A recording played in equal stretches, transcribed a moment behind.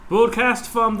Broadcast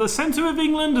from the centre of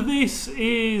England, this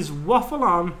is Waffle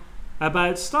On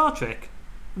about Star Trek: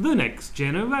 The Next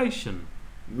Generation.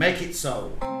 Make it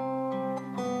so.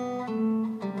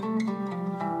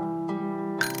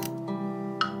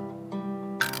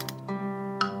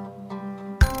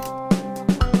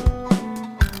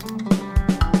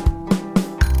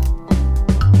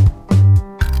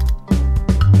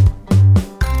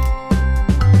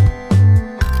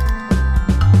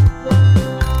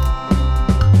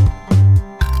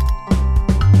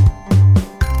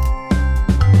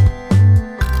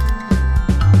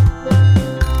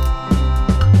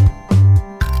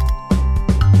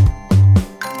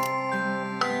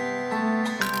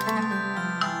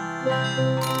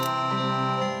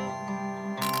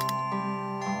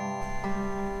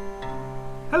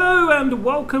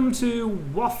 Welcome to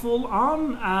Waffle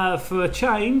On. For a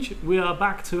change, we are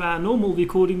back to our normal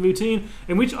recording routine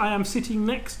in which I am sitting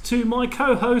next to my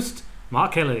co-host,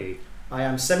 Mark Kelly. I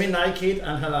am semi-naked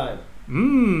and hello.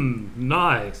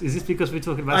 Nice. Is this because we're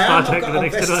talking about Star Trek: The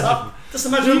Next Generation? Just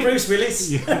imagine Bruce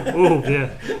Willis. Yeah. Oh,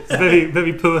 yeah. It's very,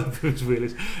 very poor Bruce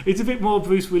Willis. It's a bit more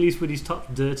Bruce Willis with his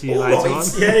top dirty later on.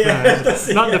 Yeah.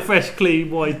 Not the fresh,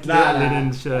 clean, white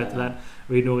linen shirt that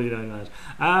we normally don't know.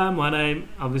 My name,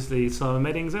 obviously, is Simon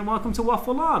Meddings, and welcome to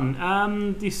Waffle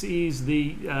On. This is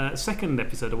the second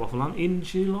episode of Waffle On in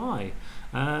July.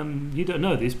 You don't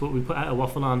know this, but we put out a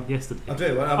Waffle On yesterday. I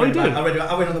do. I went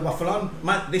on the Waffle On.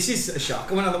 Man, this is a shock.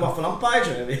 I went on the Waffle On page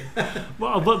earlier.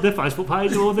 Well, but the Facebook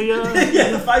page or the...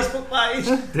 yeah, the Facebook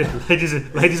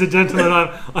page. Ladies and gentlemen,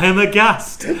 I am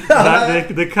aghast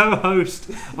that the co-host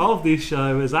of this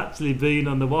show has actually been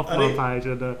on the Waffle On page.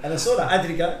 And I saw that. How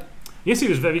did it go? Yes, it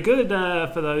was very good.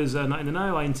 For those not in the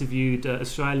know, I interviewed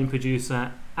Australian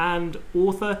producer and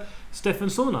author Stefan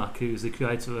Sornak, who's the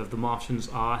creator of the Martians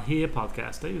Are Here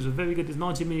podcast. It was a very good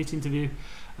 90-minute interview.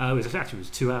 It was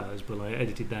 2 hours, but I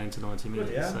edited down to 90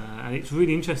 minutes. And it's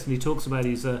really interesting. He talks about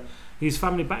his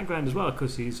family background as well,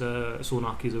 because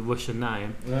Sornak is a Russian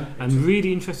name, and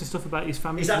really interesting stuff about his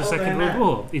family from the Second World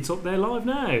War. It's up there live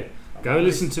now. Go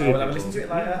listen to it. I'll listen to it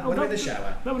later. When I'm in the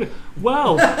shower.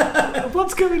 Well,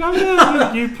 what's going on here?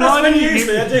 You ply That's me. when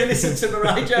usually I do listen to the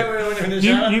radio when I'm in the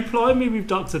shower. You ply me with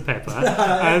Dr. Pepper,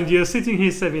 and you're sitting here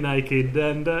semi-naked,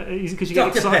 and because you get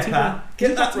excited. Pepper,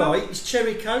 get that right. It's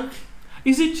cherry Coke.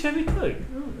 Is it cherry Coke?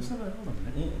 Oh, let's have hold on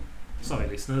a minute. Sorry,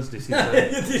 listeners. This is.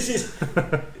 This is.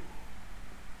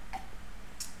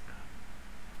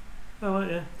 Oh,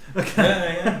 right, yeah.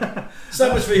 Okay. Yeah.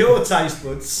 So much for your taste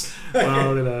buds.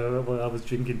 Well, I was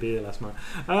drinking beer last night.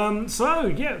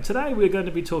 Today we're going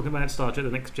to be talking about Star Trek: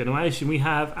 The Next Generation. We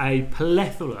have a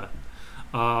plethora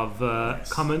of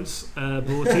comments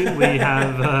brought in. We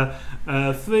have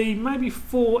 3, maybe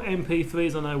 4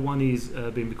 MP3s. I know one is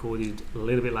being recorded a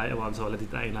little bit later on, so I'll edit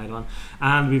that in later on.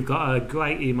 And we've got a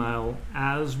great email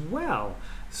as well.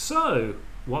 So,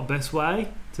 what best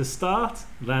way to start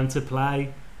than to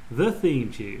play the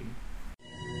theme tune?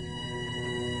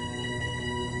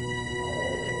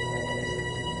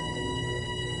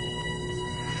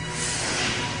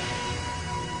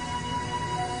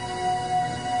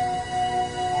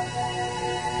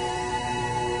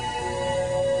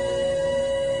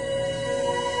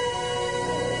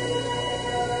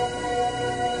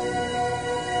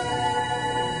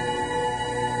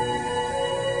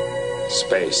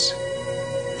 Space,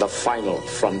 the final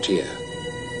frontier.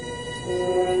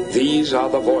 These are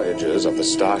the voyages of the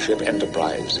Starship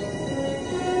Enterprise.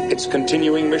 Its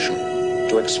continuing mission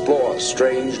to explore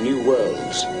strange new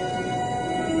worlds,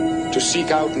 to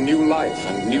seek out new life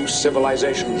and new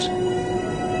civilizations,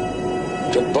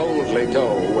 to boldly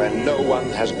go where no one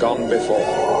has gone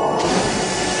before.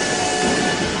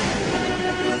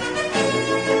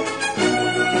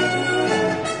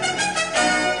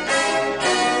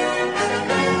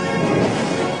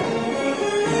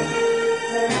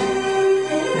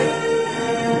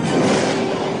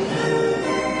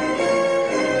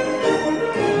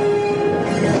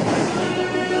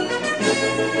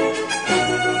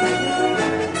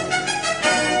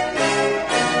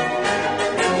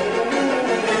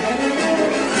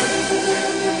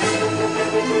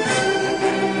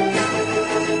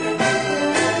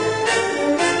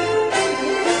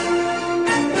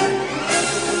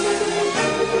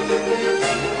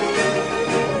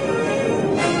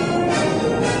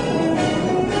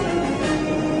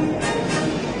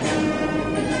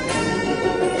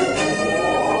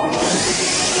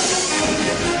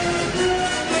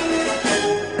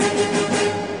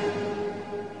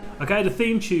 Okay, the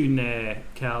theme tune there,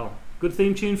 Cal. Good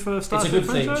theme tune for Star It's Trek a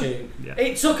good theme franchise? tune. Yeah.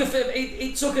 It took a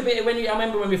bit I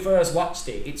remember when we first watched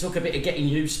it. It took a bit of getting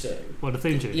used to. What, the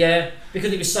theme tune? Yeah,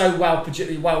 because it was so well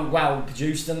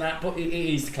produced and that. But it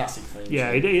is the classic theme.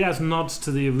 Yeah, tune. it has nods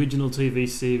to the original TV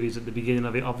series at the beginning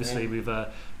of it, obviously with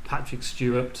Patrick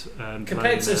Stewart.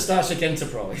 Compared to Star Trek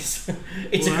Enterprise,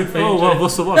 it's a good theme Oh, tune. well,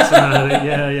 Russell Watson.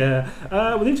 Yeah.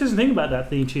 Well, the interesting thing about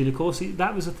that theme tune, of course,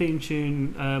 that was a theme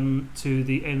tune to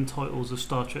the end titles of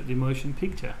Star Trek: The Motion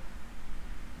Picture.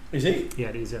 Is he? Yeah,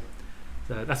 it is. Yeah.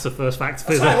 So that's the first fact.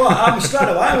 I tell you what, I'm straight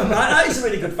away on that. That is a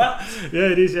really good fact. Yeah,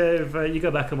 it is. Yeah, if you go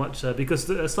back and watch, because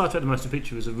Star Trek: The Motion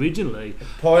Picture was originally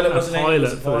Pilot, a wasn't it?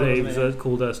 pilot It for it. It wasn't was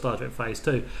called Star Trek Phase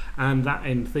 2, and that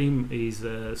end theme is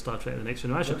Star Trek: The Next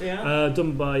Generation,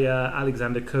 done by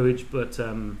Alexander Courage, but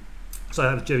so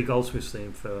that was Jerry Goldsmith's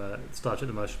theme for Star Trek: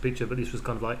 The Motion Picture, but this was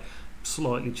kind of like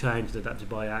slightly changed, adapted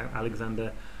by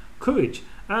Alexander Courage.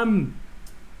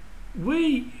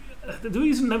 We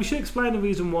should explain the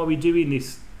reason why we're doing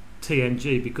this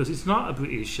TNG, because it's not a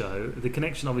British show. The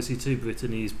connection obviously to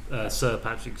Britain is Sir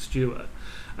Patrick Stewart,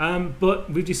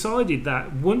 but we've decided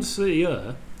that once a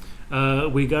year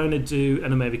we're going to do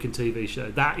an American TV show.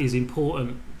 That is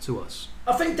important to us.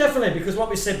 I think definitely, because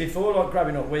what we said before, like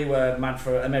growing up, we were mad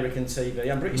for American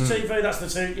TV and British TV. That's the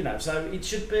two, so it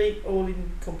should be all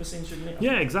encompassing, shouldn't it?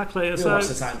 Yeah, exactly. We all watch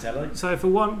the same telly. So for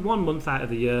one month out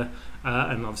of the year,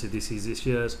 and obviously this is this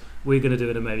year's, we're going to do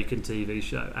an American TV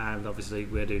show, and obviously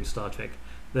we're doing Star Trek: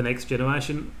 The Next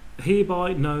Generation,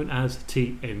 hereby known as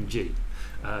TNG.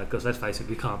 Because let's face it,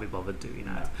 we can't be bothered doing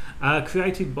that.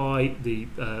 Created by the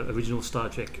original Star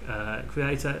Trek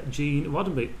creator Gene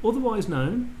Roddenberry, otherwise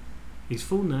known, his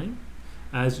full name,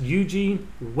 as Eugene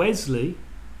Wesley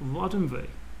Roddenberry.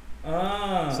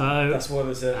 So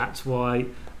that's why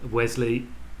Wesley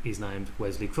is named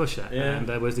Wesley Crusher, and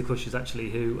Wesley Crusher is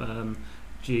actually who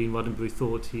Gene Roddenberry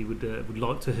thought he would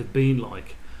like to have been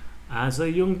like as a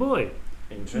young boy.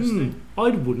 Interesting.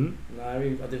 I wouldn't. No, I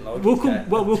didn't like We'll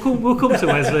it. come to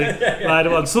Wesley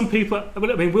later on. Some people,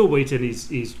 Will Wheaton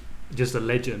is just a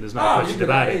legend. There's no question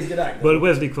about it. But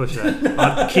Wesley Crusher,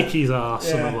 I'd kick his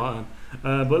arse on the bottom.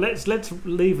 But let's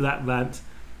leave that rant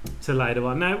to later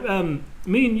on. Now,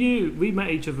 me and you, we met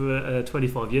each other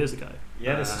 25 years ago.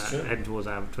 Yeah, this is true. Heading towards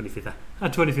our 25th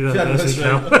anniversary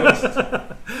now.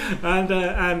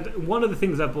 And one of the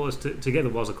things that brought us together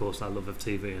was, of course, our love of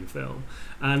TV and film,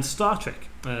 and Star Trek,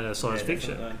 science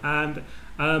fiction. Definitely.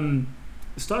 And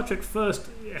Star Trek first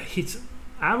hit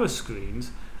our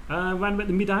screens around about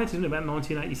the mid-80s, about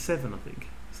 1987, I think,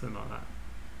 something like that.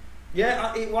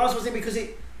 Yeah, it was it? Because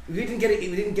we didn't get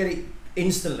it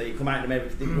instantly. It come out in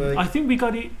America. I think we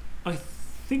got it. It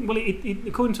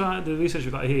according to the research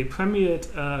we got here, it premiered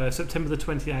September the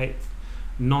 28th,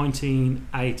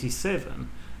 1987,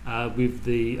 with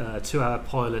the 2-hour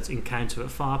pilot Encounter at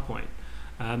Farpoint.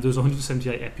 There was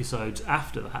 178 episodes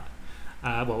after that,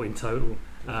 in total,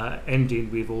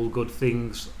 ending with All Good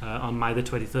Things on May the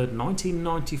 23rd,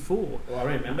 1994. Well, I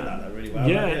remember that really well.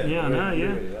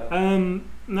 Really well.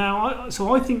 Now,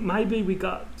 I think maybe we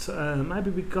got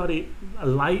it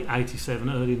late 87,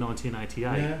 early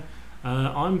 1988. Yeah.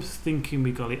 I'm thinking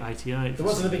we got it 88. There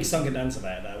wasn't a big song and dance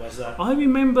about it, though, was there? I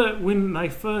remember when they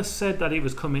first said that it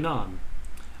was coming on,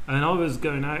 and I was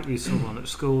going out with someone at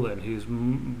school then whose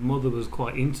mother was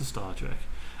quite into Star Trek,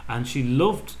 and she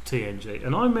loved TNG.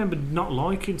 And I remember not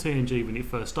liking TNG when it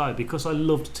first started because I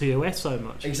loved TOS so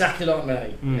much. Exactly like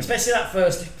me. Especially that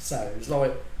first episode. It's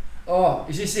like, oh,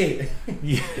 is this it?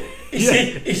 Yeah.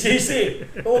 Is this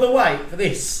it? All the wait for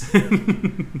this.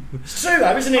 It's true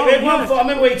though, isn't it? I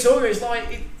remember when you told me, it's like,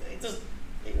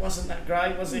 it wasn't that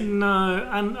great, was it? No,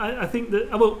 and I think that,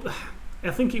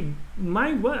 I think it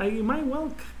may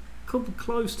well come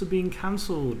close to being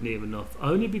cancelled near enough,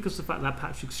 only because of the fact that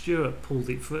Patrick Stewart pulled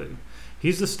it through.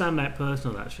 He's the standout person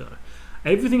of that show.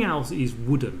 Everything else is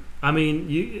wooden. I mean,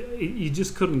 you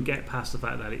just couldn't get past the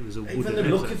fact that it was a wooden. Even the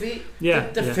look of it,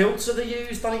 the filter they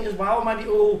used on it as well, made it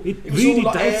all. It was really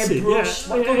all like airbrush.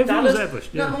 Like Dallas.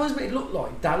 Airbrush, No, it reminds me. It looked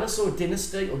like Dallas or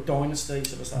Dynasty or Dynasty,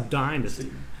 should I say?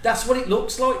 Dynasty. That's what it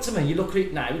looks like to me. You look at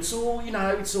it now; it's all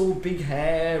it's all big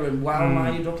hair and well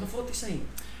made up. I thought this ain't.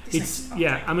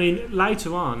 I mean,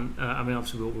 later on,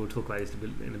 obviously we'll talk about this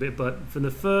in a bit, but for the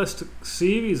first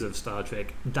series of Star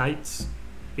Trek,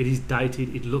 it is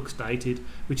dated, it looks dated,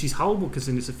 which is horrible because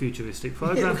then it's a futuristic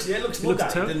program. It looks more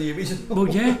dated than the original. Well,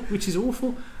 yeah, which is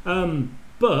awful.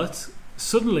 But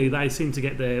suddenly they seem to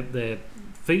get their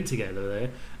feet together there,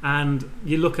 and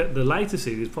you look at the later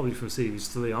series, probably from series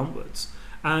 3 onwards,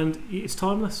 and it's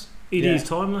timeless. It is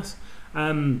timeless.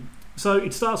 So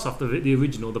it starts off the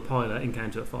original, the pilot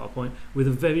Encounter at Farpoint, with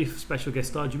a very special guest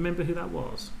star. Do you remember who that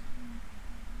was?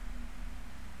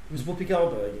 Was Whoopi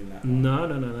Goldberg in that?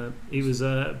 No. He was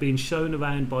being shown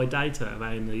around by Data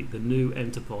around the new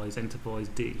Enterprise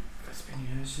D. It's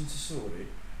been years since I saw it.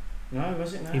 No,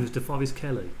 was it? No. He was DeForest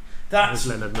Kelly. That's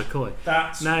Leonard McCoy.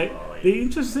 That's now right. the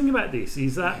interesting thing about this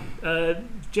is that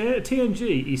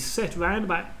TNG is set around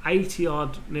about 80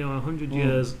 odd, 100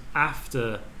 years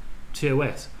after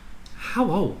TOS. How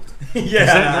old? Is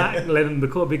that Leonard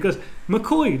McCoy? Because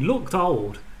McCoy looked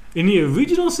old in the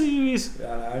original series. I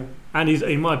know. And he's,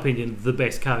 in my opinion, the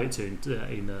best character in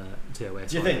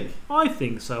TOS. Do you think? I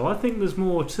think so. I think there's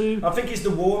more to. I think he's the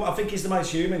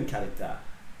most human character.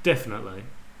 Definitely.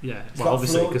 Yeah. It's well, got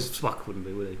obviously, flaw- because Spock wouldn't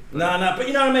be, would he? No, but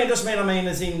you know what I mean. Doesn't mean I mean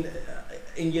as in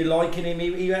you liking him.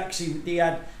 He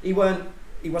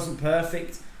wasn't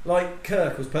perfect. Like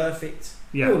Kirk was perfect.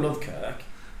 Yeah. We all love Kirk.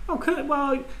 Oh, Kirk.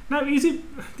 Well, no. Is it?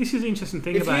 This is the interesting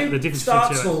thing If about you the difference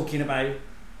start between talking about,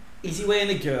 is he wearing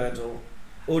a girdle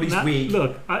or his Now, wig?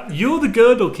 look, you're the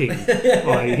girdle king.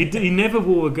 Right? He never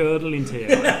wore a girdle in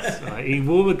TOS. Right? He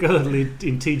wore a girdle in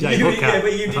TJ Hooker. Yeah,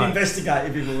 but you did Right. investigate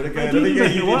if he wore a I girdle.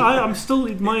 didn't well, I'm still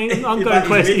my ongoing About his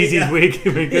quest wig, is his yeah. wig It's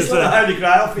because not the holy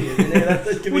grail for you.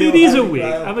 well, it is a wig.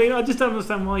 I mean, I just don't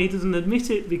understand why he doesn't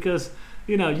admit it because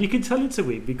you can tell it's a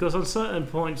wig because on certain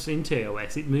points in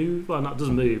TOS it moves. Well, not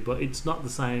doesn't move, but it's not the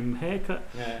same haircut.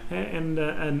 Yeah. And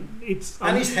it's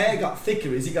And his hair got thicker.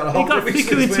 Has he got a He whole got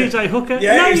thicker in TJ Hooker.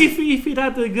 Yeah, no, he's- if he'd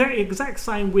had the exact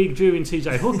same wig during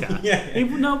TJ Hooker,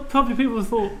 probably people would have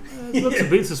thought it looks a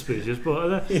bit suspicious.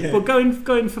 But but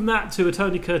going from that to a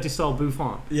Tony Curtis style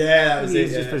bouffant, Yeah, that was it.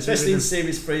 It's just Yeah. pretty Especially in ridiculous.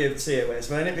 Series 3 of TOS,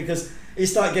 wasn't it? Because he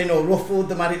started getting all ruffled.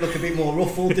 They made it look a bit more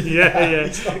ruffled. yeah. I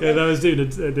was doing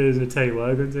a tail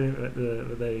work, but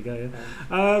there you go.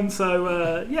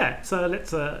 Yeah. So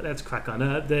let's crack on.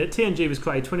 The TNG was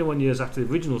created 21 years after the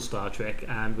original Star Trek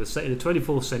and was set in the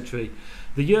 24th century,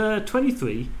 the year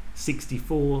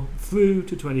 2364 through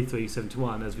to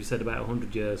 2371, as we said, about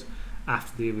 100 years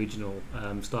after the original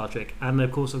Star Trek. And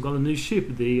of course, I've got a new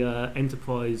ship, the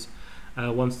Enterprise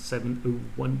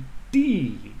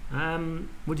 1701D.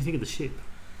 What do you think of the ship?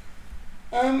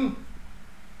 I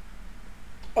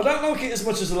don't like it as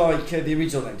much as I like the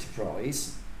original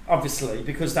Enterprise, obviously,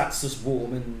 because that's just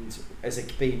warm and as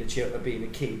being a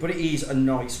kid. But it is a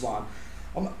nice one.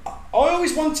 I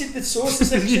always wanted the saucer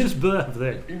Did you section. just burp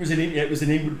there? It was an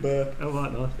inward burp. Oh, right,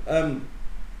 nice.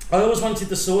 I always wanted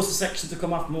the saucer section to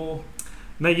come off more.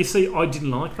 Now, you see, I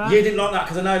didn't like that. You didn't like that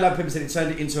because I know a lot of people said it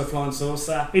turned it into a flying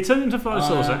saucer. It turned into a flying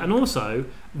saucer, and also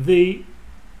the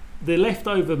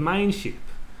leftover main ship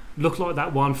looked like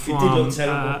that one from. It did look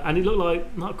terrible. And it looked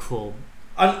like not Krull.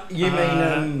 You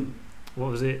mean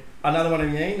what was it? another one of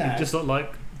you mean now? It just looked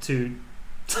like two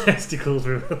testicles.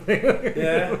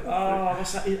 Yeah. Oh,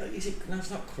 what's that? Is it? No,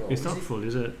 it's not Krull. It's not Krull,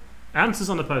 is it? Answers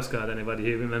on the postcard. Anybody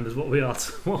who remembers what we are?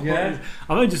 Yeah. I've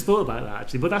only just thought about that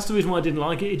actually, but that's the reason why I didn't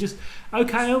like it. It just I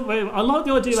like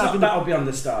the idea It's of not having. Battle Beyond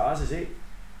the Stars, is it?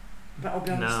 Battle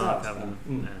Beyond the Stars. I haven't.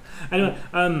 No. No. Anyway,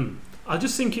 I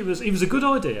just think it was a good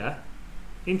idea,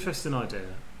 interesting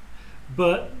idea,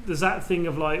 but there's that thing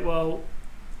of like, well,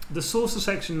 the saucer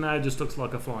section now just looks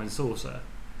like a flying saucer,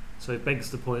 so it begs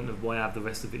the point of why have the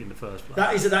rest of it in the first place.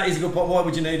 That is a good point. Why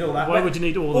would you need all that? Why would you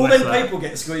need all All the rest them of that? people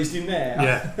get squeezed in there.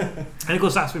 Yeah, and of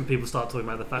course that's when people start talking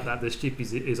about the fact that the ship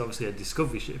is obviously a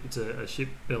discovery ship. It's a ship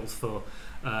built for.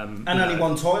 And only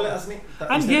one toilet, hasn't it?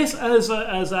 And yes, as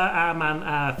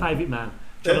our favourite man,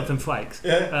 Jonathan Frakes,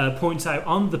 points out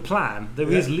on the plan, there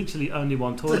is literally only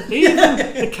one toilet. Even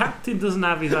the captain doesn't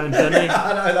have his own dunny.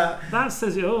 I know that. That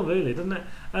says it all, really, doesn't it?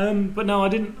 But no,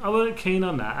 I weren't keen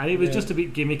on that, and it was just a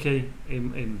bit gimmicky,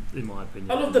 in my opinion.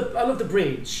 I love the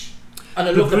bridge. And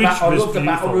I The love the bridge battle was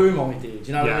room I did.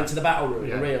 You know, Yeah. I went to the battle room.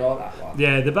 Yeah. I really like that one.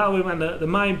 Yeah, the battle room and the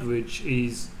main bridge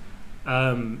is.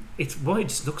 It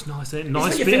just looks nice. It's Nice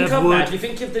what you bit think of of wood. now. If you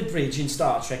think of the bridge in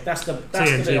Star Trek, that's the bit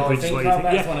TNG I bridge is think what of. you think.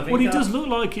 That's Yeah. what I think Well, it of. does look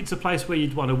like it's a place where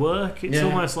you'd want to work. It's Yeah.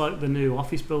 almost like the new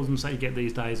office buildings that you get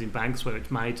these days in banks, where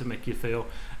it's made to make you feel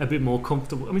a bit more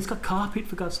comfortable. I mean, it's got carpet,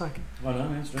 for God's sake. I know,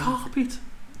 that's right. Carpet.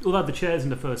 Although the chairs in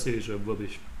the first series were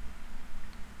rubbish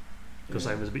because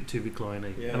Yeah. they was a bit too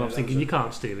reclining. Yeah, and I was thinking, you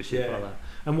can't steer a ship Yeah. like that.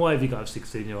 And why have you got a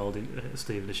 16-year-old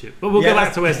steering the ship? But we'll go Yeah.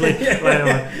 back to Wesley later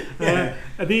on. Yeah.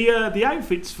 The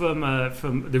outfits from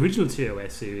the original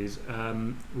TOS series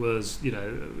was,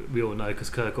 we all know because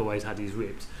Kirk always had his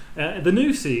rips. The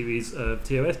new series of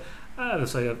TOS,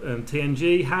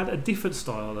 TNG, had a different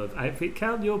style of outfit.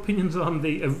 Cal, your opinions on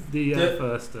the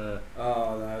first? Oh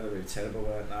no, they were terrible,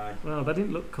 weren't they? Well, they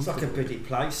didn't look It's like comfortable. a bloody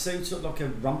play suit, like a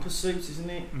romper suit, isn't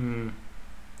it? Mm.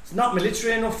 It's not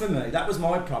military enough for me. That was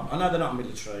my problem. I know they're not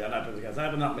military. I know people go,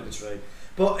 they're not military.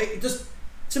 But it just,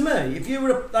 to me, if they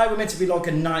were meant to be like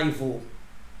a naval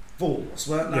force,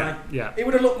 weren't they? Yeah. It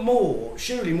would have looked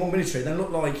surely more military than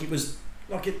looked like it was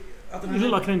like it. I don't know. You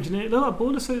look like an engineer. They look like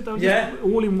boiler suits. They were just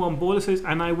all-in-one boiler suits,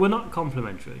 and they were not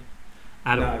complimentary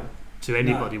at all to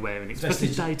anybody wearing it, especially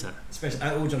Data. Especially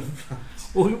all Jonathan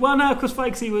Frakes. Well, no, because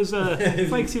Frakesy was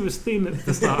thin at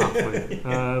the start off with.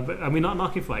 But we're not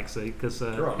knocking Frakesy because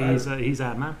he's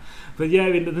our man. But yeah,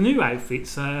 the new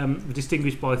outfits were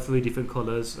distinguished by 3 different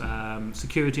colours.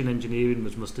 Security and engineering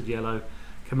was mustard yellow.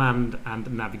 Command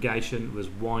and navigation was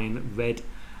wine red.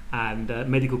 And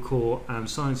medical corps and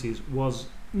sciences was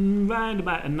round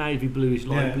about a navy bluish,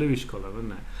 light bluish colour,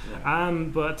 wasn't it? Yeah.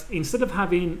 But instead of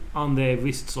having on their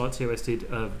wrists, like TOS did,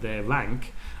 of their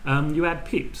rank, you had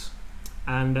pips.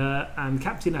 And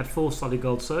captain had 4 solid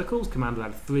gold circles, commander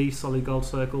had 3 solid gold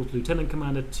circles, lieutenant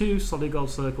commander 2 solid gold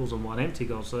circles and 1 empty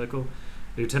gold circle,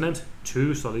 lieutenant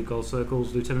 2 solid gold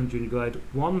circles, lieutenant junior grade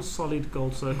 1 solid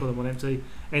gold circle and 1 empty,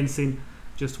 ensign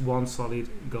just 1 solid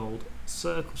gold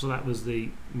circle. So that was the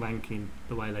ranking,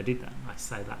 the way they did that. I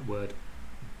say that word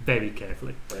very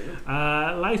carefully.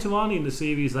 Later on in the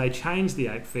series, they changed the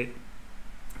outfit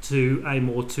to a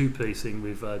more two-piecing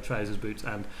with trousers, boots,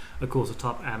 and of course a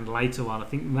top. And later on, I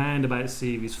think round about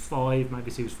series 5,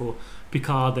 maybe series 4,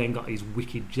 Picard then got his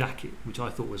wicked jacket, which I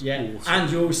thought was awesome.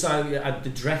 And you also had the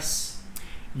dress.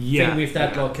 Thing with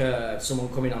that, like someone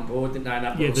coming on board, didn't they? And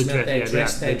that the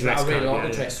dress. I really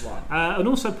like the dress one. And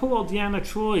also, poor old Deanna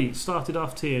Troi started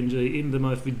off TNG in the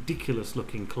most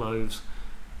ridiculous-looking clothes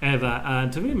ever.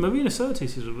 And to me, Marina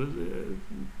Sirtis is a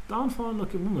darn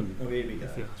fine-looking woman. Oh, here we go.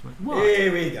 What?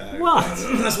 Here we go. What?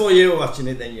 That's why you were watching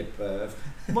it, then, you perv.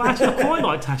 Well, actually, I quite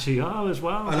like Tasha Yar as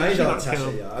well. I know you like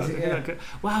Tasha Yar. Yeah.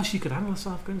 Well, she could handle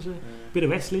herself, couldn't she? Bit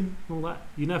of wrestling, all that.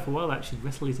 You know, for a while that she'd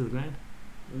wrestle you to the ground.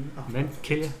 And then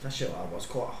kill you. That shit was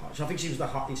quite hot. I think she was the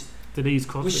hottest. Denise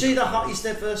Crosby. Was she the hottest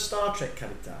ever Star Trek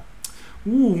character?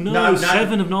 Ooh, no.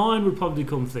 7 of 9 would probably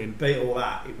come thin. Beat all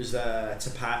that. It was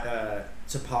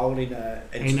T'Pol in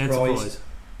Enterprise.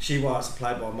 She was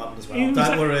played by a model as well.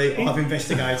 Don't worry, I've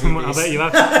investigated this. I bet you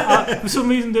have. For some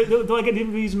reason, do I get the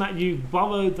reason that you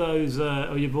borrowed those,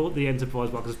 or you bought the Enterprise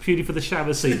boxes purely for the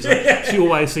shower scenes? She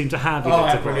always seemed to have the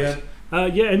Enterprise. Brilliant.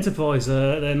 Enterprise.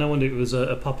 No wonder it was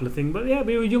a popular thing. But yeah,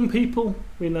 we were young people,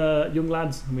 young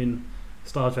lads. I mean,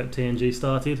 Star Trek TNG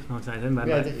started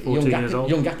 1987, 14 years old.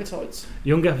 Young appetites.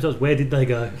 Young appetites. Where did they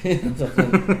go?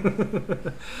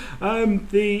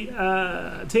 The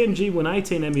TNG won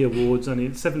 18 Emmy Awards, and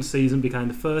in its 7th season became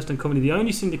the first and currently the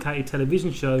only syndicated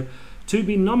television show to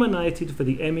be nominated for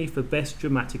the Emmy for Best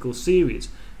Dramatical Series.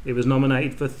 It was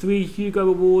nominated for 3 Hugo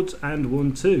Awards and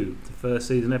won 2. The first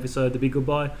season episode, The Big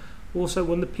Goodbye, also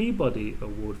won the Peabody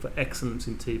Award for Excellence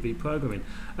in TV Programming.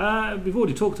 We've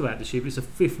already talked about the ship. It's the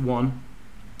 5th one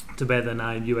to bear the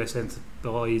name US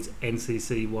Enterprise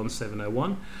NCC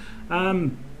 1701.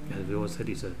 We always said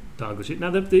it's a darn good ship.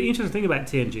 Now, the interesting thing about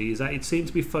TNG is that it seemed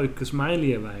to be focused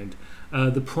mainly around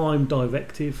the Prime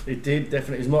Directive. It did,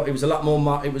 definitely. It was a lot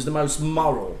more. It was the most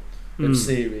moral of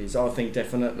series, I think,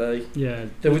 definitely. Yeah.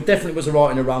 There definitely was a right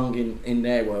and a wrong in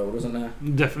their world, wasn't there?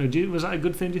 Definitely. Was that a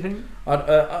good thing, do you think?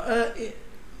 I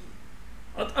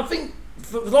think,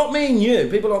 like me and you,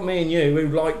 people like me and you who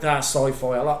liked our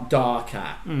sci-fi a lot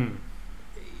darker,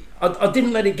 I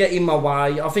didn't let it get in my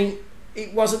way. I think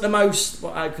it wasn't the most,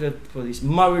 how could I put this,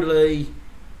 morally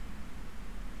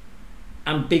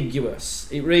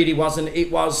ambiguous. It really wasn't.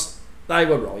 It was, they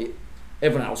were right,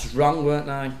 everyone else was wrong, weren't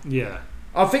they? Yeah.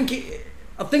 I think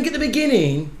at the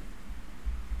beginning,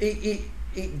 it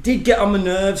did get on my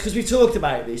nerves because we talked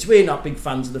about this. We're not big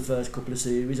fans of the first couple of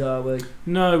series, are we?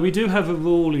 No, we do have a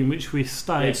rule in which we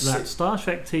state that Star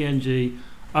Trek TNG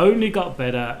only got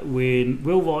better when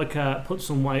Will Riker put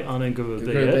some weight on and grew a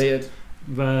beard.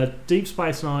 Deep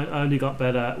Space Nine only got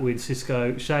better when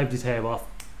Sisko shaved his hair off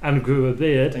and grew a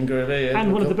beard.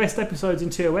 And one of the best episodes in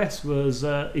TOS was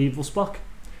Evil Spock,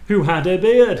 who had a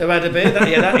beard.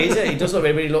 That is it. He does not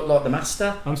really look like the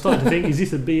Master. I'm starting to think, is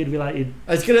this a beard related?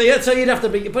 So you'd have to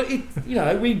be, but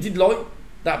we did like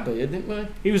that beard, didn't we?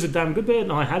 He was a damn good beard,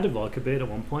 and I had a Riker beard at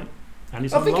one point. And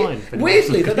it's online.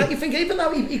 Weirdly, don't you think, even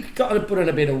though he got to put on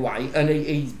a bit of weight and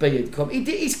his beard come,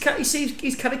 his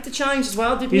character changed as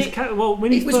well, didn't he?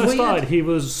 When he first started, he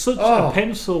was such a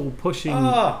pencil pushing,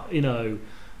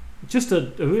 just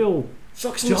a real.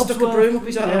 Socks and stuck a broom up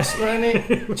his ass, wasn't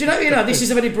it? Do you know, this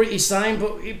is a very British saying,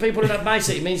 but people don't base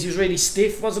it. It means he was really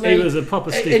stiff, wasn't he? He was a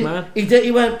proper stiff man. He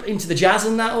went into the jazz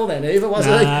and that all then, either,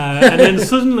 wasn't he? And then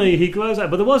suddenly he grows out.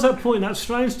 But there was that point, that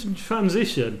strange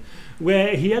transition,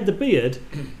 where he had the beard,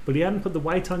 but he hadn't put the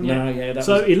weight on yet. No, yeah,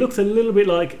 so it looks a little bit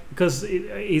like, because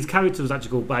his character was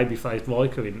actually called Babyface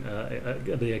Riker in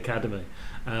at the Academy,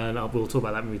 and we'll talk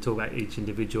about that when we talk about each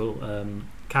individual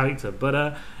character.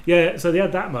 But so they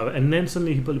had that moment, and then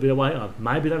suddenly he put a bit of weight on.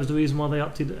 Maybe that was the reason why they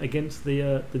opted against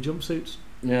the jumpsuits.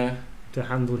 Yeah. To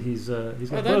handle his he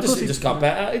just got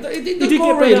better. He did looked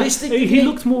more realistic. He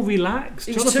looked more relaxed.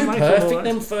 He was too perfect.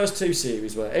 Them first two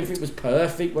series were everything was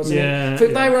perfect, wasn't it?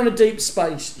 If they were on a deep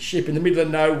spaceship in the middle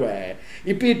of nowhere,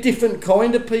 it'd be a different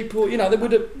kind of people. You know, they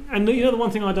would have. And the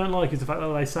one thing I don't like is the fact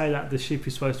that they say that the ship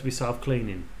is supposed to be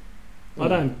self-cleaning. I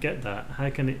don't get that. How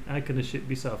can a ship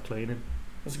be self-cleaning?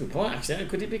 That's a good point. Actually, how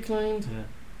could it be cleaned? Yeah.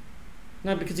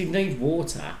 No, because you need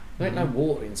water. There ain't no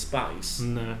water in space.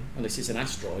 No. Unless it's an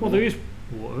asteroid. Well, there is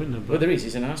water, isn't there? Well, there is.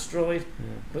 It's an asteroid. Yeah.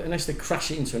 But unless they crash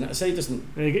it into an... So it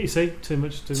doesn't... You see, too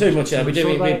much. Yeah, we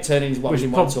turn into what we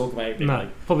might talk about.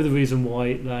 No, probably the reason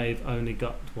why they've only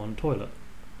got one toilet.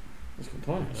 That's a good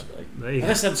point, actually.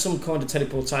 Unless they had some kind of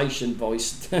teleportation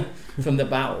voice from the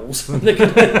bowels. They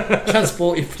could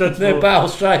transport you from their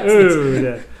bowels straight. Oh,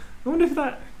 yeah. I wonder if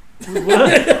that... Maybe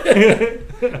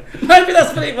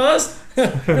that's what it was.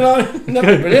 That'd be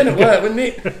brilliant at work, wouldn't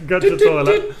it? Go to the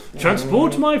toilet.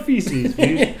 Transport my feces,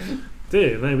 please.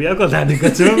 Dude, maybe I've got that to go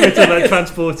to about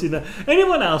transporting that.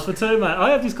 Anyone else for turn around?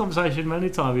 I have this conversation many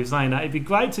times with saying that it'd be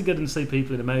great to go and see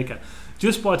people in America.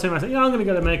 Just by turning around and saying, I'm going to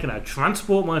go to America now,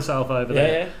 transport myself over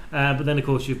there. Yeah. But then, of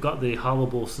course, you've got the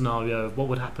horrible scenario of what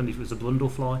would happen if it was a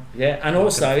blunderfly. Yeah, and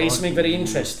also, it's something very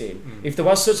interesting. If there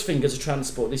was such thing as a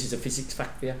transport, this is a physics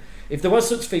fact for you. If there was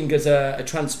such thing as a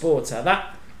transporter,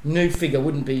 that new figure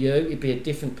wouldn't be you, it'd be a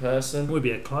different person. It would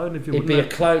be a clone of you. It'd be a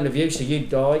clone of you, so you'd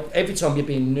die. Every time you'd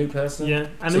be a new person. Yeah,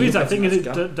 and there is that thing,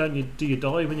 do you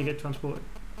die when you get transported?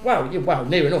 Well,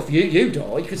 near enough. You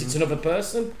die because it's another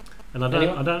person. And I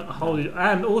don't hold it.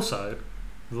 And also,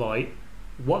 right,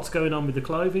 what's going on with the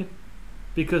clothing?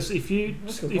 Because if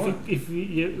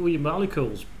your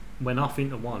molecules went off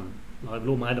into one, like we're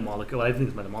all made of molecule,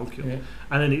 everything's made of molecule,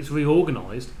 and then it's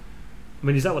reorganised. I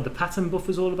mean, is that what the pattern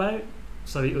buffer's all about?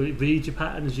 So it reads your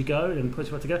pattern as you go and puts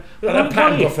you back together. That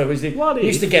pattern buffer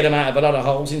used to get them out of a lot of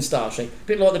holes in Star Trek. A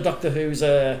bit like the Doctor Who's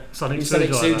Sonic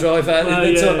suit driver.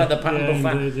 They talk about the pattern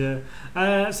buffer. Indeed,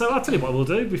 so I'll tell you what we'll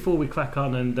do before we crack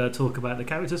on and talk about the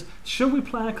characters. Shall we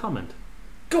play a comment?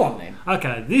 Go on then.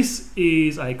 Okay, this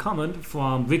is a comment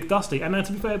from Rick Dusty. And now,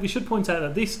 to be fair, we should point out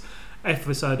that this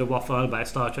episode of Waffle about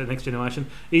Star Trek Next Generation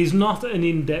is not an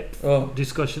in-depth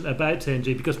discussion about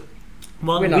TNG because...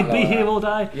 One, we'd be here all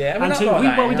day. Yeah, and two,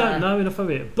 we don't know enough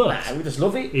of it. But we just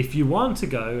love it. If you want to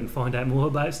go and find out more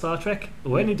about Star Trek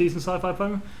or any decent sci-fi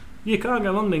program, you can't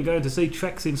go wrong then going to see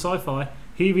Treks in Sci-Fi.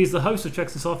 Here is the host of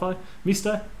Treks in Sci-Fi,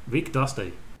 Mr. Rick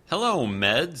Dusty. Hello,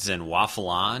 Meds and Waffle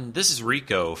On. This is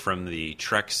Rico from the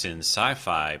Treks in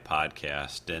Sci-Fi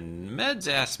podcast, and Meds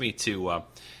asked me to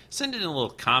send in a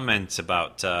little comment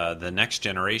about the Next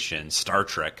Generation, Star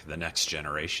Trek, the Next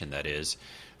Generation, that is,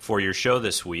 for your show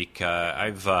this week.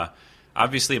 I've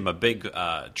obviously I'm a big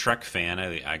Trek fan.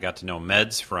 I got to know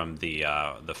Meds from the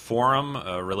forum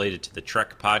related to the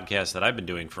Trek podcast that I've been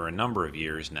doing for a number of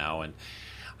years now, and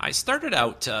I started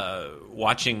out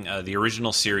watching the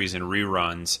original series in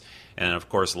reruns, and of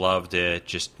course loved it.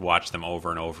 Just watched them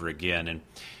over and over again. And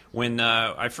when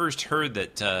I first heard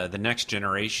that the Next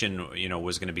Generation,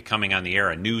 was going to be coming on the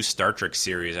air, a new Star Trek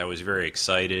series, I was very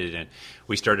excited, and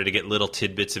we started to get little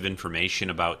tidbits of information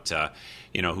about,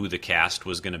 who the cast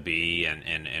was going to be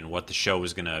and what the show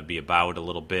was going to be about a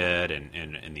little bit,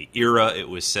 and the era it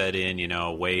was set in,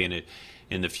 way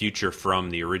in the future from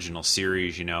the original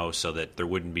series, so that there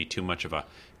wouldn't be too much of a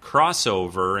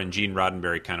crossover, and Gene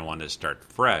Roddenberry kind of wanted to start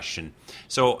fresh. And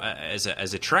so as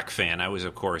a Trek fan, I was,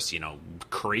 of course,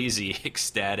 crazy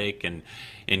ecstatic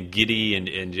and giddy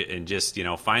and just,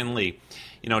 finally,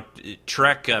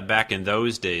 Trek back in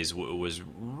those days was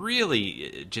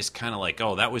really just kind of like,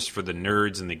 oh, that was for the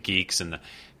nerds and the geeks and the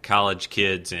college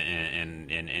kids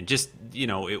and just,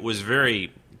 it was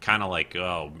very kind of like,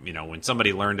 when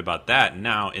somebody learned about that.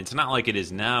 Now it's not like it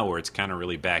is now where it's kind of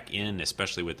really back in,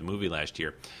 especially with the movie last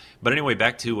year. But anyway,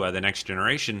 back to the Next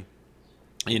Generation.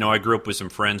 I grew up with some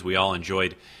friends. We all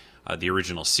enjoyed the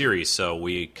original series, so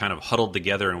we kind of huddled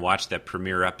together and watched that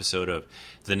premiere episode of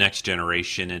The Next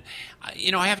Generation. And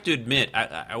I have to admit,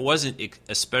 I wasn't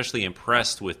especially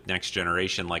impressed with Next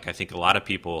Generation like I think a lot of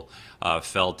people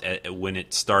felt when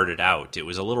it started out. It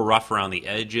was a little rough around the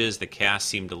edges. The cast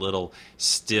seemed a little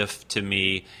stiff to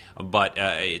me, but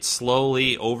it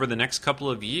slowly, over the next couple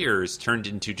of years, turned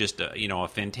into just a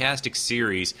fantastic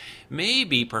series.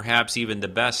 Maybe, perhaps, even the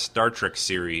best Star Trek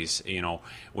series.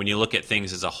 When you look at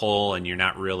things as a whole, and you're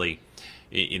not really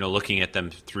looking at them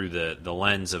through the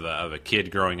lens of a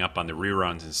kid growing up on the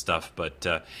reruns and stuff. But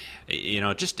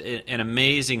just an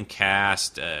amazing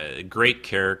cast, great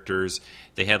characters.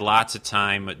 They had lots of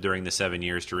time during the 7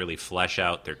 years to really flesh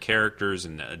out their characters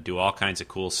and do all kinds of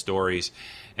cool stories,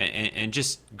 and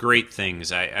just great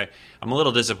things. I'm a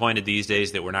little disappointed these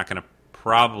days that we're not going to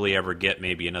probably ever get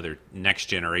maybe another Next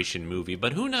Generation movie,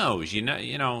 but who knows? You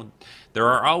know, there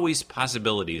are always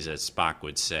possibilities, as Spock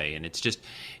would say, and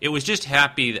it was just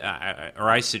happy,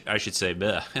 I should say,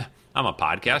 bleh, I'm a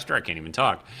podcaster, I can't even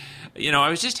talk. I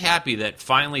was just happy that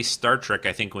finally Star Trek,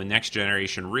 I think when Next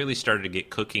Generation really started to get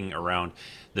cooking around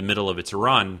the middle of its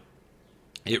run,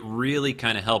 it really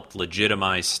kind of helped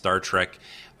legitimize Star Trek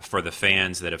for the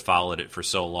fans that have followed it for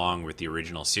so long with the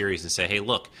original series, and say, hey,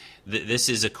 look, this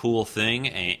is a cool thing,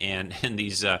 and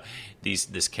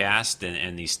this cast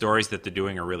and these stories that they're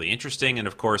doing are really interesting. And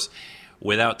of course,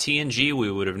 without TNG,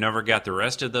 we would have never got the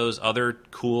rest of those other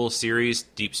cool series,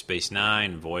 Deep Space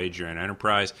Nine, Voyager, and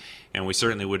Enterprise, and we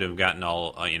certainly would have gotten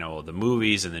all the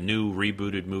movies and the new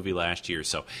rebooted movie last year.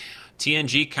 So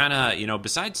TNG kind of,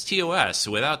 besides TOS,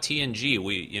 without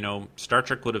TNG, Star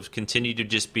Trek would have continued to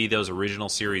just be those original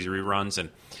series reruns, and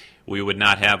we would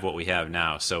not have what we have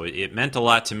now. So it meant a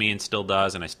lot to me and still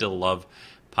does, and I still love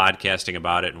podcasting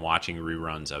about it and watching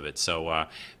reruns of it. So,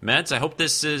 Meds, I hope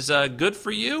this is good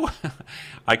for you.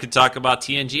 I could talk about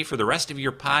TNG for the rest of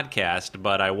your podcast,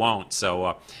 but I won't.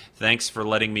 So thanks for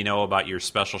letting me know about your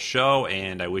special show,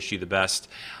 and I wish you the best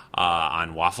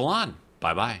on Waffle On.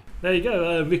 Bye-bye. There you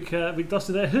go, Rick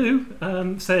Dawson there,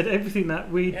 who said everything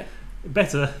that we... Yeah.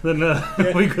 Better than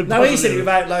we could. No, he said it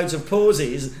without loads of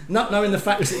pauses, not knowing the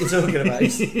facts that you're talking about.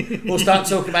 We'll start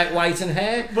talking about weight and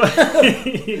hair.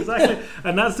 Exactly,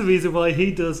 and that's the reason why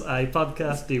he does a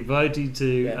podcast devoted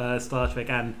to Star Trek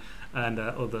and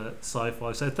other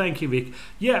sci-fi. So thank you, Rick.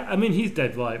 Yeah, I mean, he's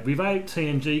dead right. Without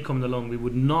TNG coming along, we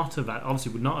would not have had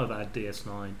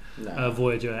DS9,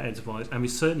 Voyager, Enterprise, and we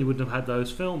certainly wouldn't have had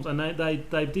those films. And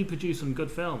they did produce some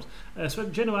good films. So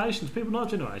Generations, people know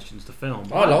Generations, the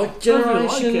film. I like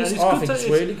Generations. Really I think it's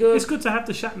really good. It's good to have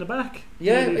the Shat in the back.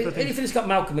 Yeah, anything that's got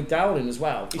Malcolm McDowell in as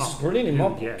well. He's just brilliant in my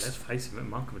books. Yeah, let's face it,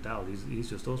 Malcolm McDowell, he's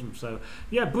just awesome. So,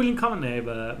 yeah, brilliant comment there,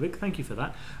 Rick. Thank you for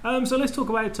that. So let's talk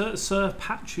about Sir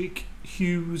Patrick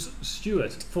Hughes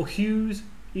Stewart. For Hughes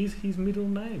is his middle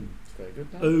name. Very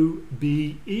good name.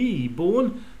 O-B-E.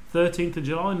 Born 13th of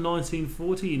July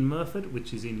 1940 in Murford,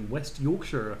 which is in West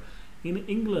Yorkshire, in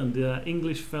England.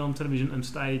 English film, television and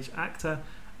stage actor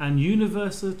and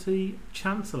university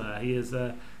chancellor. He has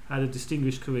had a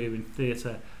distinguished career in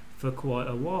theatre for quite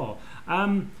a while.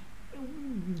 Old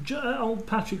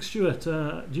Patrick Stewart,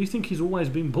 do you think he's always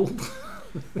been bald?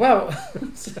 Well,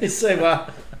 so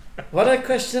what a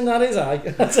question that is, I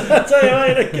tell you,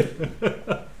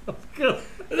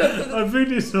 I bring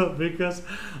this up because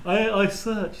I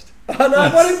searched. I know,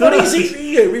 what is it for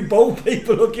you with bald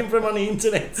people looking for him on the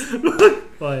internet?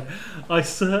 Right, I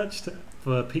searched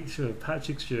for a picture of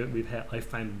Patrick Stewart with hair. I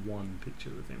found one picture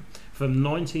of him from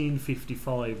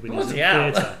 1955 when he was in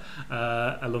theatre,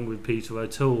 along with Peter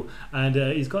O'Toole, and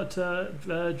he's got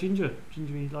ginger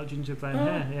brown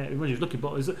hair. Yeah, when he was looking,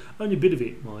 but there's only a bit of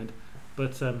it, mind.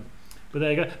 But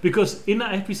there you go. Because in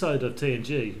that episode of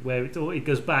TNG where it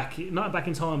goes back, not back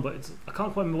in time, but I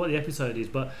can't quite remember what the episode is,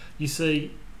 but you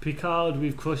see Picard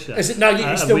with Crusher. Is it, no,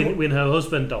 when her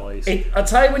husband dies. I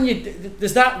tell you,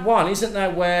 there's that one, isn't there,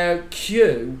 where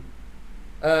Q,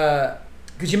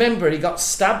 because you remember he got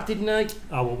stabbed, didn't he?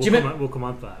 Oh, well, we'll come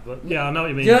on to that. But yeah, I know what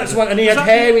you mean. Yeah, that's one, and he had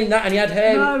hair in that, and he had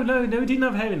hair. No, he didn't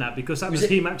have hair in that because that was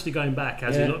him actually going back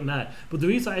as he looked now. But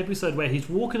there is that episode where he's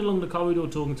walking along the corridor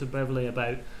talking to Beverly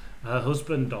about her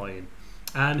husband dying,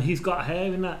 and he's got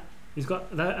hair in that. He's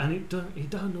got that, and he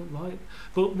don't look right.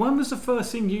 But when was the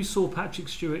first thing you saw Patrick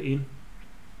Stewart in?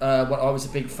 What I was a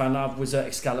big fan of was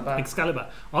Excalibur.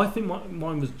 I think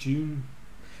mine was June.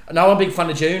 No, I'm a big fan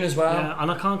of June as well. Yeah,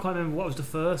 and I can't quite remember what was the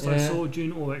first. I saw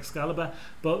June or Excalibur,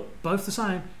 but both the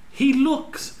same. He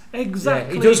looks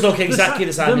exactly. Yeah, he does look exactly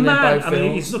the same in both films. I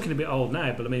mean, he's looking a bit old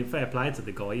now, but I mean, fair play to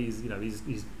the guy. He's in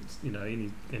his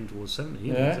end towards 70.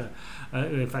 Yeah.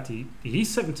 In fact, he's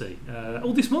 70.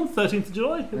 All this month, 13th of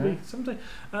July, he'll be 70.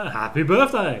 Happy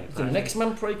birthday! It's the Next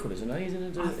Man prequel, isn't he?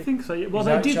 I think so. Yeah. Well,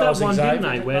 they did that one, didn't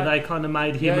they? Where they kind of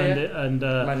made him and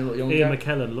Ian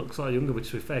McKellen look slightly younger,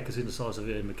 which was fair because he's the size of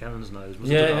Ian McKellen's nose.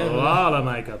 A lot of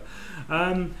makeup.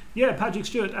 Patrick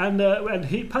Stewart, and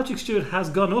Patrick Stewart has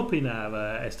gone up in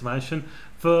our estimation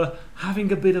for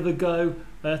having a bit of a go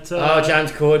at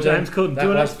James Corden. Do you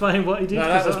want to explain what he did? No,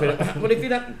 that was well, if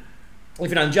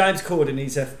you know James Corden,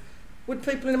 he's would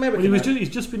people in America? Well, he's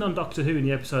just been on Doctor Who in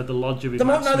the episode The Lodger. With they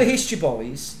might know the History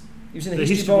Boys. He was in the The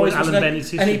History History Boys, Boys, wasn't Alan he?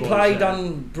 Bennet's and he History Boys, played yeah.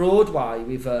 on Broadway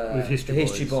with History the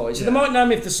History Boys, Boys. So yeah. they might know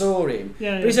him if they saw him.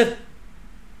 Yeah, But he's a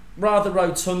rather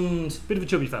rotund, Bit of a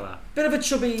chubby fella. bit of a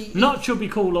chubby. Not chubby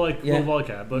cool like Yeah. Will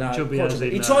Riker, but No, chubby quite as chubby.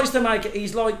 in... He tries to make it.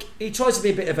 He tries to be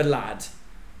a bit of a lad.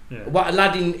 yeah. What a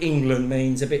lad in England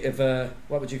means a bit of a.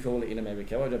 What would you call it in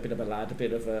America? What, a bit of a lad, a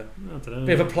bit of a. I don't know.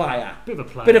 Bit of a player. Bit of a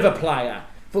player. Bit of a player.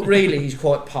 But really, he's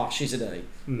quite posh, isn't he?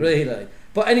 Really.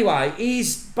 But anyway,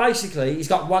 he's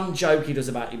got one joke he does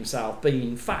about himself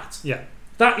being fat. Yeah.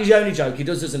 That is the only joke he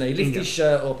does, doesn't he? Lift his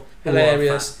shirt up,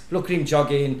 hilarious. Look at him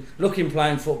jogging. Look at him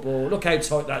playing football. Look how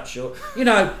tight that shirt. You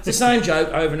know, it's the same joke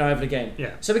over and over again.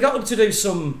 Yeah. So we got up to do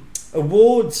some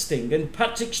awards thing, and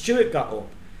Patrick Stewart got up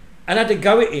and had a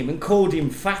go at him and called him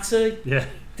fatty. Yeah.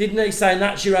 Didn't he? Saying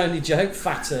that's your only joke,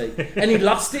 fatty. And he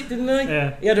lost it, didn't he?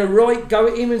 Yeah. He had a right go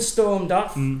at him and stormed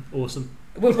off. Awesome.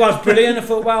 It was brilliant. I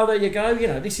thought, well, there you go. You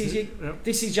know, this is Yep.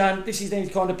 this is these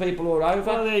kind of people all over.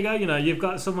 Well, there you go. You know, you've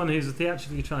got someone who's a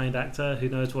theatrically trained actor who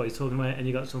knows what he's talking about, and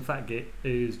you've got some fat git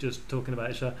who's just talking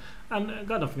about a show. And I've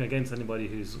got nothing against anybody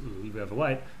who's a little bit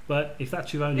overweight, but if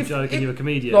that's your only joke and you're a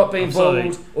comedian, Like being I'm sorry.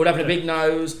 bald, or having a big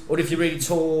nose, or if you're really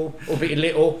tall, or being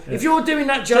little. If you're doing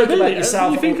that joke Really, about yourself,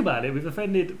 when you think about it, we've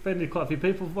offended quite a few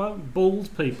people. Well,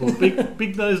 bald people,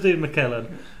 big nosed Ian McKellen.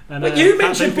 And, but you fat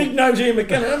mentioned people. big nose Ian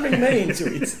McKellen. Don't bring me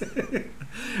into it.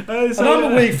 So, And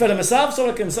I'm a wee fella myself, so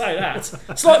I can say that.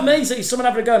 It's like me, see someone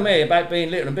having a go at me about being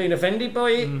little and being offended by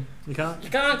it. You can't. You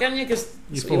can't, can you? Because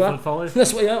You're that's what you are. 4'5".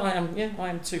 That's what you are. I am. Yeah, I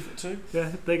am 2'2".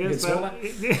 Yeah, there you go. You So,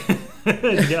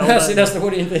 That's the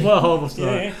funny thing. What a horrible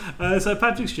story. Yeah. So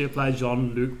Patrick Stewart played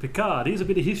Jean-Luc Picard. Here's a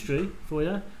bit of history for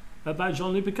you about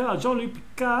Jean-Luc Picard. Jean-Luc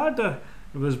Picard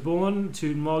was born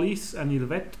to Maurice and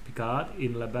Yvette Picard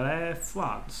in Le Bellay,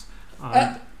 France.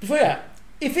 Before that,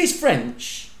 if he's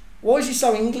French, why is he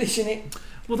so English in it?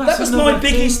 Well, That was my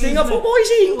biggest thing. I thought, why is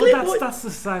he English? Well, that's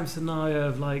the same scenario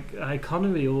of like how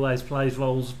Connery always plays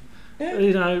roles. Yeah.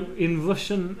 You know, in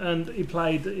Russian, and he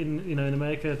played in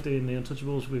America doing The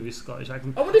Untouchables with his Scottish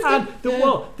accent. I wonder if And they- yeah.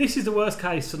 well, this is the worst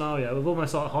case scenario of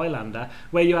almost like Highlander,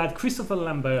 where you had Christopher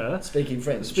Lambert Speaking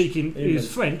French.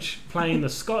 who's French, playing the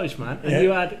Scottish man, and Yeah.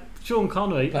 you had Sean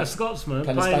Connery, Play- a Scotsman,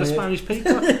 play playing the Spaniard. Spanish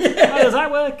people. How does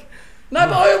that work? No,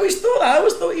 but I always thought that. I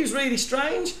always thought he was really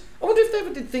strange. I wonder if they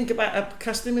ever did think about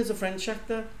casting him as a French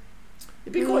actor.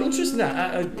 It'd be quite interesting.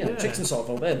 That Yeah. Tricks and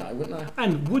Sort there now, wouldn't they?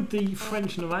 And would the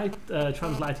French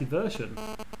translated version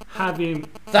have him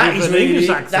That with is an really. English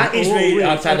accent That is or really. with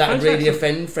I'd say a that would French really accent?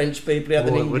 offend French people. Have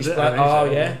an Would English. it? Like, I oh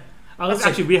think so, yeah. That's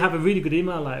Actually, we have a really good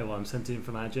email later on sent in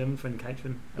from our German friend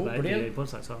Catherine Oh, about brilliant. the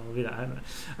podcast, so I'll read that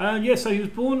out. Yeah, so he was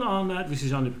born on, this is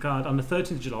Jean-Luc Picard, on the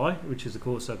 13th of July, which is, of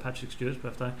course, Patrick Stewart's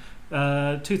birthday,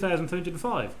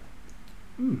 2305.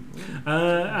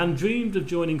 And dreamed of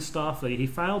joining Starfleet. He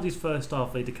failed his first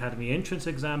Starfleet Academy entrance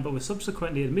exam, but was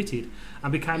subsequently admitted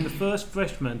and became the first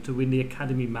freshman to win the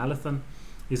Academy Marathon.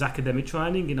 His academic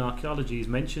training in archaeology is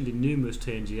mentioned in numerous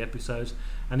TNG episodes,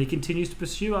 and he continues to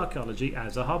pursue archaeology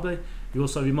as a hobby. He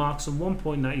also remarks at one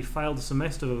point that he failed a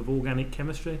semester of organic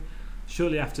chemistry.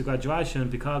 Shortly after graduation,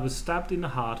 Picard was stabbed in the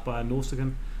heart by a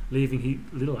Nausicaan, leaving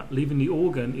the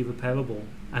organ irreparable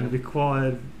and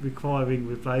requiring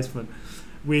replacement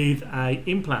with a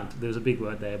implant. There's a big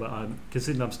word there, but I'm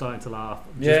considering I'm starting to laugh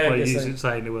just by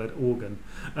saying the word organ.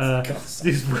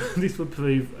 This would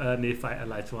prove near fatal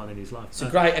later on in his life. It's a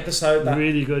great episode. That.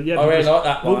 Really good. Yeah, I really like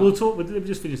that one. We'll talk. We'll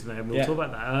just finish there, and we'll Yeah. talk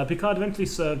about that. Picard eventually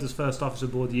served as first officer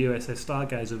aboard the USS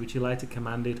Stargazer, which he later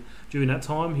commanded. During that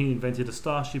time, he invented a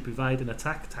starship evade and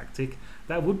attack tactic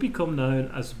that would become known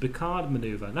as the Picard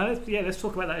maneuver. Now, let's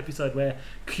talk about that episode where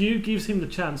Q gives him the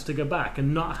chance to go back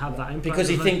and not have that implant. Because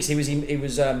he doesn't thinks he was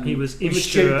immature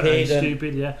stupid and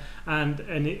stupid, yeah.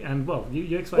 And well,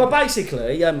 you explain. Well,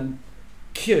 basically,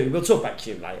 Q. We'll talk about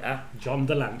Q later. John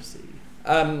Delancey.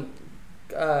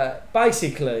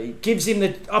 Basically, gives him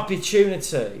the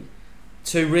opportunity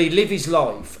to relive his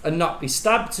life and not be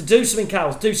stabbed, to do something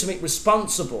else, do something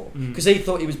responsible, because he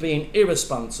thought he was being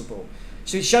irresponsible.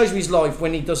 So it shows him his life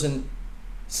when he doesn't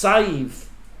save,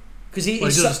 because he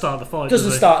doesn't start the fight.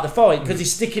 Doesn't start the fight because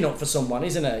he's sticking up for someone,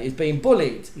 isn't he? He's being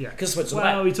bullied. Yeah. Because what's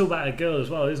well, we talk about a girl as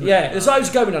well, isn't it? Yeah, there's loads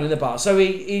going on in the bar. So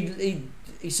he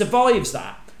survives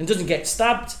that and doesn't get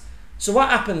stabbed. So what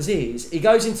happens is he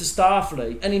goes into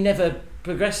Starfleet and he never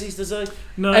progresses, does he?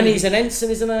 No, and he's an ensign,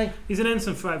 isn't he? He's an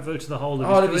ensign throughout virtually the whole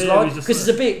All of of his his career. life. Because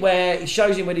there's a bit where he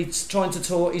shows him when he's trying to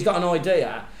talk. He's got an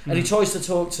idea and he tries to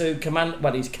talk to command.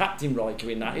 Well, he's Captain Riker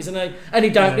in that, isn't he? And he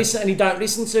don't listen. And he don't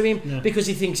listen to him because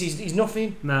he thinks he's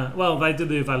nothing. No, well, they did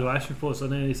the evaluation reports,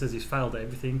 and then he says he's failed at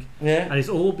everything. Yeah. And it's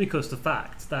all because the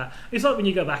fact that it's like when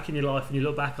you go back in your life and you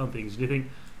look back on things and you think,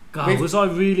 God, was I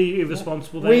really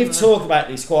irresponsible then? We've talked about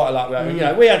this quite a lot. You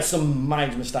know, we had some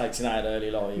major mistakes in our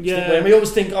early lives. Yeah. And we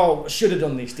always think, I should have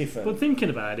done this different. But thinking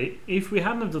about it, if we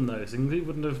hadn't have done those things, it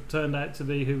wouldn't have turned out to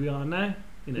be who we are now.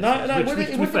 It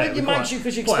wouldn't you make you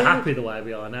because you're quite happy the way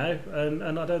we are now,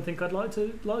 and I don't think I'd like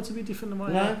to be different the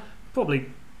way I am. Probably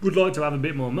would like to have a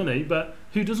bit more money, but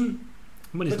who doesn't?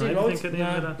 Money's not everything at the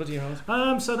end of the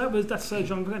day. So that's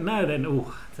John Grant. Now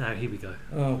here we go.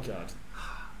 Oh God.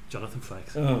 Jonathan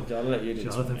Frakes. Oh God, I'll let you do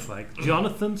Jonathan Frakes.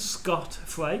 Jonathan Scott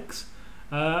Frakes,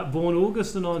 born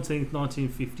August the 19th,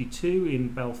 1952 in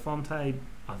Bellefonte.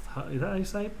 Is that how you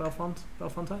say it?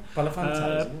 Bellefonte?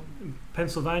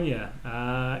 Pennsylvania.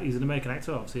 He's an American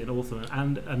actor, obviously, an author,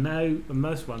 and now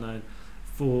most well known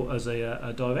as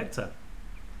a director.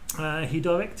 He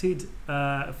directed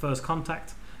First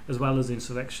Contact as well as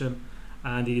Insurrection,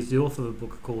 and he is the author of a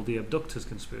book called The Abductors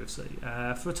Conspiracy.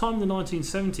 For a time in the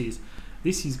 1970s,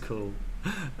 this is cool.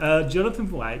 Jonathan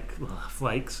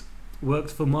Frakes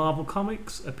worked for Marvel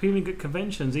Comics, appearing at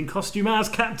conventions in costume as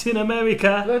Captain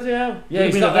America. Bloody hell! Yeah,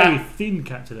 he's got a very thin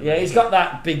Captain America. Yeah, he's got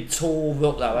that big tall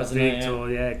look though, hasn't he? Big tall,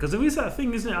 yeah. Because there is that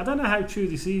thing, isn't it? I don't know how true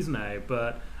this is now,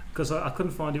 but because I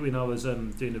couldn't find it when I was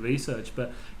doing the research,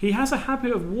 but he has a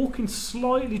habit of walking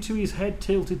slightly to his head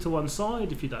tilted to one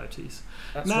side, if you notice.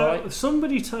 That's now, right.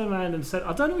 Somebody turned around and said,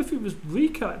 I don't know if it was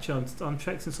Rico actually on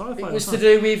Treks in Sci-Fi. It was to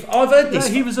do with, I've heard this.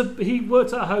 He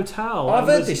worked at a hotel. I've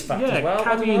heard this fact as well.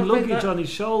 Carrying luggage on his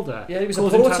shoulder. Yeah, he was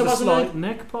causing a him to porter, have a wasn't slight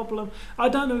neck problem. I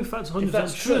don't know if that's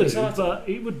 100% true, but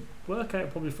it would work out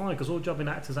probably fine because all jobbing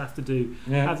actors have to do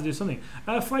something.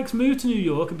 Frakes moved to New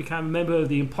York and became a member of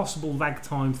the Impossible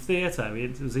Ragtime Theatre.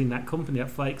 It was in that company that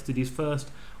Frakes did his first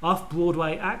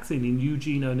off-Broadway acting in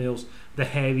Eugene O'Neill's The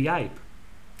Hairy Ape,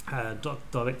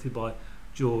 directed by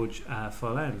George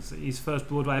Forlans. His first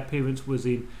Broadway appearance was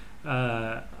in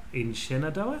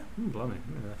Shenandoah,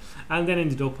 and then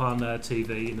ended up on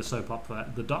TV in the soap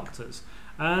opera The Doctors.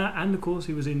 And of course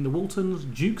he was in the Waltons,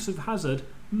 Dukes of Hazzard,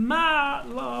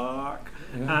 Matlock,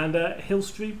 and Hill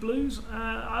Street Blues.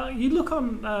 You look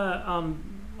online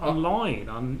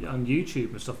on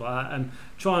YouTube and stuff like that, and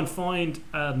try and find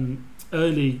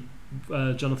early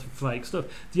Jonathan Frakes stuff.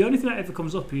 The only thing that ever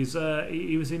comes up is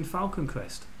he was in Falcon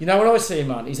Crest. You know, when I see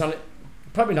him on, he's on,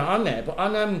 probably not on there, but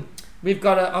on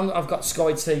I've got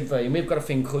Sky TV, and we've got a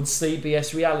thing called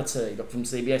CBS Reality, like from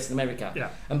CBS in America. Yeah.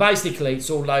 And basically, it's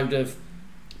all load of,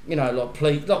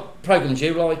 like programs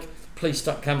you like, Police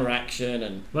Stop Camera Action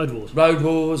and Road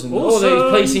Wars and all these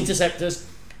police interceptors.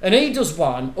 And he does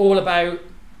one all about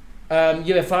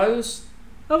UFOs.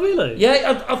 Oh really?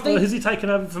 Yeah, I think. Or has he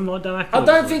taken over from like Dan Aykroyd? I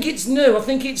don't think it's new. I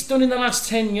think it's done in the last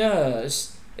 10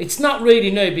 years. It's not really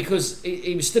new because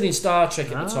he was still in Star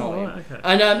Trek at the time. Right, okay.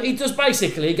 And he does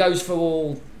basically, he goes for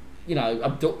all,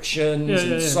 abductions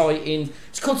and sightings.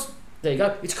 It's called, there you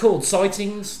go, it's called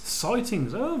Sightings.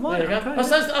 Sightings, oh right, okay. I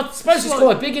suppose it's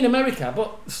quite big in America,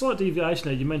 but... Slight deviation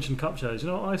there, you mentioned cop shows. You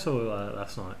know what I saw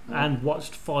last night? And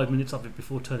watched 5 minutes of it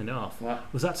before turning it off. What?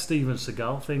 Was that Steven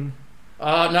Seagal thing?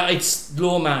 No, it's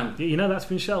Lawman. You know that's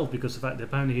been shelved because of the fact that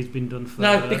apparently he's been done for...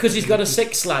 No, because he's got a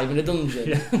sex slave in a dungeon.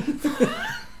 Yeah.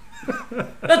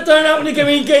 That don't happen to go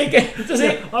in, does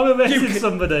it? I'm arresting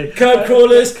somebody. Code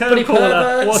callers, code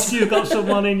caller. What, you got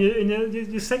someone in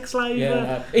your sex slave?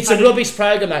 Yeah, it's a rubbish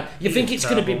program. Now you think it's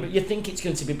going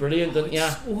to be brilliant, don't you?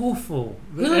 It's awful.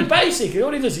 Well, basically,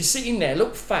 all he does is sitting there,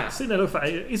 look fat.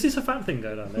 Is this a fat thing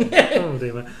going on there? Oh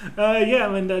dear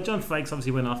man. John Frakes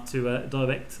obviously went off to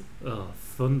direct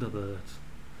Thunderbird,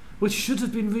 which should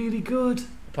have been really good.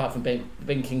 Apart from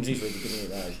Ben Kingsley's really good at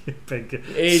that.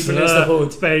 He's been the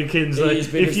hood. Ben Kingsley.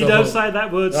 If you don't say that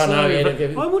word,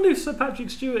 I wonder if Sir Patrick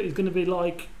Stewart is going to be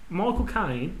like Michael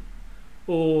Caine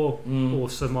or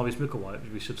Sir Maurice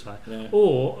Micklewhite, we should say,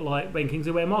 or like Ben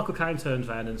Kingsley, where Michael Caine turns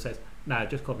around and says, "No,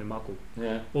 just call me Michael."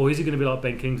 Yeah. Or is he going to be like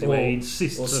Ben Kingsley, where he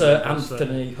insists? Or Sir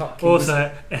Anthony Hopkins. Or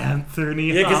Sir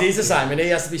Anthony. Yeah, because he's the same, and he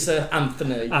has to be Sir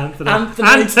Anthony.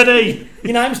 Anthony.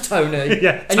 Your name's Tony.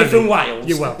 Yeah, and you're from Wales.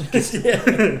 You're Welsh.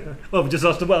 Well, we just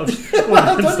lost the Welsh.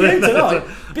 Well done you tonight.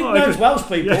 Big nose Welsh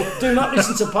people. Do not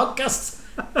listen to podcasts.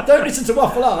 Don't listen to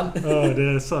Waffle On. Oh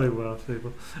dear, sorry Welsh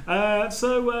people.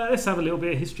 So let's have a little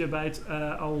bit of history about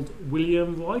old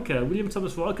William Riker. William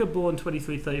Thomas Riker, born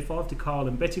 2335 to Carl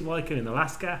and Betty Riker in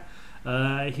Alaska.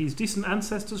 His distant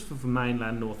ancestors from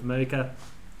mainland North America,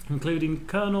 including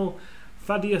Colonel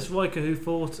Thaddeus Riker, who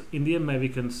fought in the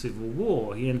American Civil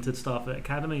War. He entered Starfleet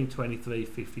Academy in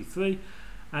 2353,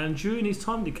 and during his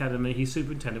time at the Academy, his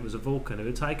superintendent was a Vulcan who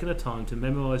had taken the time to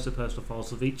memorise the personal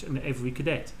files of each and every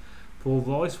cadet. Paul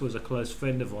Rice was a close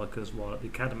friend of Riker's while at the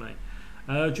Academy.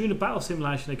 During a battle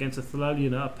simulation against a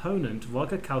Thelonian opponent,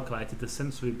 Riker calculated the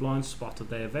sensory blind spot of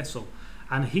their vessel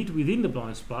and hid within the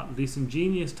blind spot. This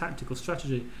ingenious tactical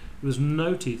strategy was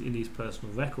noted in his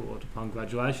personal record. Upon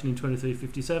graduation in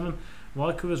 2357,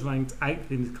 Riker was ranked 8th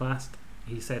in his class.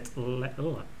 He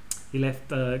left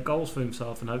goals for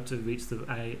himself and hoped to reach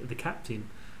the captain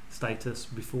status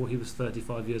before he was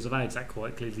 35 years of age. That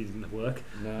quite clearly didn't work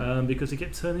because he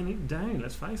kept turning it down,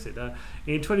 let's face it.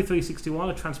 In 2361,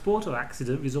 a transporter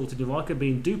accident resulted in Riker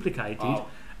being duplicated,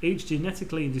 each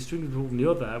genetically indistinguishable from the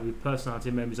other, with personality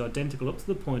and memories identical up to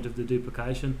the point of the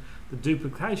duplication. The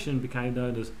duplication became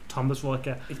known as Thomas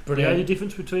Riker. The only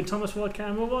difference between Thomas Riker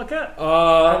and Will Riker?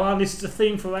 Come on, this is the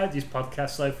theme throughout this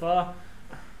podcast so far.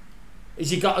 Is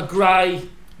he got a grey?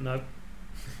 No.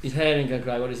 His hair ain't got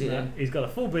grey, what is he then? He's got a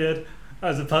full beard,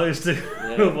 as opposed to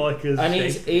Will Riker's. And I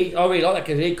really like that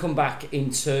because he'd come back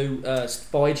into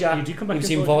Voyager. He did come back he was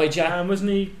in Voyager. Wasn't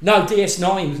he? No,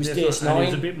 DS9. He was DS9. And he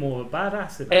was a bit more of a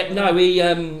badass. No,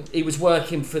 he was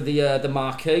working for the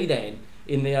Marquis then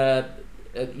in the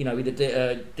with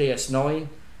the DS9,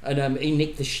 and he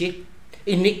nicked the ship.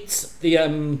 He nicked the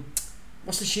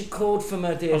what's the ship called from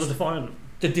DS? The Defiant.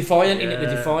 The Defiant. He nicked the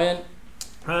Defiant.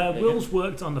 Wills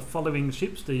worked on the following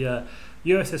ships: the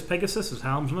USS Pegasus as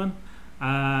helmsman.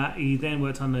 He then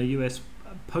worked on the US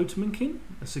Potemkin,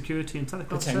 a security and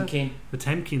tactical officer.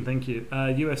 Potemkin, thank you.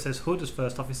 USS Hood as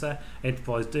first officer.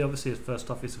 Enterprise D, obviously, as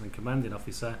first officer and commanding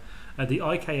officer. The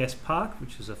IKS Park,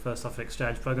 which was a first officer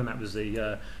exchange program. That was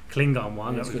the Klingon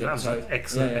one. That was an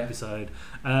excellent episode.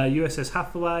 USS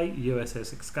Hathaway,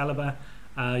 USS Excalibur.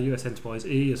 US Enterprise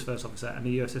E as first officer, and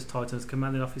the USS Titan as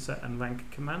commanding officer and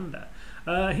rank commander.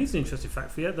 Here's an interesting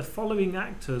fact for you. The following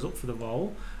actors up for the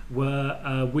role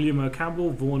were William O.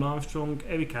 Campbell, Vaughan Armstrong,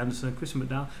 Eric Anderson, Chris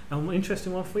McDowell, and one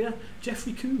interesting one for you,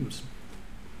 Jeffrey Combs.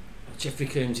 Jeffrey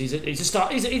Combs, he's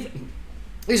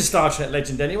a Star Trek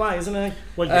legend anyway, isn't he?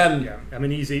 Well, yeah. I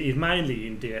mean, he's mainly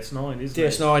in DS9, isn't he?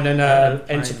 DS9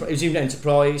 and he was in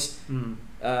Enterprise.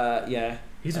 Yeah.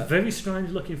 He's a very strange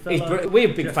looking fellow.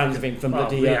 We're big fans of him from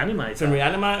Reanimator. From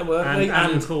Reanimator, weren't we?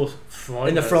 And of course, Frighteners.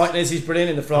 In the Frighteners, he's brilliant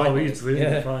in the Frighteners. Oh, he's brilliant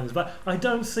in the Frighteners. But I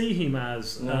don't see him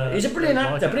as... he's a brilliant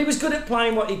actor, but he was good at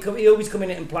playing he always come in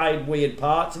and played weird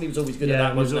parts, and he was always good at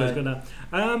that, wasn't he? He was always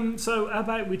good at So how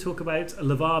about we talk about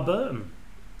LeVar Burton,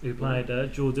 who played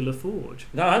Geordi LaForge.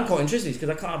 No, I'm quite interested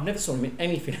because I've never saw him in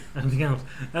anything else.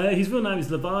 His real name is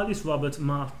LeVardis Robert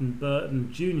Martin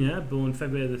Burton Jr., born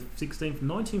February the 16th,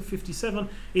 1957,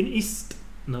 in East...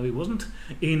 No, he wasn't.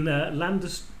 In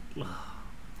Landers...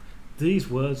 These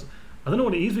words... I don't know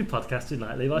what it is with podcasting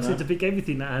lately. I seem to pick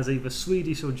everything that has either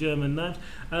Swedish or German names.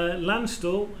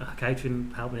 Landstuhl,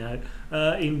 Catherine, help me out,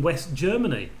 in West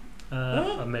Germany.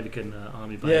 American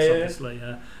Army base, obviously.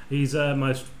 He's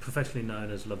most professionally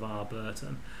known as LeVar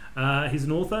Burton. He's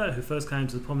an author who first came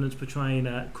to the prominence portraying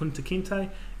Kunta Kinte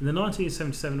in the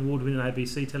 1977 award-winning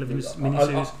ABC television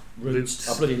miniseries Roots.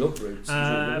 I bloody love Roots.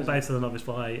 Based on the novice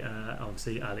by,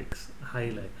 obviously, Alex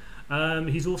Haley.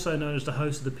 He's also known as the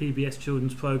host of the PBS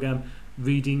children's programme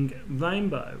Reading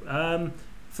Rainbow.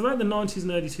 Throughout the 90s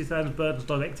and early 2000s, Burton's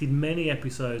directed many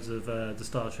episodes of the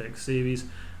Star Trek series,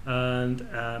 and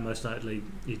most notably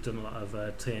he's done a lot of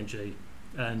TNG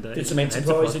and did some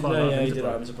Enterprise, didn't he? Yeah, he did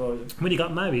Enterprise. When he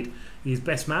got married, his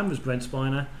best man was Brent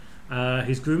Spiner.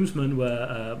 His groomsmen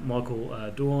were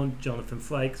Michael Dorn, Jonathan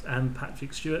Frakes, and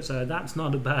Patrick Stewart. So that's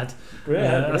not a bad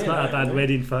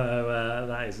wedding photo,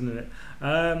 that is, isn't it?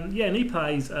 And he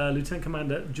plays Lieutenant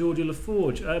Commander Geordi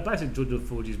LaForge. Basically, Geordi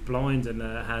LaForge is blind and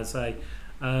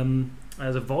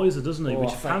has a visor, doesn't he?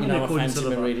 Which apparently, according to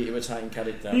the really irritating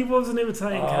character. He was an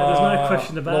irritating character. There's no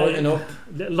question about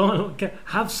it. Line up.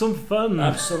 Have some fun.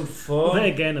 Then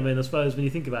again, I mean, I suppose when you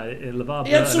think about it, LeVar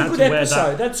He had some good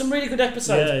episodes. They had some really good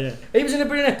episodes. Yeah. He was in a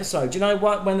brilliant episode. Do you know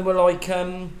what? When they were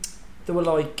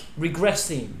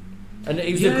regressing. And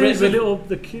he was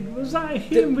the kid. Was that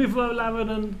him with Laren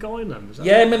and Guinan?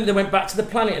 Remember they went back to the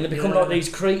planet and they become like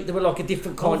these they were like a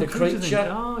different kind of creature.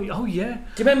 Oh yeah.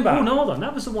 Do you remember? Oh no, hold on.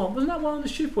 That was the one. Wasn't that one on the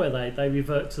ship where they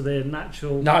revert to their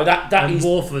natural? No, that is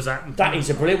Worf was that. That is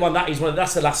a brilliant one.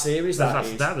 That's the last series.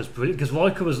 That was brilliant because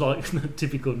Riker was like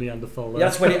typical Neanderthal.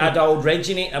 That's when it had old Reg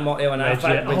in it and what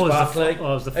Barclay.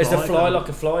 As the fly like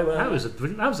a fly. That was a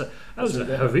brilliant. That was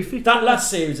a horrific. That last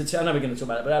series. I know we're going to talk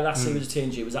about it, but that last series of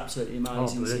TNG was absolutely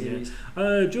amazing series.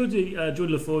 Geordi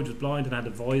LaForge was blind and had a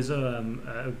visor.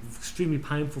 Extremely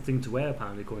painful thing to wear,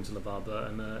 apparently, according to LeVar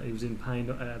Burton. He was in pain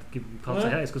giving parts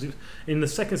of his because in the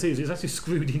second series he was actually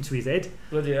screwed into his head.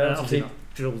 Bloody hell!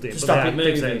 drilled in, To but stop they it had big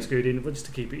moving. sound screwed in, but just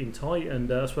to keep it in tight. And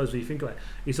I suppose when you think about it,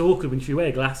 it's awkward when you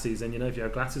wear glasses, and if you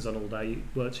have glasses on all day, it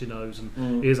works your nose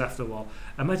and ears after a while.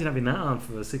 Imagine having that on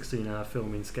for a 16-hour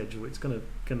filming schedule. It's gonna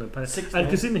pay. And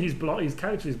considering his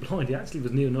character is blind, he actually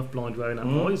was near enough blind wearing that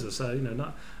visor. So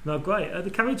not great. The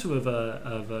character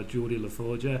of Geordie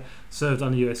LaForge served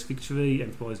on the US Victory,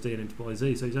 Enterprise D, and Enterprise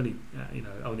E. So he's only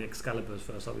only Excalibur's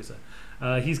first officer.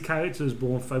 His character was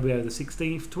born February the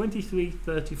 16th,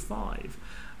 2335.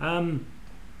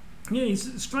 He's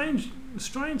a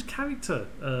strange character,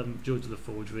 George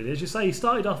LaForge, really. As you say, he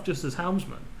started off just as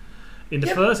helmsman in the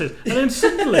first season, and then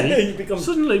suddenly becomes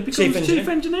chief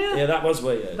engineer. Yeah, that was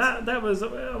weird. That was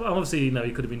obviously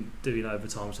he could have been doing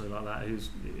overtime or something like that.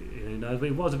 Who knows? But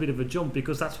it was a bit of a jump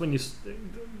because that's when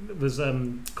it was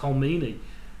Cole Meany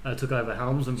took over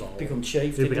helmsman role. Become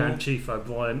chief. Who became Chief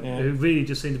O'Brien, who really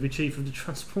just seemed to be chief of the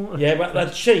transporter. Yeah, but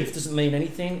that chief doesn't mean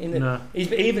anything.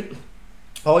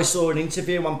 I saw an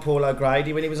interview on Paul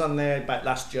O'Grady when he was on there about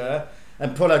last year,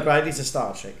 and Paul O'Grady's a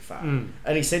Star Trek fan,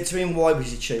 and he said to him, "Why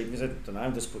was he chief?" He said, "I don't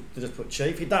know, just put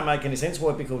chief. It don't make any sense.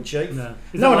 Why be called chief? No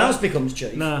one else becomes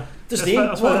chief. No, just him.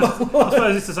 I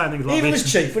suppose it's the same thing. He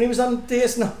was chief when he was on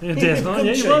DS9. Yeah, DS9, he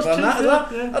was chief.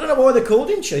 I don't know why they called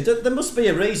him chief. There must be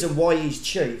a reason why he's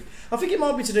chief. I think it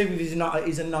might be to do with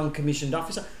he's a non-commissioned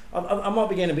officer. I might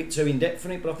be getting a bit too in depth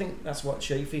on it, but I think that's what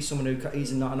chief is. Someone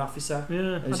he's not an officer.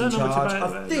 Yeah, who's I don't in know charge. much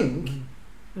about I think.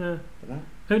 Yeah. I don't know.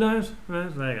 Who knows?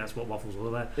 That's what Waffle's all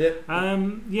about.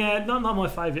 Yeah. Not my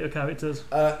favourite of characters.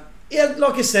 Like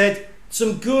I said,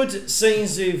 some good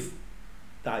scenes of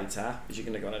Data, as you're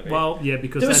going to go on a bit. Well, yeah,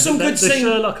 because there was some good the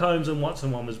Sherlock Holmes and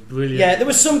Watson one was brilliant. Yeah, there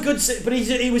was some good, but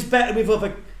he was better with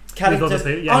other characters. With other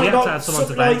people. Yeah, he had to have someone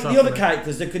to bounce off the other of.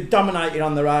 characters that could dominate it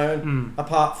on their own,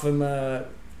 apart from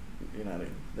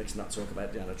let's not talk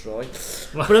about Deanna Troy.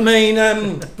 But I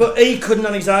mean, but he couldn't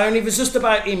on his own. It was just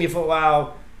about him. You thought,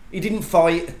 wow, he didn't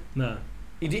fight. No.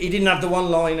 He didn't have the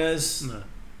one-liners. No.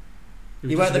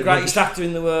 He wasn't the greatest actor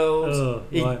in the world. Oh,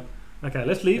 right. Okay,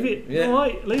 let's leave it. Yeah. All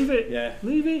right, leave it. Yeah.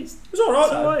 Leave it. It was all right.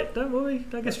 It's all right. Don't worry.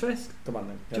 Don't get stressed. Come on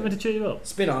then. Do you want me to cheer you up?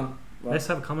 Spin on. Right. Let's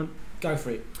have a comment. Go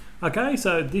for it. Okay,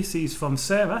 so this is from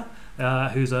Sarah,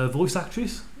 who's a voice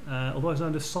actress, otherwise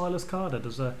known as Silas Carter.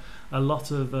 Does a lot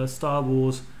of Star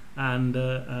Wars and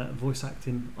voice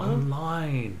acting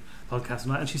online podcast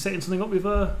and she's setting something up with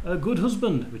a Good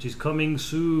Husband, which is coming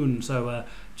soon. So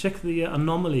check the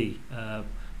Anomaly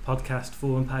podcast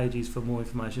forum pages for more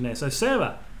information there. So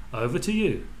Sarah, over to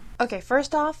you. Okay,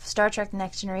 first off, Star Trek The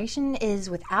Next Generation is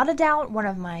without a doubt one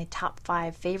of my top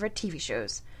 5 favorite TV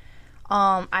shows.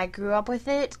 I grew up with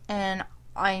it, and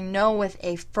I know with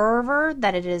a fervor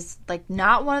that it is like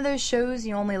not one of those shows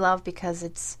you only love because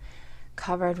it's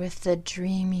covered with the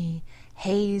dreamy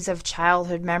haze of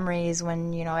childhood memories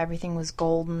when, everything was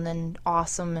golden and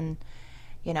awesome and,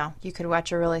 you could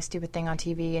watch a really stupid thing on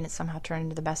TV and it somehow turned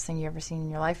into the best thing you ever seen in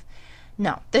your life.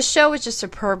 No, this show is just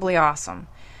superbly awesome.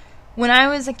 When I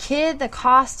was a kid, the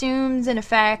costumes and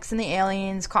effects and the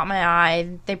aliens caught my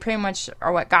eye. They pretty much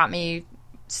are what got me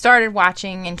started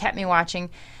watching and kept me watching.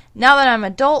 Now that I'm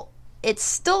an adult, it's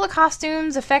still the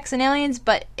costumes, effects, and aliens,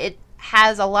 but it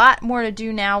has a lot more to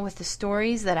do now with the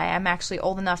stories that I am actually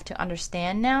old enough to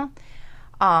understand now.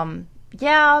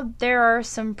 Yeah, there are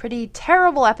some pretty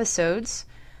terrible episodes,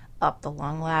 up the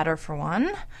long ladder for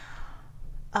one.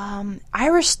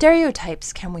 Irish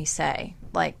stereotypes, can we say,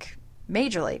 like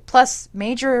majorly, plus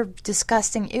major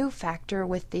disgusting ew factor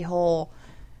with the whole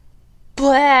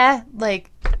blah, like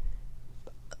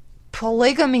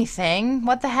polygamy thing.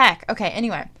 What the heck? Okay,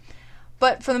 anyway,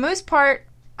 but for the most part,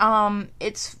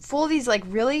 it's full of these like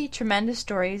really tremendous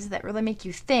stories that really make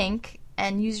you think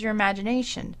and use your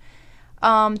imagination. 2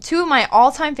 of my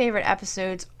all-time favorite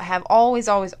episodes have always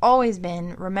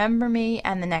been Remember Me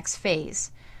and The Next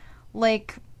Phase.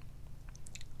 Like,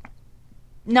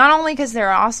 not only because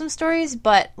they're awesome stories,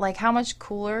 but like how much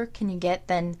cooler can you get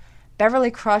than Beverly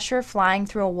Crusher flying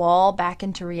through a wall back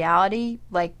into reality,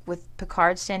 like with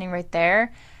Picard standing right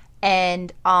there,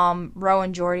 and Ro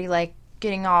and Geordi like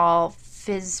getting all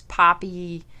fizz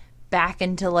poppy back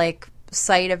into like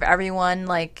sight of everyone,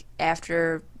 like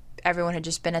after everyone had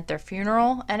just been at their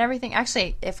funeral and everything.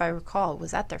 Actually, if I recall, it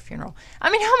was at their funeral. I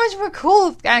mean, how much more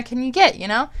cool can you get,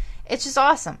 It's just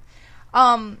awesome.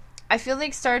 I feel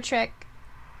like Star Trek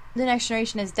The Next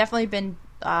Generation has definitely been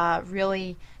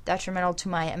really detrimental to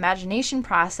my imagination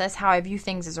process, how I view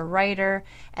things as a writer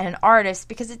and an artist,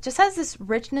 because it just has this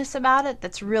richness about it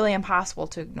that's really impossible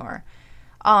to ignore.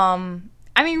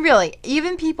 I mean, really,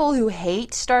 even people who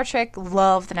hate Star Trek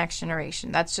love The Next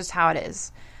Generation. That's just how it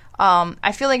is.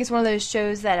 I feel like it's one of those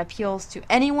shows that appeals to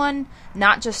anyone,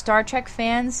 not just Star Trek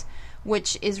fans,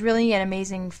 which is really an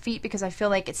amazing feat because I feel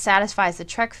like it satisfies the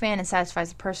Trek fan and satisfies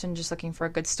the person just looking for a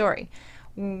good story.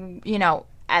 You know,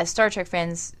 as Star Trek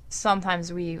fans,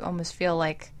 sometimes we almost feel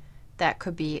like that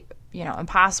could be, you know,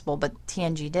 impossible, but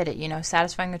TNG did it, you know,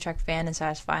 satisfying the Trek fan and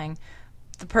satisfying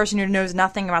the person who knows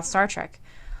nothing about Star Trek.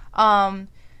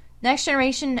 Next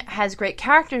Generation has great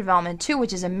character development too,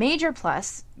 which is a major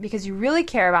plus because you really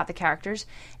care about the characters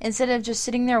instead of just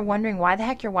sitting there wondering why the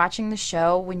heck you're watching the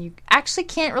show when you actually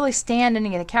can't really stand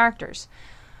any of the characters.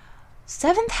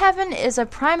 Seventh Heaven is a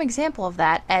prime example of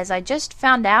that, as I just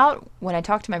found out when I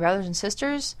talked to my brothers and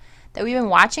sisters that we've been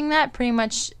watching that pretty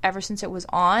much ever since it was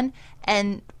on,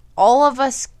 and all of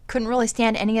us couldn't really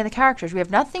stand any of the characters. We have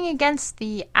nothing against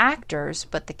the actors,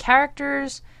 but the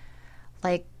characters,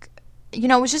 like, you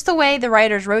know, it was just the way the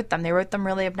writers wrote them. They wrote them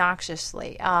really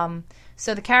obnoxiously.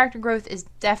 So the character growth is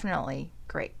definitely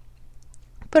great.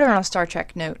 But on a Star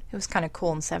Trek note, it was kind of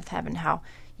cool in Seventh Heaven how,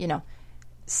 you know,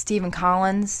 Stephen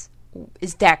Collins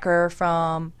is Decker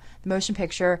from the motion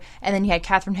picture, and then you had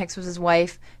Catherine Hicks was his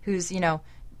wife, who's, you know,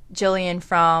 Jillian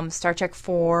from Star Trek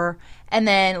 4, and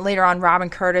then later on Robin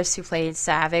Curtis, who played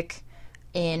Saavik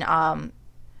in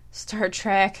Star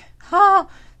Trek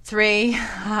 3.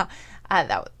 I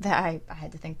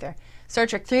had to think there. Star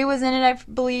Trek 3 was in it, I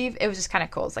believe. It was just kind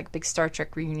of cool. It's like a big Star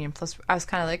Trek reunion. Plus, I was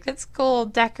kind of like, that's cool.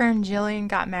 Decker and Jillian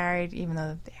got married, even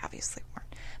though they obviously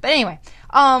weren't. But anyway,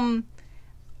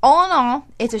 all in all,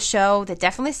 it's a show that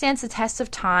definitely stands the test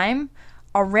of time.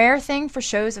 A rare thing for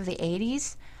shows of the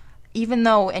 80s. Even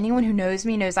though anyone who knows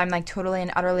me knows I'm like totally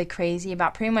and utterly crazy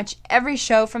about pretty much every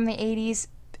show from the 80s.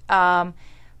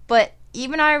 But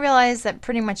even I realized that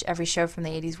pretty much every show from the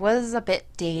 80s was a bit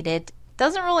dated.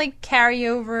 Doesn't really carry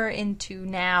over into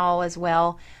now as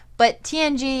well. But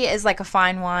TNG is like a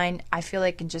fine wine. I feel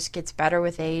like it just gets better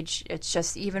with age. It's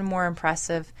just even more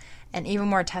impressive and even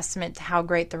more testament to how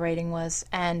great the writing was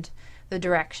and the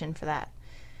direction for that.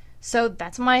 So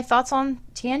that's my thoughts on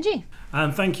TNG.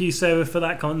 And thank you, Sarah, for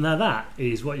that comment. Now that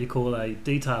is what you call a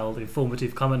detailed,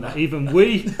 informative comment that even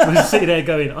we were sitting there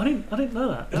going, I didn't know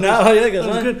that. That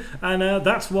was good. And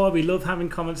that's why we love having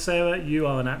comments, Sarah. You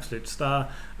are an absolute star.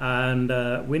 And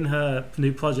when her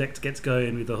new project gets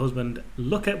going with her husband,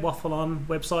 look at Waffle On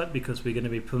website because we're going to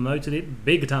be promoting it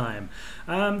big time.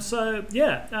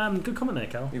 Good comment there,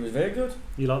 Cal. It was very good.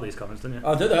 You like these comments, don't you?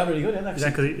 I do. They're really good. Is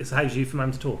that because it saves you from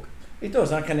having to talk? It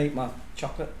does. I can eat my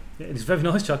chocolate. Yeah, it's very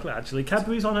nice chocolate, actually.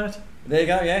 Cadbury's on it. There you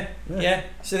go, yeah.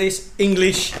 So this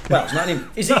English... Well, it's not in...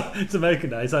 Is it? It's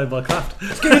American now. It's owned by Kraft.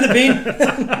 Let's get rid of the bin.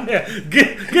 Yeah,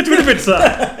 get rid of it,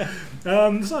 sir.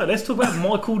 So let's talk about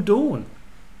Michael Dorn.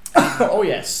 Oh,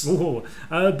 yes.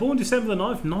 Born December the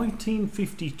 9th,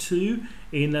 1952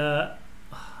 in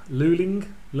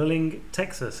Luling,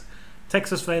 Texas.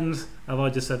 Texas fans, have I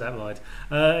just said that right?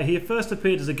 He first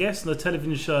appeared as a guest on the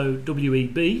television show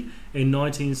WEB in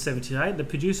 1978. The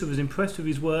producer was impressed with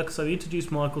his work, so he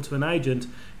introduced Michael to an agent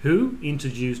who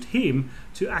introduced him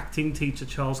to acting teacher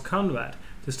Charles Conrad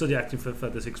to study acting for a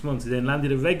further 6 months. He then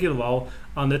landed a regular role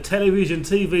on the television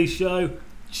TV show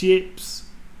Chips.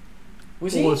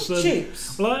 Was he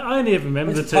Chips? Well, I only ever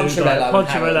remember the two.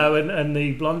 Poncherello and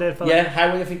the blonde-haired fellow. Yeah,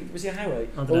 Howie, I think. Was he Howie?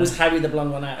 Or was Howie the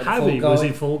blonde one out of Howie the Fall Guy? was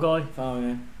in Fall Guy. Oh,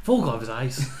 yeah. Fall Guy was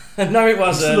ace. No, it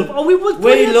wasn't.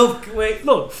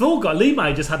 Look, Fall Guy. Lee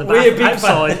May just had a bath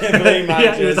outside.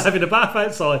 Yeah, he was having a bath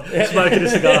outside, smoking a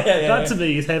cigar. That to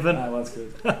me is heaven. That was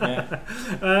good.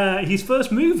 Yeah. His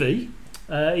first movie,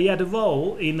 he had a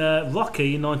role in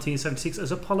Rocky in 1976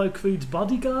 as Apollo Creed's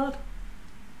bodyguard.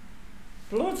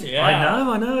 Bloody hell.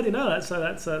 I know, I didn't know that, so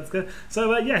that's good.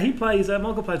 So, he plays,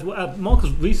 Michael plays,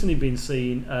 Michael's recently been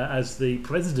seen as the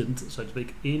president, so to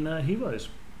speak, in Heroes.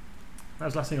 That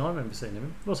was the last thing I remember seeing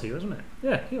him. It was Heroes, wasn't it?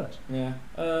 Yeah, Heroes. Yeah.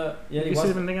 Have you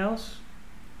seen him anything else?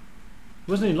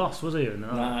 Wasn't he Lost, was he?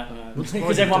 No.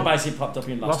 Because everyone basically popped up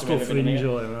in Lost. Lost or Fringe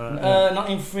or...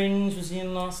 Not in Fringe, was he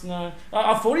in Lost? No.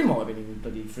 I thought he might have been in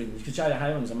bloody Fringe, because Jada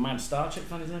Hayman's a mad Star Trek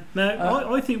fan, isn't he?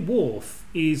 Now, I think Worf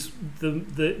is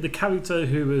the character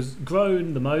who has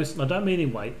grown the most, and I don't mean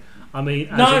in weight, I mean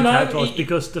character-wise,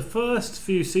 because the first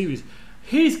few series,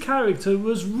 his character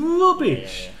was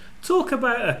rubbish. Yeah. Talk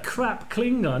about a crap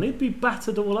Klingon, he'd be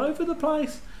battered all over the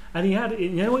place. And he had, you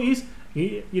know what he is?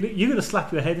 You're going to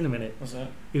slap your head in a minute. What's that?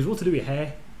 It was what to do with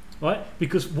hair, right?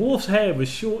 Because Worf's hair was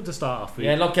short to start off with.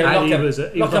 Yeah, like a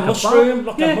mushroom.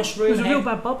 Like a mushroom. He was a real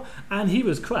bad bob. And he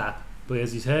was crap. But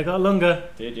as his hair got longer...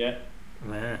 Did, yeah.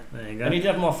 Yeah, there you go. And he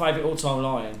did have my favourite all-time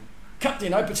line.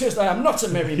 Captain, I protest I am not a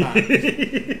merry man.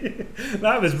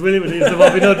 That was brilliant when he was the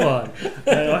Robin Hood one.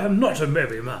 I am not a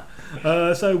merry man.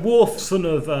 So Worf, son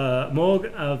of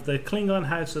Morg of the Klingon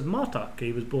House of Martok.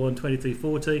 He was born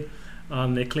 2340.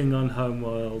 on the Klingon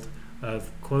homeworld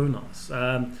of Kronos.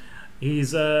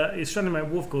 He's trying to make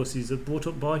Worf, of course, he's brought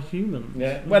up by humans.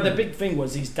 Yeah. Well, the big thing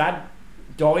was his dad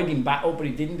died in battle, but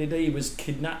he didn't, did he? He was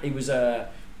kidnapped. He was the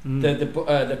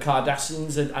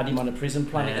Cardassians had him on a prison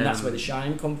planet, and that's where the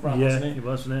shame come from, wasn't it? It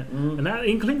was, wasn't it? And that,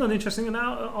 in Klingon, interesting. And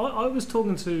now I was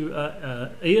talking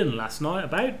to Ian last night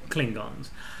about Klingons,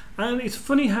 and it's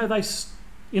funny how they,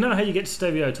 how you get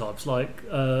stereotypes like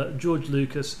George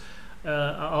Lucas.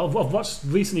 I've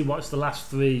recently watched the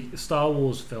last 3 Star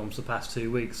Wars films the past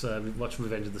 2 weeks. We watched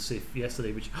Revenge of the Sith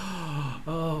yesterday, which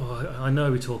I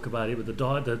know we talk about it, but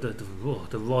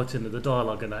the writing of the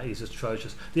dialogue and that is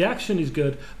atrocious. The action is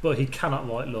good, but he cannot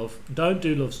write love. Don't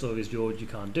do love stories, George. You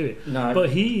can't do it. No. But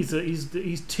he's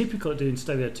typical at doing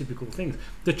stereotypical things.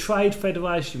 The Trade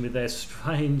Federation with their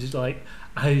strange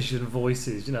Asian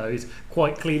voices, is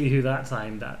quite clearly who that's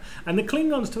aimed at. And the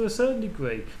Klingons, to a certain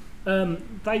degree. They're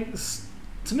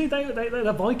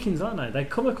Vikings, aren't they? They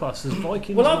come across as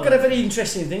Vikings. Well, I've got a very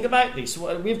interesting thing about this.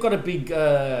 We've got a big,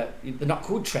 they're not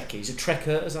called Trekkies, they're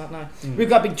Trekkers, aren't they? We've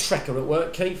got a big Trekker at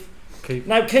work, Keith.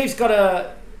 Now, Keith's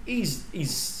got he's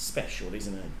special,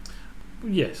 isn't he?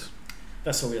 Yes.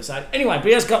 That's all we'll say. Anyway, but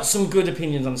he has got some good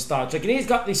opinions on Star Trek, and he's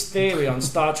got this theory on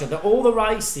Star Trek that all the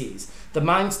races, the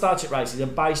main Star Trek races, are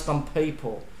based on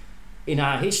people in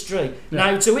our history.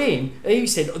 Yeah. Now, to him, he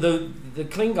said the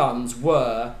Klingons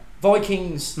were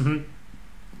Vikings,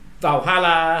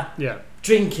 Valhalla,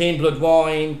 drinking blood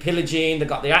wine, pillaging. They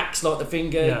got the axe like the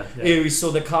finger. He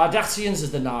saw the Cardassians as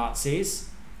the Nazis.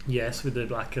 Yes, with the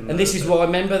black and. And this is why I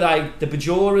remember the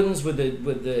Bajorans were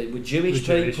Jewish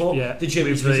people. The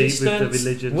Jewish resistance.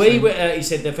 We were. He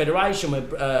said the Federation were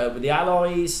the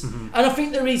Allies, and I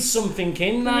think there is something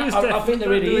in that. I think there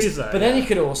really is. But then you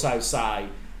could also say.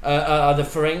 The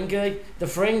Ferengi. The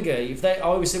Ferengi, if they, I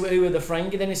always say, who are the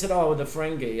Ferengi? Then he said, the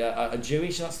Ferengi are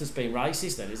Jewish. That's just being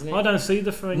racist then, isn't it? I don't see the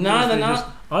Ferengi. No, they're not.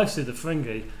 I see the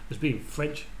Ferengi as being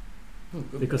French.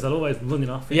 Because they're always running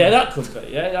off. That could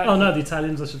be. No, the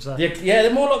Italians, I should say. They're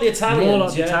more like the Italians. More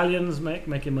like the Italians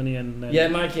making money and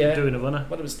doing a runner.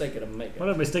 What a mistake of maker. What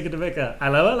a mistake of maker.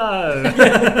 Hello.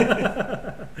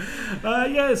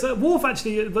 So Worf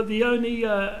actually, but the only.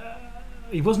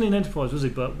 He wasn't in Enterprise, was he?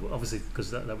 But obviously,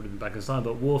 because that would have been back in time.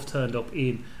 But Worf turned up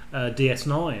in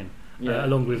DS9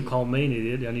 along with Colm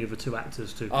Meaney, the only other 2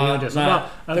 actors to appear in DS9.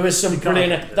 There was some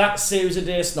brilliant that series of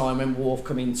DS9 when Worf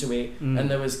come into it, and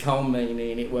there was Colm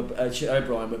Meaney in it.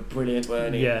 O'Brien were brilliant,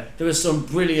 weren't he? Yeah. There was some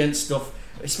brilliant stuff,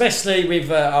 especially with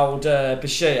old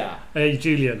Bashir.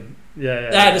 Julian.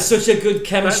 Yeah. There's such a good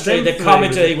chemistry. The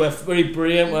comedy were very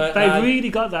brilliant, weren't they? They really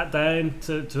got that down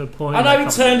to a point. I know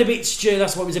it turned a bit stew.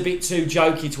 That's why it was a bit too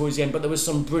jokey towards the end. But there was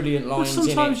some brilliant lines in it.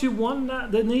 Sometimes you want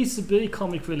that. There needs to be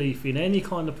comic relief in any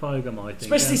kind of program, I think.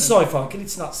 Especially sci-fi, because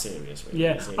it's not serious. Really,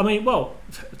 yeah, I mean,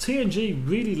 TNG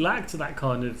really lacked that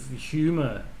kind of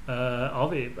humour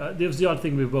of it. There was the odd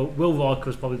thing with Will Riker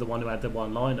was probably the one who had the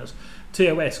one-liners.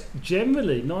 TOS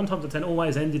generally 9 times out of 10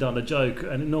 always ended on a joke,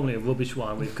 and normally a rubbish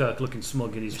one with Kirk looking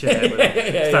smug in his chair,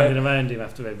 standing around him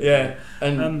after everything.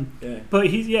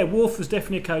 But Worf was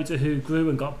definitely a character who grew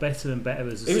and got better and better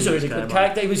as the series came on. He was a really good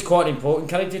character. He was quite an important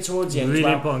character towards the end.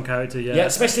 Really important character, yeah. Yeah,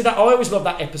 especially that. I always loved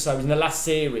that episode in the last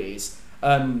series.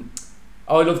 I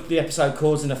loved the episode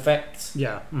Cause and Effect.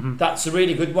 Yeah, that's a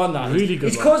really good one. That really good.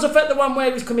 Is Cause and Effect the one where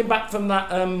he was coming back from that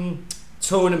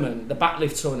tournament, the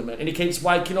backlift tournament, and he keeps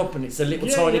waking up and it's a little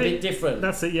tiny bit different.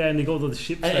 That's it, and they got all the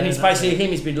ships. And it's basically him.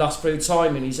 He's been lost through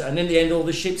time, and in the end, all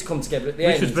the ships come together at the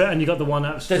end. Which was better, and you got the one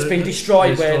that's been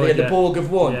destroyed where the Borg have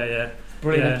won. Yeah.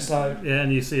 Brilliant episode. Yeah,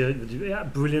 and you see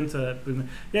brilliant.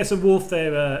 Yeah, so Worf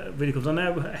there really comes on.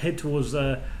 Now head towards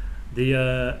the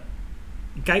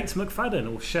Gates McFadden,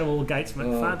 or Cheryl Gates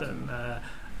McFadden.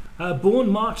 Born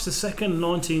March the 2nd,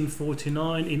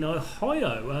 1949 in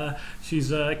Ohio. She's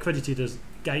credited as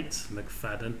Gates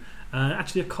McFadden,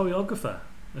 actually a choreographer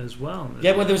as well.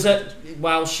 Yeah,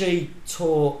 well, she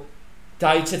taught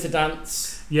Data to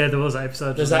dance. Yeah, there was that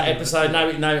episode. There's that episode. Now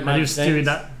it makes sense.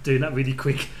 Doing that really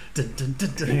quick.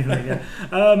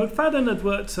 McFadden had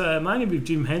worked mainly with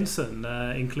Jim Henson,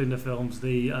 including the films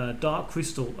The Dark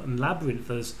Crystal and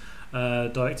Labyrinth as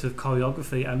director of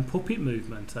choreography and puppet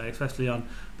movement, especially on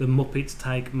The Muppets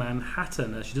Take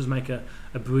Manhattan. She does make a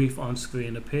brief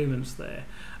on-screen appearance there.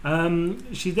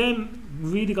 She then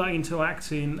really got into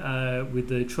acting with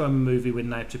the Truman movie When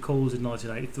Nature Calls in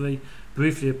 1983,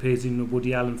 briefly appears in the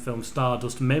Woody Allen film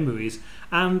Stardust Memories,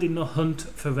 and in The Hunt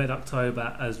for Red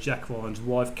October as Jack Ryan's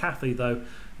wife Kathy, though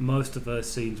most of her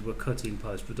scenes were cut in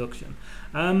post-production.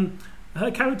 Her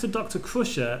character, Dr.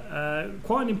 Crusher,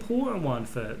 quite an important one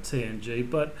for TNG,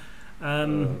 but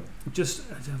Just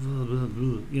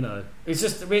It's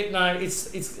just a bit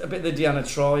it's a bit of the Deanna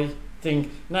Troy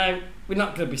thing. Now we're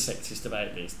not going to be sexist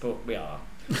about this, but we are.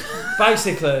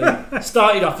 Basically,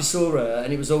 started off, you saw her,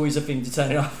 and it was always a thing to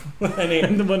turn it off.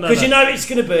 Because you know it's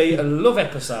going to be a love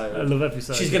episode.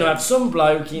 She's going to have some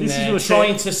bloke in there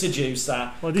trying to seduce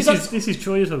her. Well, this is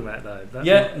Troy you're talking about, though.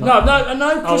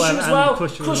 No, Crusher as well.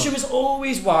 Crusher was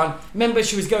always one. Remember,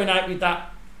 she was going out with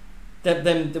that.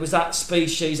 There was that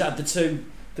species that had the two.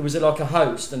 There was like a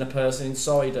host and a person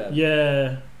inside her.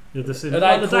 Yeah. They called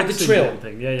the Trill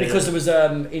thing. Because there was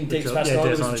in Deep Space Nine there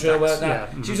was a Trill, weren't there?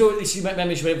 She was always, she went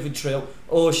with Trill,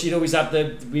 or she'd always have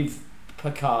with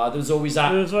Picard. There was always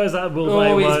that. Because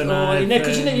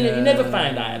you never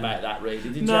found out about that, really,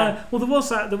 did you? No. Well, there was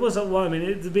that one. I mean,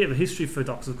 it's a bit of a history for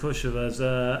Dr. Crusher.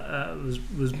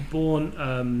 Was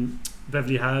born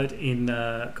Beverly Howard in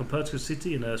Copernicus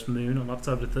City in Earth's moon on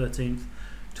October 13th,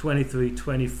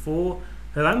 2324.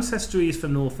 Her ancestry is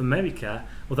from North America,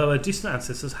 although her distant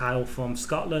ancestors hail from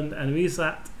Scotland. And there is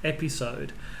that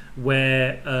episode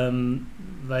where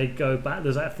they go back.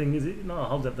 There's that thing. Is it? No,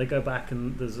 hold up. They go back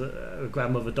and there's a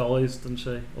grandmother dies, doesn't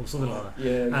she, or something like that?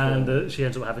 Yeah. And she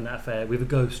ends up having that affair with a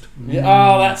ghost. Yeah.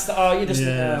 Oh, that's the. Oh, you just.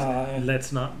 Yeah.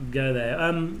 Let's not go there.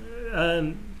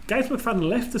 Gates McFadden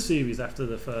left the series after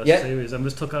the first series and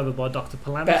was took over by Dr.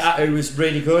 Polanski. Who was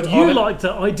really good. You liked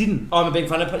her, I didn't. I'm a big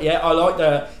fan of her. Yeah, I liked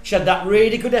her. She had that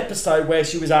really good episode where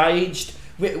she was aged,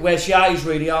 where she aged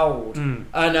really old, and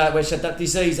where she had that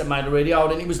disease that made her really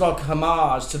old, and it was like a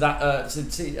homage to that to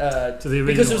the original.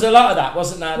 Because there was a lot of that,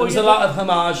 wasn't there? There was a lot of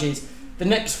homages. The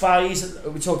next phase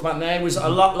we talked about now was a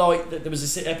lot like there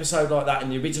was an episode like that in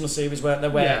the original series, weren't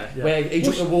there, where he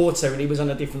took the water and he was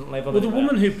on a different level. Well, the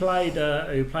woman who played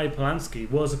Polanski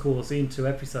was, of course, in 2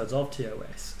 episodes of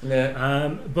TOS.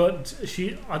 Yeah. But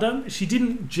she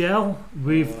didn't gel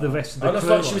with the rest of the crew. I just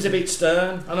thought she was a bit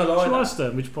stern. I don't like she was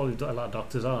stern, which probably a lot of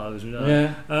doctors are, as you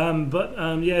know.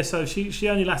 Yeah. So she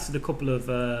only lasted a couple of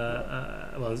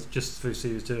just through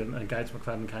series 2, and Gates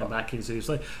McFadden came back in series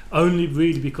 3, only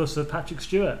really because of Patrick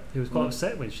Stewart, who was quite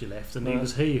upset when she left, and it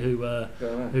was he who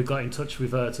got in touch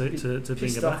with her to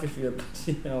bring her back. If you're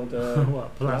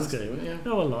what, Polanski?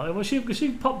 No, I like. Well,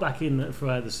 she popped back in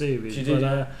throughout the series. She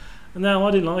did. No,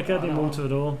 I didn't like her. I didn't want her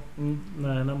at all.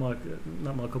 No, not my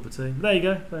cup of tea. There you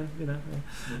go.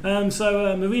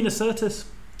 So Marina Sirtis,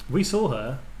 we saw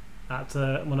her at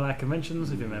one of our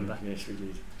conventions, if you remember. Yes, we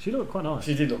did. She looked quite nice.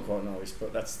 She did look quite nice,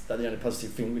 but that's the only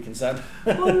positive thing we can say.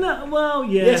 Yeah.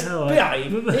 Yes,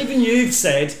 behave. Even you've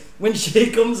said when she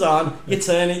comes on, you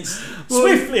turn it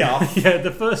swiftly off. Yeah,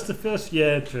 the first,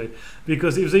 true,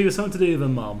 because it was either something to do with her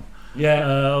mum.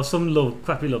 Yeah. Or some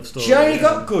crappy love story. She only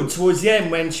got good towards the end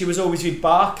when she was always with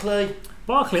Barclay.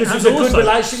 Because it was a good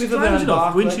relationship with her and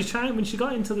Barclay. When she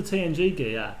got into the TNG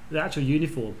gear, the actual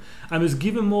uniform, and was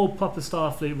given more proper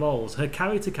Starfleet roles, her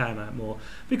character came out more.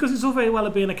 Because it's all very well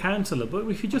being a counsellor, but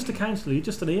if you're just a counsellor, you're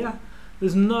just an ear.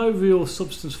 There's no real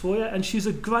substance for you, and she's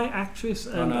a great actress.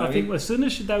 And I think as soon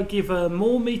as they'll give her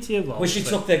more meatier roles. Well, she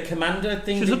took the commander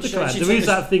thing. She took the commander. There is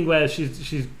that thing where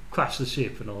she's crashed the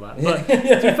ship and all that. But to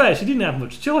be fair, she didn't have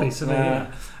much choice.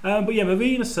 Marina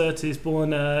Sirtis,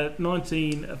 born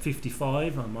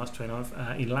 1955 on March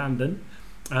 29th in London,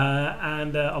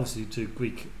 and obviously to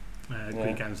Greek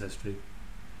ancestry.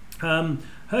 Her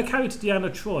character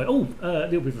Deanna Troy. A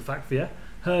little bit of a fact for you.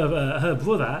 Her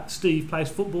brother Steve plays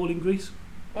football in Greece.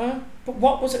 But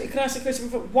what was it? Can I ask a question?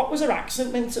 What was her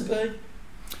accent meant to be?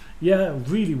 Yeah,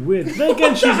 really weird. Then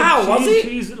again,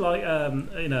 she's like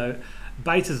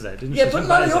Beta Z. But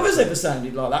none of the others ever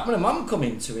sounded like that. When her mum come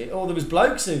into it, or there was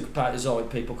blokes who Beta Side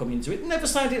people come into it, never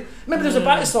sounded. Remember, there was a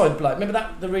Beta Side bloke. Remember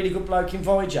the really good bloke in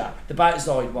Voyager, the Beta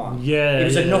Side one. Yeah, he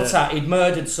was a nutter. He'd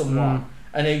murdered someone.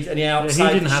 And he outside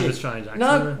he didn't have a strange accent.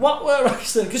 No, what were her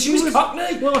accent? Because she was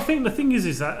Cockney. Well, I think the thing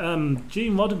is that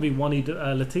Gene Roddenberry wanted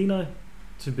Latino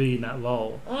to be in that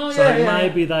role.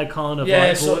 Maybe they kind of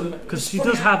because she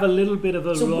does have a little bit of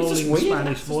a rolling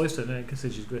Spanish voice in it, because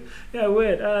she's great. Yeah,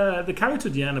 weird. The character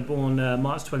Deanna, born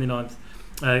March 29th,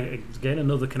 again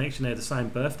another connection there, the same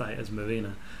birthday as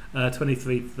Marina,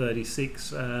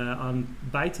 2336 on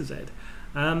Beta Z.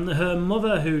 Her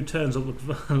mother, who turns up,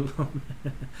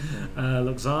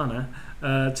 Luxana,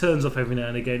 turns up every now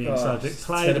and again in subject,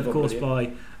 played of course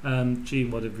by Gene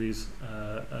Roddenberry's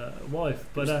wife.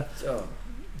 But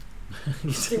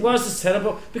it was just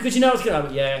terrible, because you know what's going to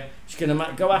happen. Yeah, she's going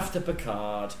to go after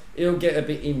Picard. He'll get a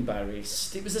bit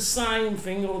embarrassed. It was the same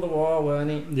thing all the while,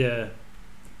 weren't it? Yeah.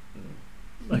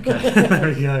 Okay,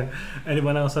 there we go.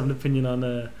 Anyone else have an opinion on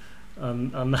I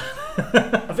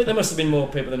think there must have been more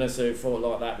people than us who thought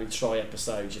like that with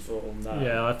tri-episodes. You thought, oh no.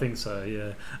 Yeah, I think so,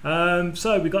 yeah.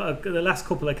 So we got the last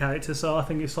couple of characters, so I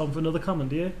think it's time for another comment,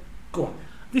 do you? Go on.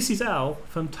 This is Al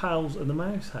from Tales of the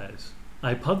Mouse House,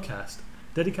 a podcast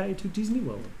dedicated to Disney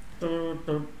World.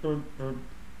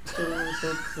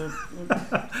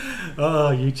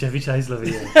 Oh, you Chevy Chase lover,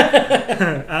 you.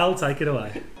 Al, take it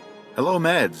away. Hello,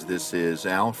 Meds. This is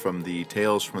Al from the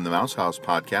Tales from the Mouse House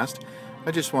podcast.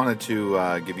 I just wanted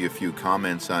to give you a few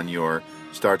comments on your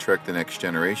Star Trek The Next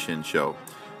Generation show.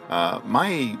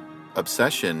 My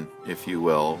obsession, if you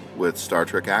will, with Star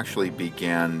Trek actually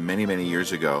began many, many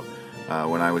years ago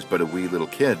when I was but a wee little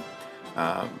kid.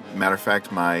 Matter of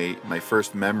fact, my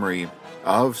first memory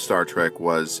of Star Trek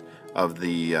was of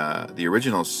the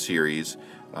original series.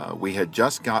 We had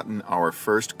just gotten our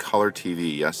first color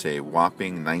TV, yes, a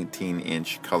whopping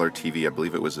 19-inch color TV. I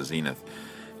believe it was a Zenith.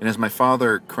 And as my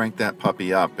father cranked that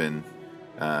puppy up and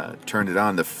turned it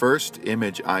on, the first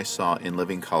image I saw in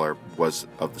living color was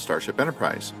of the Starship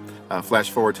Enterprise.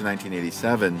 Flash forward to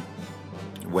 1987,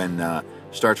 when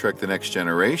Star Trek The Next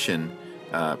Generation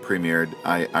premiered.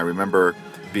 I remember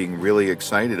being really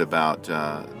excited about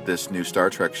this new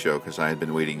Star Trek show because I had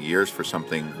been waiting years for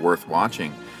something worth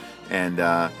watching. And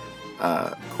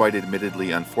quite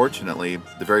admittedly, unfortunately,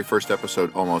 the very first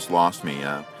episode almost lost me.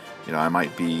 I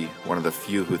might be one of the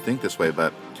few who think this way,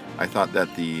 but I thought that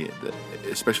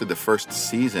especially the first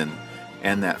season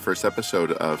and that first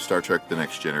episode of Star Trek The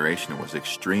Next Generation was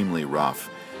extremely rough.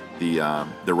 The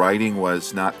writing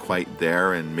was not quite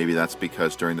there, and maybe that's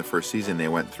because during the first season they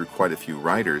went through quite a few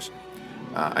writers.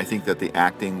 I think that the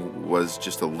acting was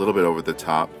just a little bit over the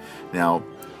top. Now,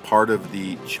 part of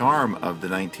the charm of the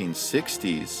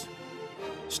 1960s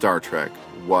Star Trek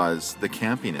was the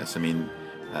campiness. I mean,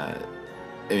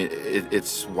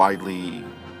 it's widely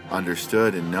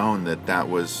understood and known that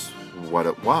was what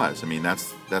it was. I mean,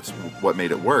 that's what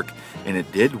made it work, and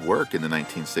it did work in the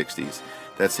 1960s.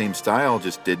 That same style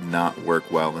just did not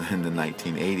work well in the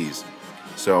 1980s.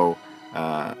 So,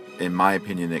 in my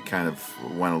opinion, it kind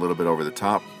of went a little bit over the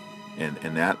top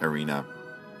in that arena.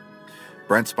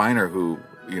 Brent Spiner, who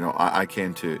I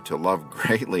came to love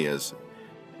greatly as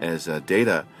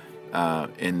Data,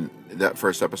 in that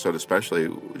first episode especially,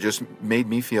 just made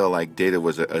me feel like Data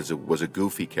was a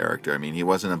goofy character. I mean, he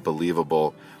wasn't a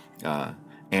believable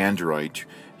android.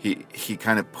 He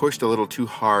kind of pushed a little too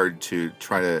hard to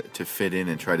try to fit in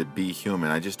and try to be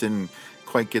human. I just didn't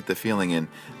quite get the feeling, and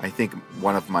I think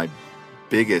one of my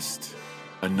biggest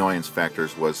annoyance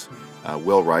factors was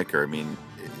Will Riker. I mean,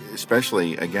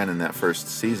 especially again in that first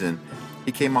season,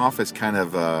 he came off as kind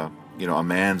of a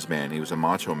man's man. He was a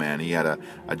macho man. He had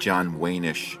a John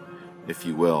Wayne-ish, if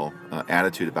you will,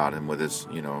 attitude about him with his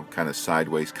kind of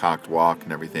sideways cocked walk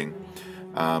and everything.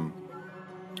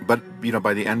 But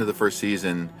by the end of the first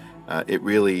season,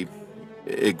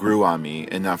 it grew on me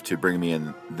enough to bring me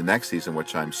in the next season,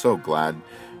 which I'm so glad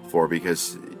for,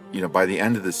 because by the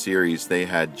end of the series, they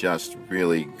had just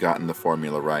really gotten the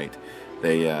formula right.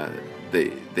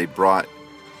 They brought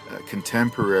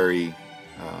contemporary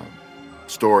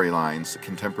storylines,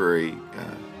 contemporary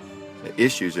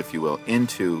issues, if you will,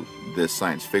 into this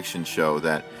science fiction show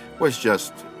that was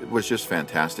just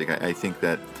fantastic. I think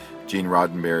that Gene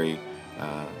Roddenberry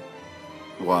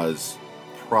was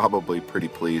probably pretty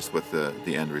pleased with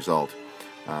the end result.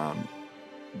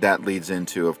 That leads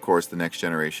into, of course, the Next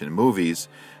Generation movies,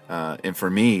 and for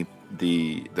me,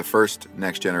 the first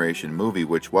Next Generation movie,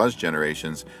 which was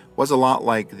Generations, was a lot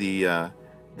like the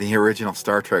original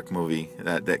Star Trek movie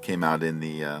that came out in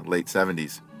the late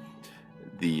 70s.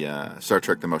 The Star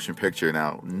Trek The Motion Picture.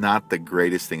 Now, not the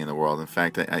greatest thing in the world. In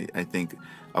fact, I think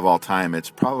of all time,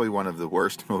 it's probably one of the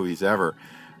worst movies ever.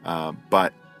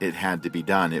 But it had to be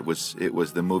done. It was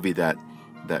the movie that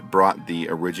brought the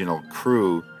original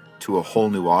crew to a whole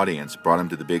new audience, brought them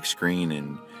to the big screen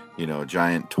and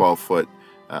giant 12-foot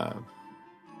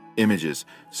images.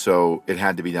 So it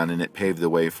had to be done, and it paved the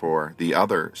way for the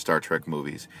other Star Trek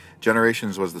movies.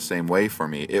 Generations was the same way for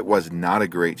me. It was not a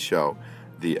great show,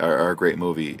 or a great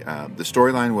movie. The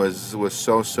storyline was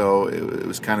so-so. It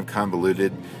was kind of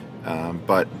convoluted,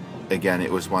 but again,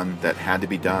 it was one that had to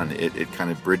be done. It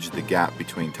kind of bridged the gap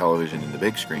between television and the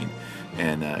big screen,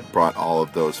 and brought all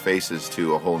of those faces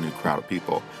to a whole new crowd of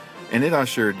people. And it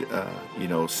ushered,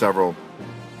 several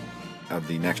of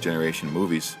the Next Generation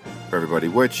movies for everybody,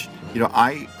 which,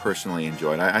 I personally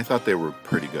enjoyed. I thought they were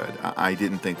pretty good. I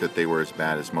didn't think that they were as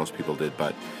bad as most people did,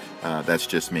 but that's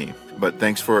just me. But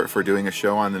thanks for doing a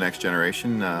show on the Next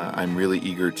Generation. I'm really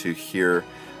eager to hear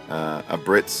a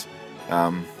Brit's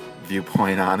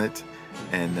viewpoint on it,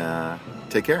 and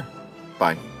take care.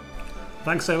 Bye.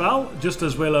 Thanks, so Al. Just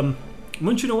as well,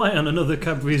 munching away on another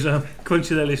Cadbury's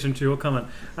crunchy they listen to your comment.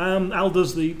 Al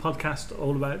does the podcast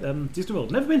all about Disney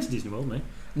World. Never been to Disney World, mate.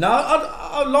 No,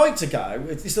 I'd like to go.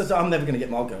 It's just that I'm never going to get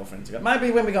my girlfriend to go.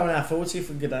 Maybe when we go on our 40th, we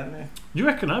can get down there. You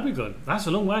reckon that'd be good? That's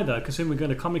a long way though, because then we're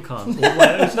going to Comic Con.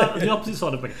 It's not the opposite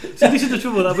side of it. So this is the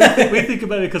trouble that we think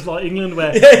about it because like England,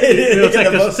 where it'll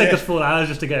take us 4 hours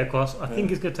just to get across. I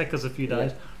think it's going to take us a few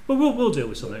days, but we'll deal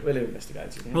with something. We'll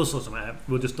investigate it. Yeah. We'll sort something out.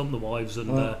 We'll just dump the wives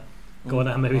and. Go on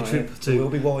our merry trip to we'll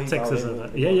be Texas.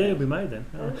 It'll be made then.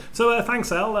 So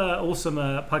thanks, Al. Awesome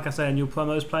podcast annual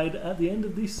promos played at the end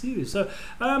of this series. So,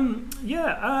 now, you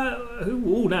know who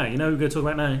we're going to talk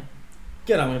about now?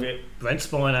 Get on with it. Brent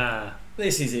Spiner.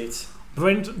 This is it.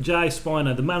 Brent J.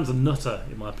 Spiner. The man's a nutter,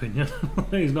 in my opinion.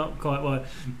 He's not quite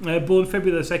right. Born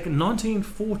February the 2nd,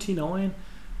 1949.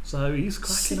 So he's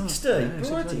cracking 60. on.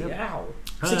 Bloody hell.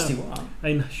 61.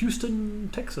 In Houston,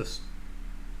 Texas.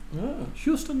 Oh.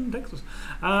 Houston, Texas.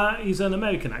 He's an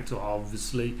American actor,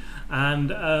 obviously, and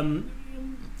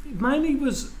mainly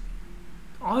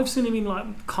I've seen him in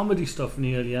like comedy stuff in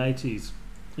the early 80s.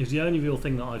 It's the only real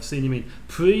thing that I've seen him in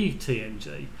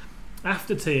pre-TNG.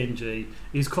 After TNG,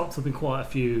 he's cropped up in quite a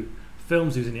few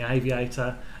films. He was in The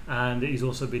Aviator, and he's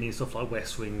also been in stuff like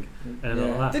West Wing and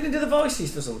all that. Did he do the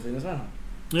voices for something as well?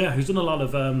 Yeah, he's done a lot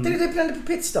of. Did he do Planet of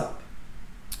Pit Stop?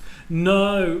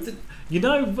 No. You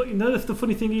know the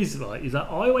funny thing is, right, is that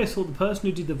I always thought the person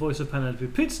who did the voice of Penelope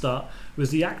Pitstop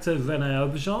was the actor Rene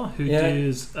Auberjonois,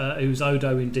 who's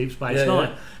Odo in Deep Space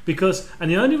Nine. Because, and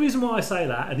the only reason why I say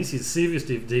that, and this is a serious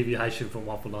deviation from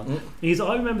Waffle On, is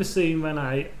I remember seeing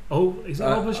Rene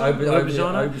Auberjonois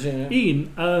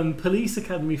in Police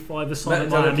Academy 5 Assignment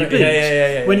Miami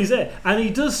Beach when he's there, and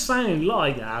he does sound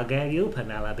like "I'll get you,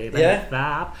 Penelope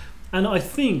Pitstop." And I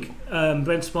think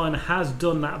Brent Spiner has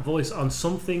done that voice on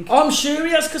something. I'm sure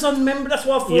he has, because I remember that's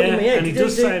what I thought in my head. And he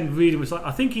does sound really much like.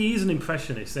 I think he is an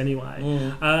impressionist anyway.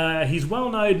 He's well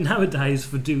known nowadays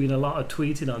for doing a lot of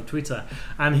tweeting on Twitter,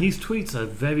 and his tweets are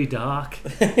very dark,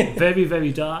 very,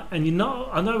 very dark. And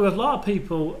I know a lot of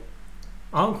people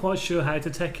aren't quite sure how to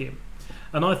take him,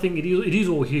 and I think it is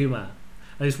all humour.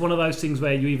 And it's one of those things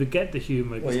where you either get the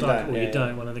humour at the start or you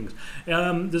don't. One of the things.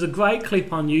 There's a great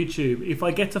clip on YouTube. If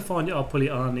I get to find it, I'll put it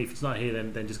on. If it's not here,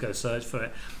 then just go search for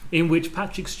it. In which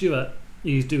Patrick Stewart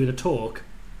is doing a talk,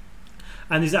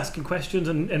 and he's asking questions,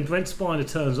 and Brent Spiner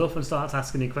turns up and starts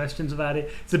asking him questions about it.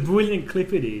 It's a brilliant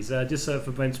clip. It is. Just search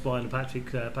for Brent Spiner, Patrick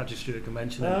Stewart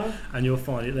Convention, and you'll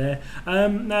find it there.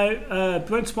 Now,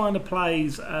 Brent Spiner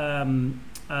plays.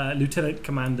 Lieutenant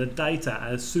Commander Data,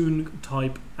 a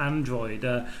Soong-type android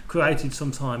created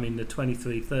sometime in the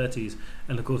 2330s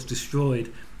and of course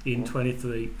destroyed in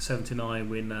 2379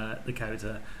 when the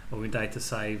character, or when Data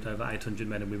saved over 800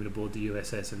 men and women aboard the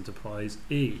USS Enterprise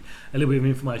E. A little bit of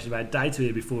information about Data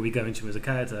here before we go into him as a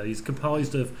character. He's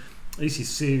composed of, this is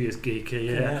serious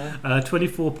geeky,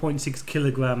 24.6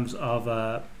 kilograms of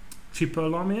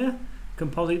tripolymer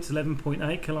composites,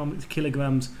 11.8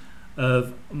 kilograms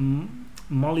of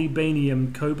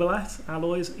molybdenum cobalt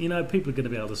alloys. You know, people are going to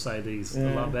be able to say these a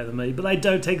lot better than me, but they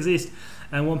don't exist.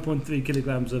 And 1.3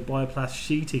 kilograms of bioplast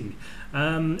sheeting.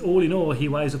 All in all, he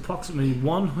weighs approximately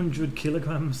 100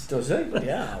 kilograms. Does he?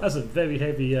 Yeah. That's a very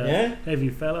heavy heavy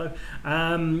fellow.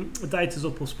 Data's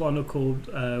upper spinal cord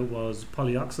was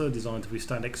polyoxide, designed to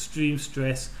withstand extreme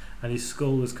stress, and his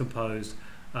skull was composed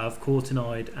of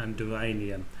cortinide and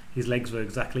duranium. His legs were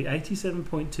exactly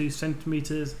 87.2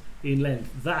 centimetres in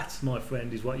length. That, my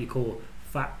friend, is what you call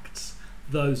facts.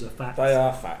 Those are facts. They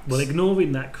are facts. Well,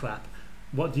 ignoring that crap,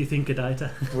 what do you think of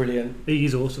Data? Brilliant. He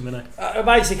is awesome, isn't he?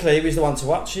 Basically, he was the one to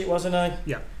watch it, wasn't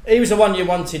he? Yeah. He was the one you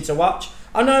wanted to watch.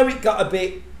 I know it got a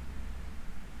bit...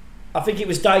 I think it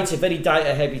was very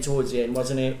data heavy towards the end,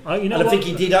 wasn't it? I think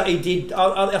he did.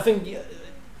 I think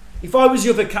if I was the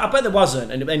other cast, I bet there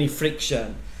wasn't any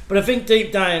friction. But I think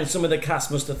deep down, some of the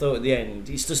cast must have thought at the end,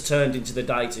 it's just turned into the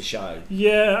Data show.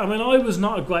 Yeah, I mean, I was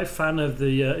not a great fan of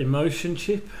the emotion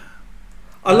chip.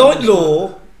 I like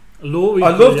Lore. I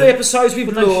love the episodes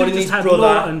with Lore and his brother.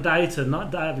 Lore and Data,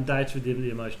 not having Data with the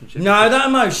emotion chip. No, that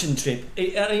emotion trip.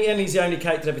 And he's the only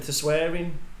character ever to swear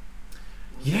in.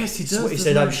 Yes, he does. He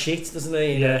said, "Oh shit," doesn't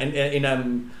he?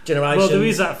 In Generation. Well, there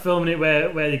is that film in it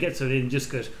where you get to it and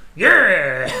just goes,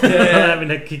 "Yeah,"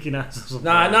 having a kicking ass or something.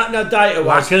 No, Data was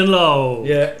whack and low.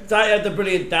 Yeah, Data had the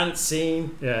brilliant dance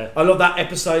scene. Yeah, I love that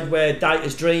episode where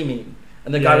Data's dreaming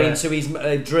and they go into his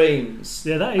dreams.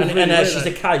 Yeah, that is and really she's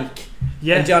a cake.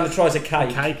 Yeah, and Diana tries a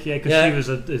cake. Because she was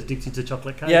addicted to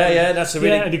chocolate cake. Yeah, that's a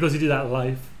really. Yeah, and because he did that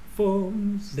live.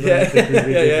 Forms.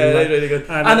 Really good.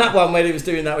 And that one where he was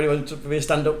doing that when he wanted to be a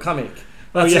stand-up comic,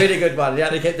 That's a really good one. Yeah,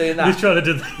 they kept doing that. He's trying to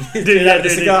do the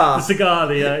cigar. The cigar,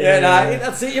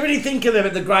 That's it. You really think of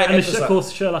the great and episode. Of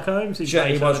course, Sherlock Holmes. He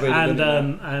was really good.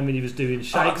 And when he was doing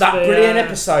Shakespeare. That brilliant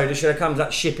episode of Sherlock Holmes,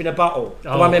 that ship in a bottle. The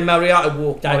one when Moriarty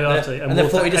walked out there, and they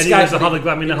thought he'd escaped. And he was a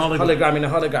hologram in a hologram. Hologram in a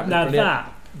hologram.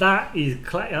 Now that is,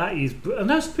 and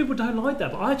most people don't like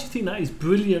that, but I actually think that is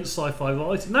brilliant sci-fi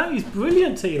writing. That is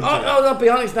brilliant TNG. I'll be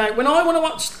honest now. When I want to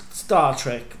watch Star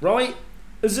Trek, right,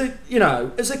 as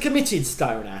a committed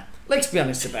stoner, let's be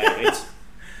honest about it.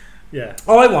 Yeah.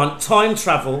 I want time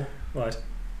travel, right,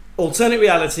 alternate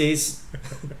realities.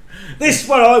 This is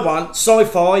what I want.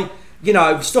 Sci-fi.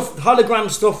 Stuff, hologram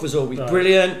stuff was always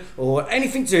brilliant, or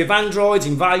anything to do with androids,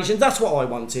 invasions. That's what I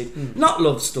wanted, not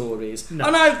love stories. No. I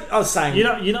know I was saying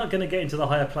you're not going to get into the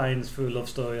higher planes through a love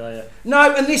story, are you?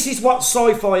 No, and this is what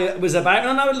sci-fi was about.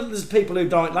 And I know there's people who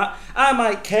don't like. Our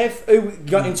mate Kev, who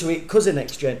got into it because of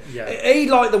Next Gen, he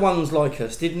liked the ones like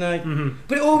us, didn't he? Mm-hmm.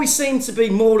 But it always seemed to be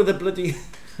more of the bloody.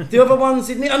 The other ones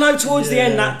didn't it? I know towards the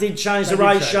end that did change the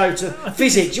ratio to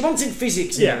physics. You wanted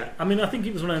physics, yeah. I mean, I think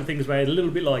it was one of the things where a little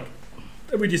bit like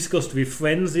we discussed with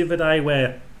Friends the other day,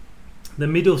 where the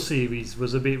middle series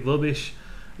was a bit rubbish.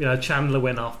 Chandler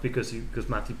went off because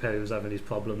Matthew Perry was having his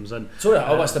problems. And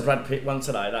I watched the Brad Pitt one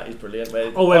today. That is brilliant.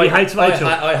 Where he hates Rachel.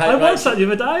 I watched that the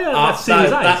other day.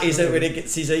 That is when he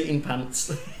gets his eating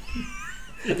pants.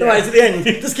 Right at the end,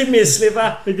 just give me a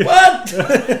sliver. What?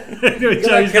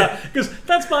 Because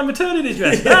that's my maternity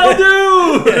dress. That'll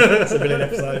do. It's a brilliant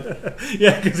episode.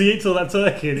 Yeah, because he eats all that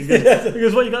turkey and he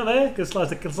goes, what you got there? He goes,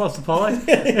 slice of pie.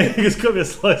 He goes, cut me a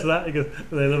slice of that. He goes,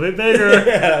 a little bit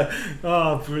bigger.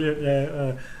 Oh,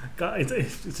 brilliant. Yeah.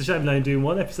 It's a shame they ain't doing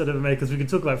one episode of it because we can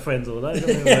talk about Friends all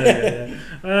day.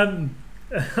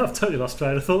 I've totally lost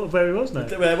train of thought of where he was now.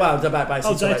 Well, about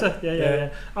basically. Data. Yeah.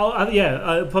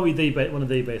 Probably one of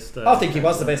the best. I think he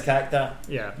was the best character.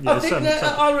 Yeah.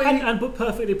 But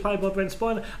perfectly played by Brent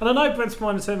Spiner. And I know Brent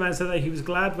Spiner turned around and said that he was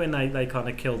glad when they kind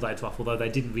of killed Data off, although they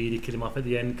didn't really kill him off at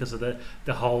the end because of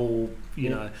the whole,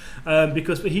 but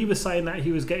he was saying that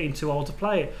he was getting too old to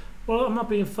play it. Well, I'm not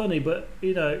being funny, but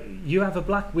you have a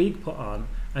black wig put on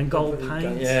and gold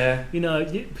paint. Yeah.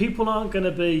 People aren't going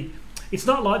to be. It's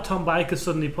not like Tom Baker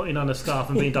suddenly putting on a scarf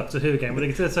and being Doctor Who again, where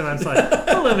they can turn around and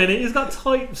say, hold a minute, he's got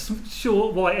tight,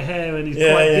 short white hair and he's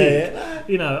quite big.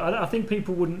 Yeah. I think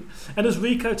people wouldn't. And as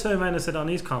Rico turned around and said on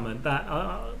his comment, that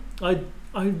I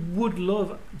would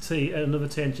love to see another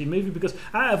TNG movie because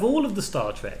out of all of the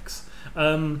Star Treks,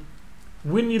 when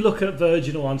you look at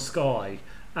Virgin or on Sky,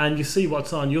 and you see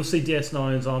what's on, you'll see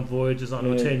DS9s on, Voyagers on,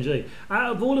 or TNG.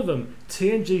 Out of all of them,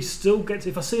 TNG still gets.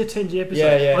 If I see a TNG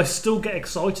episode, I still get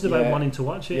excited about wanting to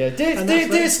watch it. Yeah,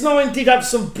 DS9 did have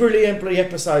some brilliant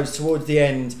episodes towards the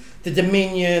end, the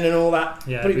Dominion and all that.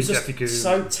 Yeah, but it was just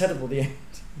so terrible the end.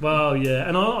 Well, yeah,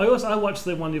 and I watched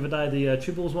the one the other day, the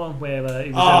Tribbles one, where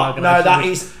it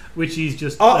was which is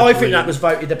just. I think that was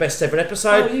voted the best ever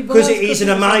episode because it is an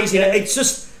amazing. It's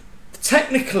just.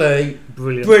 Technically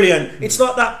brilliant. It's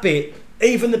like that bit,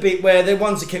 even the bit where the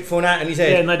ones that kept falling out in his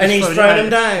head and he's throwing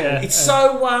them down. It's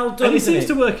so well done. And it seems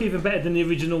to work even better than the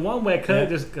original one where Kirk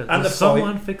just goes, and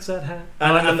someone fix that hat.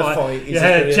 And the fight.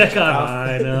 Check out.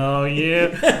 I know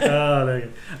you.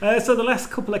 So the last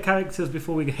couple of characters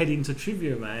before we head into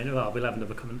trivia, man. Well, we'll have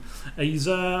another comment. He's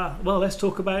let's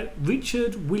talk about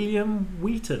Richard William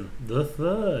Wheaton the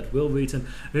Third, Will Wheaton,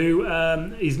 who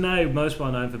is now most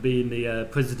well known for being the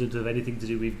president of anything to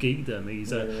do with geekdom.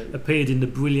 He's appeared in the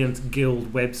brilliant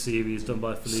Guild web series done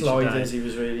by Felicia Sliders. Day. He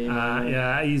was really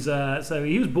he's so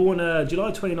he was born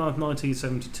July 29th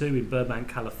 1972 in Burbank,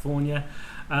 California,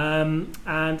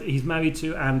 and he's married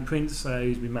to Anne Prince.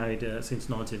 He's been married since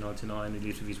 1999. He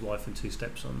lives with his wife and two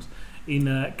stepsons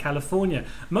in California.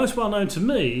 Most well known to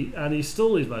me, and he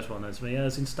still is most well known to me,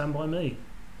 as in Stand By Me.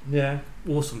 Yeah,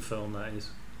 awesome film that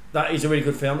is. That is a really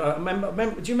good film. Do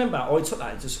you remember? I took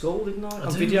that into school, didn't I?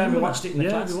 On video, and we watched it in the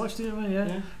class. Yeah, we watched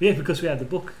it. Yeah, because we had the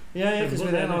book. Yeah, because we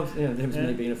had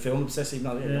me being a film obsessive.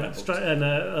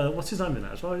 And what's his name in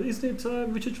that as well? Isn't it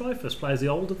Richard Dreyfuss plays the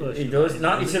older version? He does.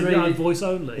 No, it's a really voice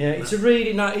only. Yeah, it's a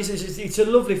really it's a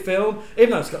lovely film.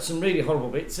 Even though it's got some really horrible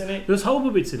bits in it. There's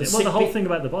horrible bits in it. Well, the whole thing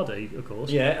about the body, of course.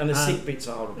 Yeah, and the sick bits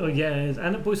are horrible. Oh yeah,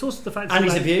 but it's also the fact. And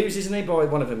he's abused, isn't he, by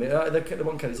one of them? The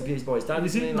one character's abused by his dad.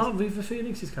 Is it not River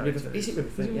Phoenix's character? Is it River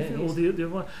Phoenix? Yeah, or the other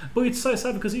one. But it's so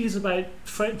sad because it is about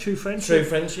true friendship. True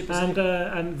friendship,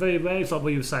 and very rare. It's like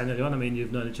what you were saying earlier on. I mean,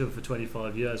 you've known each other for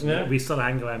 25 years. Yeah. We still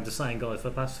hang around the same guy for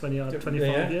the past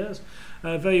 25 years.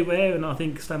 Very rare, and I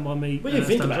think Stand By Me. Well, you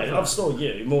think about it. I've stalked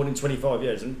you more than 25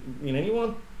 years, and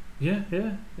anyone. Yeah.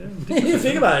 You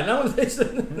think about it, no? Yeah,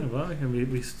 well,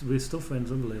 we're still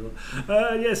friends, unbelievable.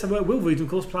 So Will Wheaton, of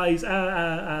course, plays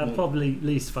our probably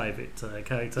least favourite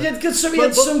character. Yeah, because he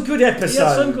had some good episodes.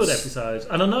 Yeah, some good episodes.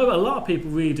 And I know a lot of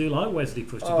people really do like Wesley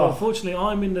Crusher, but unfortunately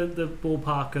I'm in the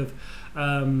ballpark of...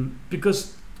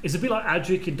 because it's a bit like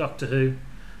Adric in Doctor Who,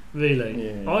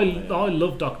 really. I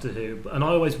love Doctor Who, and I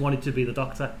always wanted to be the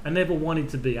Doctor. I never wanted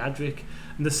to be Adric.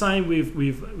 And the same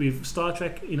with Star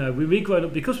Trek. You know, we've grown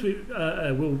up because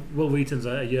Will Wheaton's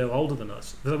a year older than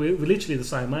us. So we're literally the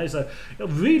same age. So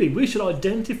really, we should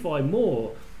identify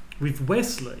more with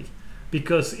Wesley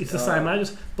because it's the same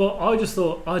age. But I just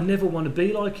thought I'd never want to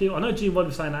be like you. I know Gene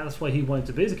was saying that's why he wanted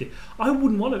to be as a kid. I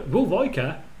wouldn't want to. Will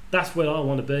Riker. That's where I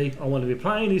want to be. I want to be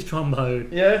playing his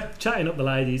trombone, chatting up the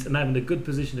ladies, and having a good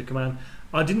position to command.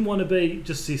 I didn't want to be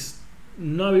just this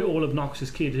know-it-all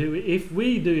obnoxious kid who, if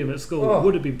we do him at school,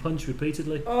 would have been punched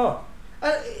repeatedly.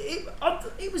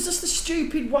 It was just the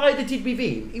stupid way they did with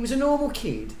him. He was a normal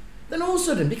kid. Then all of a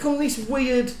sudden become this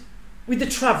weird with the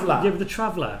Traveller. Yeah, with the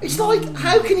Traveller. It's like,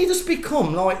 how can he just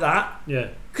become like that? Yeah.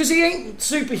 Because he ain't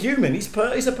superhuman.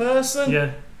 He's a person.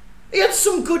 Yeah. He had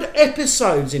some good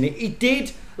episodes in it. He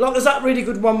did. Like, there's that really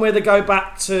good one where they go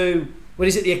back to, what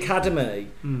is it, the Academy,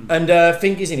 and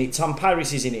Finger's in it, Tom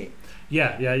Paris is in it.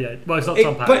 Yeah. Well, it's not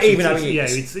Tom Paris. But even though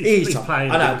he's Tom,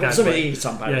 playing. I know, but something he's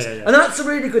Tom Paris. Yeah. And that's a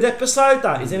really good episode,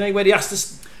 that, isn't it? Where he has to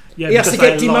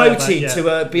get demoted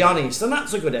to be honest, and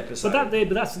that's a good episode. But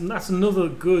that's another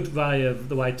good way of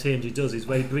the way TNG does is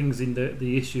where he brings in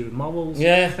the issue of morals.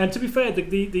 Yeah. And to be fair,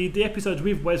 the episodes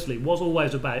with Wesley was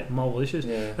always about moral issues.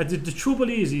 Yeah. The trouble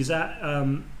is that.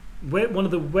 One of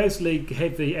the Wesley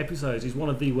heavy episodes is one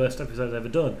of the worst episodes ever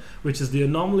done, which is the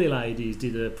Anomaly Ladies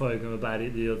did a program about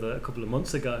it a couple of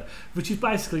months ago, which is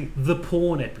basically the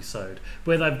porn episode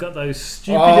where they've got those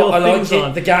stupid little things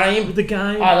on. The game.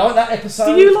 I like that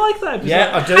episode. Do you like that episode?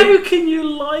 Yeah, I do. How can you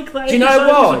like that episode? Do you know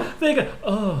why? They go,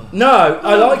 No,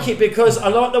 I like it because I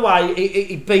like the way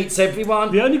it beats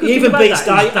everyone. The only good thing about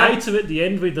that is Data at the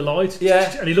end with the light.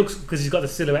 Yeah. And he looks, because he's got the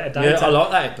silhouette of Data. Yeah, I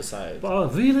like that episode. Oh,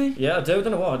 really? Yeah, I do. I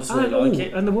don't know why. I just really like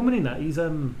it. And the woman in that, he's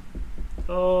how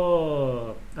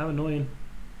annoying.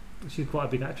 She's quite a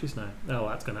big actress now. Oh,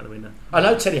 that's gone out the window. I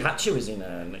know Teddy Hatcher was in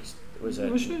was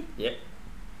she? Yeah.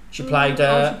 She played.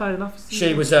 she played an officer.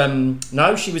 She was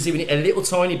no, she was even a little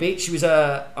tiny bit. She was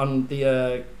on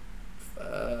the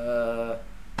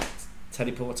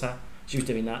teleporter. She was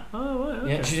doing that. Oh, right,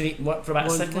 okay. Yeah, she did it for about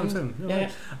a second.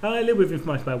 Yeah. A little bit of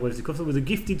information about Wesley Crusher was a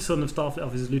gifted son of Starfleet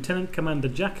officers Lieutenant Commander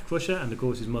Jack Crusher, and of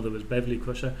course his mother was Beverly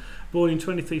Crusher. Born in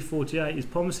 2348, his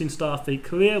promising Starfleet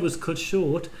career was cut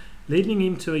short, leading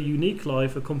him to a unique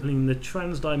life accompanying the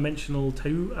transdimensional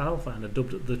 2 Alpha and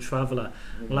dubbed the Traveller.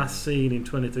 Last seen in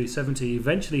 2370, he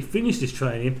eventually finished his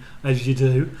training, as you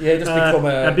do,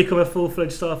 and become a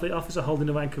full-fledged Starfleet officer holding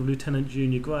the rank of Lieutenant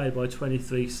Junior grade by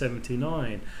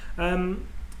 2379.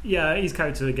 His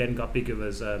character again got bigger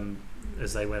as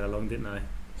they went along, didn't they?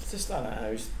 It's just like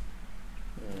that.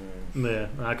 Yeah.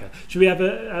 Okay. Should we have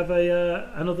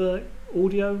another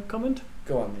audio comment?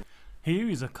 Go on. Here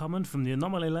is a comment from the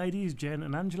Anomaly ladies, Jen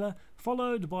and Angela,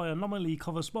 followed by Anomaly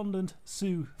correspondent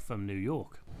Sue from New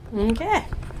York. Okay,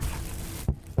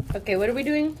 what are we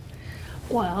doing?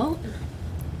 Well,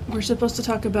 we're supposed to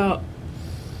talk about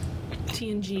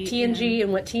TNG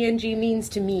and what TNG means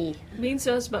to me. Means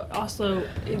to us, but also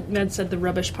Med said the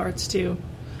rubbish parts too.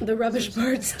 The rubbish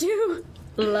parts too.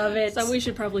 Love it. So we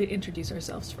should probably introduce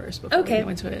ourselves first before we go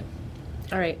into it.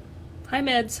 All right. Hi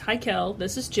Meds, hi Kel,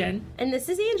 this is Jen. And this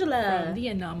is Angela. From the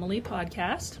Anomaly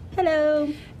podcast. Hello.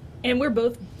 And we're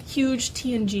both huge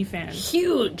TNG fans.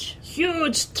 Huge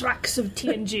tracks of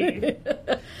TNG.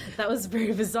 That was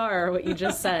very bizarre what you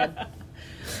just said.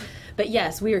 But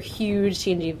yes, we are huge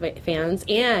TNG fans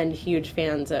and huge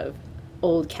fans of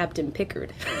old Captain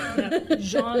Pickard.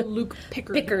 Jean-Luc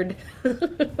Pickard.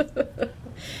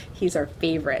 He's our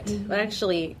favorite. Mm-hmm. But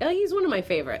actually, he's one of my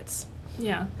favorites.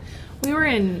 Yeah. We were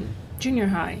in junior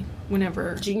high when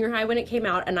it came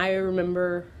out, and I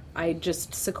remember I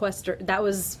just sequestered. That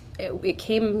was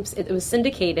it was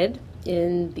syndicated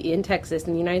in Texas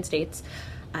in the United States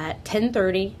at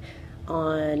 10:30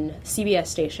 on CBS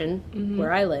station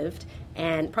where I lived,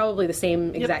 and probably the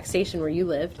same exact station where you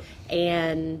lived,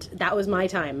 and that was my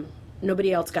time.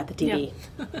 Nobody else got the TV.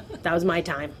 That was my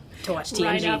time to watch TNG.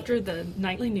 Right after the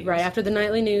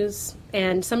nightly news.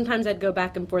 And sometimes I'd go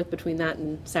back and forth between that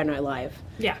and Saturday Night Live.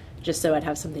 Yeah. Just so I'd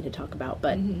have something to talk about,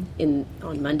 but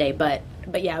on Monday. But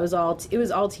yeah, it was all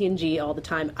TNG all the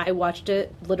time. I watched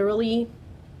it literally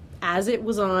as it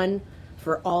was on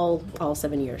for all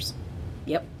 7 years.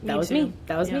 Yep, that Me was too. me.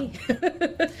 That was Yeah. me.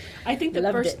 I think the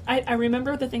Loved first. it. I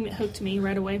remember the thing that hooked me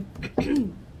right away.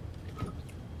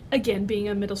 Again, being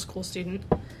a middle school student,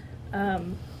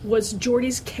 was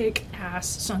Jordy's kick-ass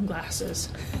sunglasses.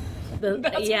 That's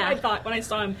what I thought when I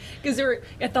saw him, because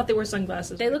I thought they were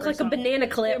sunglasses. They look like a banana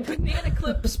clip. Banana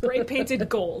clip spray painted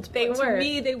gold. They But were. To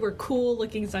me, they were cool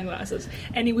looking sunglasses,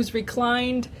 and he was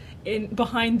reclined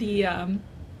behind the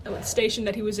station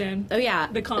that he was in. Oh yeah,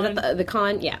 The con. The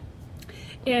con, yeah.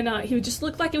 And he just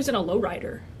looked like he was in a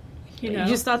lowrider. You know, You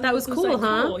just thought that was It cool,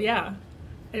 huh? Cool, yeah.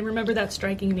 I remember that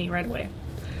striking me right away.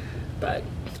 But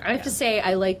I have to say,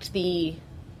 I liked the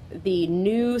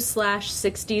new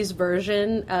 /60s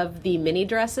version of the mini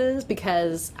dresses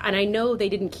because, and I know they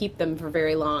didn't keep them for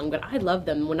very long, but I love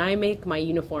them. When I make my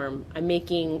uniform, I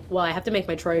have to make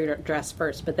my Troy dress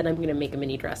first, but then I'm going to make a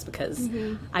mini dress because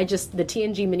the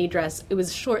TNG mini dress, it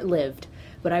was short-lived,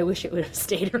 but I wish it would have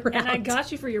stayed around. and I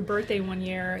got you for your birthday one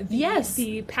year.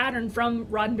 The pattern from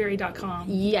Roddenberry.com.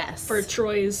 Yes. For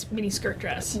Troy's mini skirt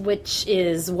dress. Which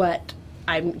is what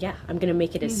I'm going to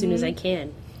make it as soon as I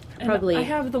can. And Probably. I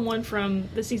have the one from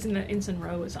the season that Ensign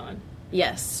Rowe was on.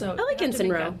 Yes. So I like you have to Ensign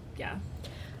make Rowe. Yeah.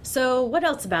 So what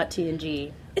else about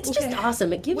TNG? It's Okay. just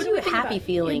awesome. It gives What you do a I think happy about-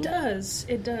 feeling. It does.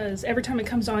 It does. Every time it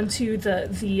comes on to the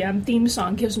theme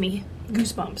song, gives me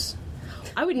goosebumps.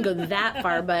 I wouldn't go that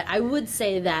far, but I would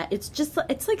say that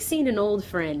it's like seeing an old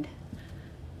friend,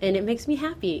 and it makes me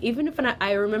happy. Even if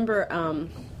I remember,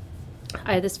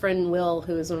 I had this friend Will,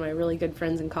 who was one of my really good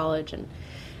friends in college,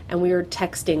 and we were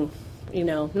texting,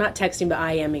 not texting but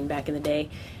IMing back in the day,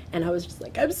 and I was just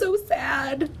like, I'm so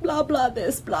sad, blah blah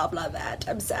this, blah blah that.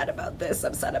 I'm sad about this,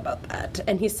 I'm sad about that,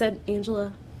 and he said,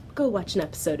 Angela, go watch an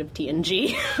episode of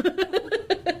TNG.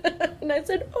 And I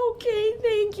said, okay,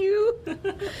 thank you.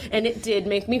 And it did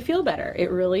make me feel better.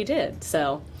 It really did.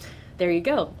 So, there you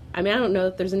go. I mean, I don't know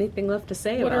if there's anything left to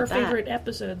say What about are our that. favorite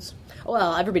episodes?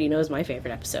 Well, everybody knows my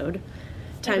favorite episode.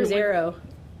 Time Everyone- Zero.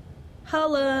 I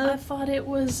Holla. thought it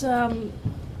was the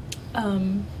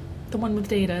one with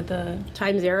Data. The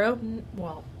Time Zero?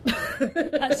 well,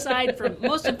 aside from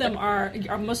most of them are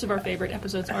most of our favorite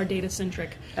episodes are Data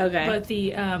centric. Okay. But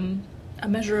the A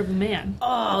Measure of a Man.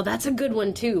 Oh, that's a good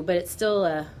one, too. But it's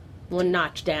still one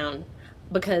notch down.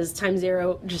 Because Time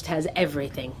Zero just has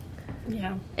everything.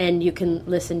 Yeah. And you can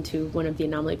listen to one of the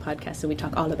Anomaly podcasts and we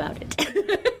talk all about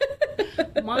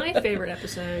it. My favorite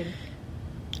episode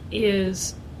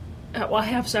is well, I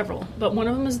have several, but one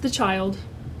of them is The Child.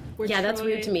 where Yeah, that's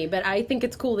Troy- weird to me, but I think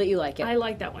it's cool that you like it. I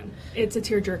like that one. It's a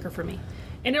tearjerker for me,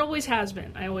 and it always has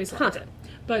been. I always liked it.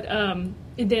 But and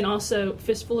then also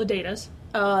Fistful of Datas.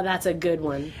 Oh, that's a good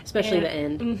one, especially the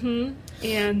end. Mm-hmm.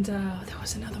 And there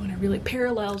was another one I really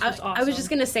Parallels was awesome. I was just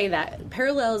gonna say that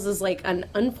Parallels is like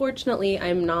unfortunately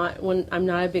I'm not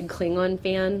a big Klingon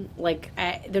fan. Like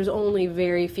there's only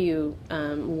very few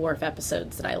Worf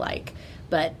episodes that I like,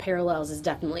 but Parallels is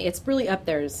definitely it's really up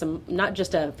there. Some not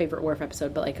just a favorite Worf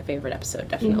episode, but like a favorite episode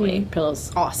definitely. Parallels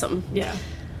is awesome. Yeah.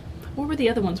 What were the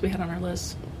other ones we had on our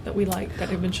list that we liked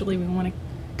that eventually we want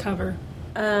to cover?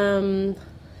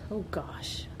 Oh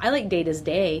gosh, I like Data's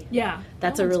Day. Yeah,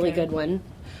 that's that a one's really good. good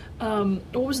one.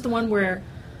 What was the one where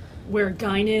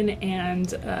Guinan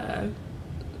and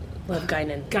Love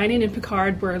Guinan. Guinan and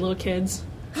Picard were little kids?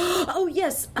 Oh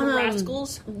yes, The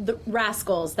Rascals. The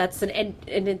Rascals. That's and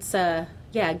it's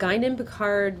Guinan,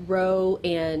 Picard, Ro,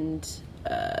 and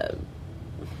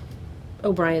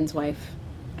O'Brien's wife.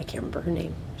 I can't remember her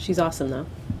name. She's awesome though.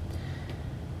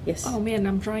 Yes. Oh man,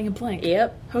 I'm drawing a blank.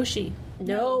 Yep. Hoshi.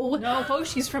 No. No,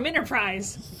 Hoshi's from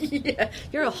Enterprise. Yeah,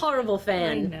 you're a horrible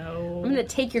fan. I know. I'm gonna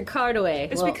take your card away.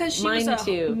 It's Well, because she mine was a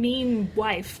too. mean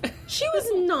wife. She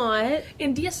was not.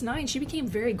 In DS9, she became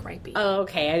very gripey. Oh,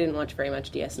 okay. I didn't watch very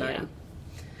much DS9. Yeah.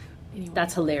 Anyway.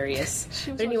 That's hilarious.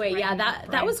 She was But anyway, always yeah,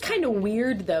 writing that was kind of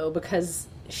weird though because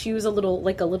she was a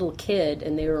little kid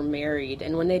and they were married,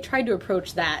 and when they tried to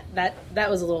approach that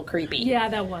was a little creepy. Yeah,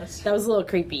 that was. That was a little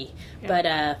creepy.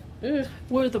 Yeah. But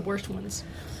What are the worst ones?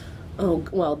 oh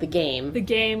well, the game. The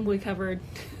game we covered.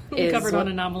 We Is covered what- on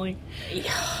Anomaly.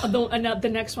 The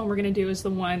next one we're going to do is the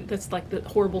one that's like the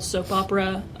horrible soap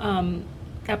opera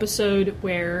episode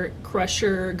where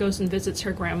Crusher goes and visits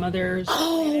her grandmother's.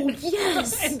 Oh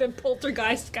yes. And the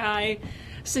poltergeist guy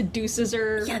seduces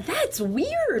her. Yeah, that's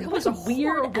weird. That was was a a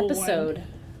weird horrible episode. one.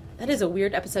 That is a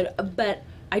weird episode. But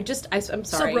I'm sorry.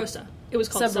 Sub Rosa. It was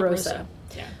called Sub Rosa.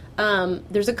 Yeah.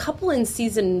 There's a couple in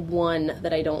season 1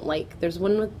 that I don't like. There's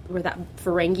one where that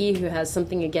Ferengi who has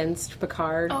something against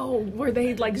Picard. Oh, where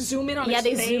they like zoom in on his face?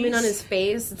 Yeah, they zoom in on his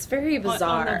face. It's very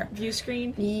bizarre. On the view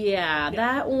screen. Yeah,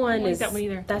 that one don't like is. that one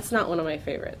either. That's not one of my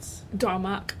favorites.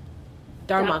 Darmok.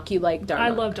 Darmok, you like Darmok. I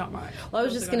love Darmok. Well, I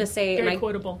was just going to say, very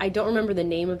quotable. I don't remember the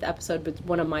name of the episode, but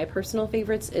one of my personal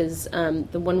favorites is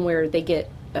the one where they get...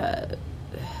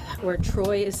 where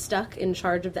Troy is stuck in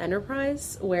charge of the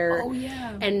Enterprise,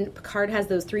 and Picard has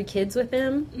those 3 kids with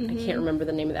him. I can't remember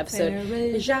the name of the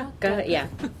episode. Jacques, yeah.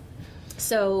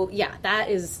 So yeah,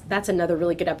 that's another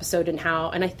really good episode, and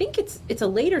I think it's a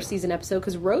later season episode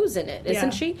because Ro's in it,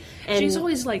 isn't she? And she's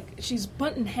always she's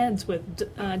butting heads with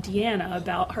Deanna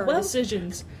about her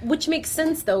decisions, which makes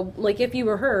sense though. Like if you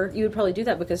were her, you would probably do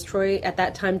that because Troy at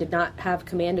that time did not have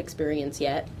command experience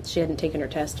yet. She hadn't taken her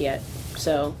test yet,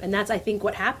 so and that's I think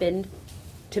what happened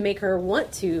to make her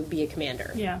want to be a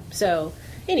commander. Yeah. So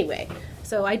anyway,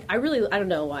 so I don't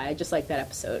know why I just like that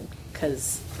episode.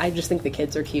 Because I just think the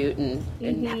kids are cute,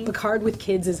 and Picard with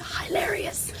kids is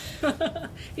hilarious.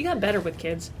 He got better with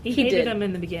kids. He hated them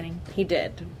in the beginning. He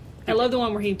did. I love the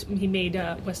one where he made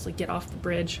Wesley get off the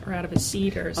bridge or out of his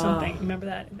seat or something. Remember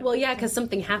that? Well, yeah, because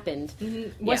something happened.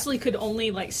 Wesley could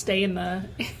only stay in the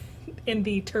in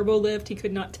the turbo lift. He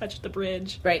could not touch the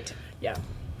bridge. Right. Yeah.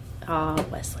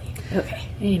 Wesley. Okay.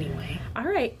 Anyway. All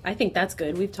right. I think that's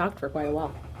good. We've talked for quite a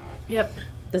while. Yep.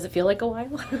 Does it feel like a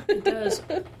while? It does.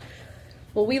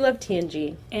 Well, we love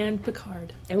TNG. And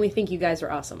Picard. And we think you guys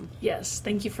are awesome. Yes.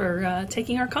 Thank you for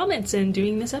taking our comments and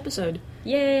doing this episode.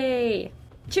 Yay!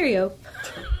 Cheerio.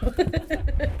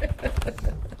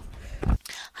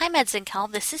 Hi, Meds and Kel.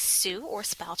 This is Sue, or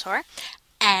Spoutor.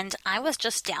 And I was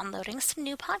just downloading some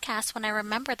new podcasts when I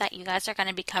remembered that you guys are going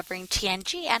to be covering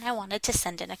TNG, and I wanted to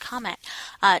send in a comment.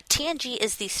 TNG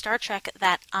is the Star Trek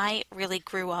that I really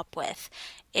grew up with.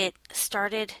 It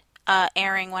started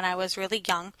airing when I was really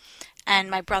young, and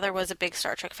my brother was a big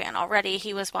Star Trek fan already.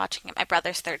 He was watching it. My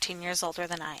brother's 13 years older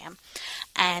than I am.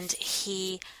 And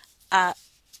he...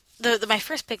 my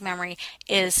first big memory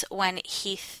is when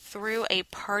he threw a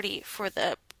party for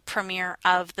the premiere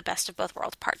of The Best of Both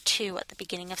Worlds Part 2 at the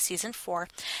beginning of Season 4,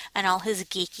 and all his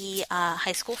geeky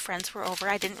high school friends were over.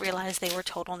 I didn't realize they were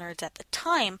total nerds at the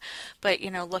time, but,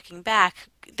 looking back,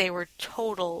 they were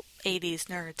total 80s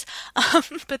nerds.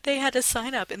 But they had a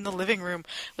sign up in the living room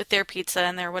with their pizza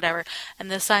and their whatever,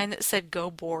 and the sign that said, "Go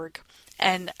Borg."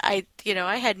 And I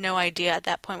had no idea at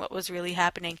that point what was really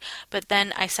happening. But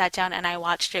then I sat down and I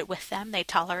watched it with them. They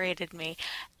tolerated me,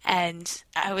 and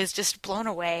I was just blown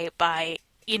away by,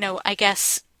 I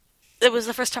guess it was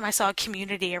the first time I saw a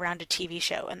community around a TV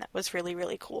show, and that was really,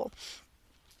 really cool.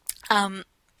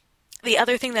 The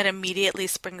other thing that immediately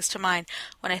springs to mind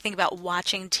when I think about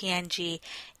watching TNG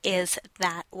is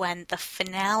that when the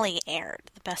finale aired,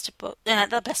 The Best of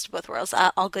Both Worlds,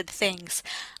 All Good Things,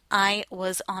 I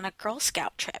was on a Girl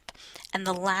Scout trip, and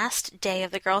the last day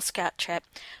of the Girl Scout trip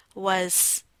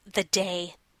was the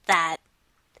day that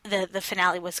the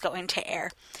finale was going to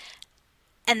air.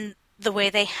 And the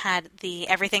way they had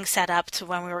everything set up to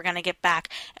when we were going to get back,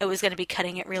 it was going to be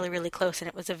cutting it really, really close, and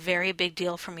it was a very big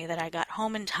deal for me that I got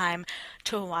home in time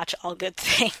to watch All Good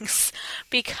Things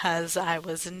because I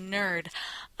was a nerd.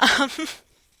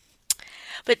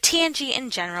 But TNG in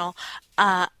general,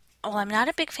 I'm not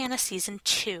a big fan of Season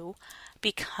 2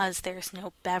 because there's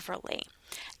no Beverly.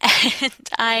 And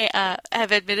I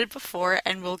have admitted before,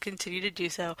 and will continue to do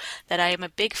so, that I am a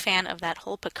big fan of that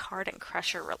whole Picard and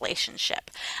Crusher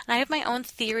relationship. And I have my own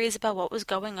theories about what was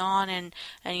going on and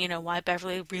why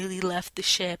Beverly really left the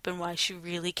ship and why she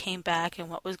really came back and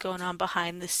what was going on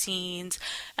behind the scenes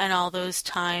and all those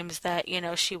times that,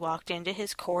 she walked into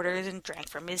his quarters and drank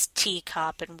from his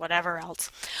teacup and whatever else.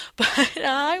 But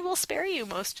I will spare you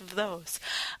most of those.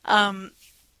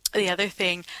 The other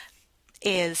thing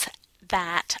is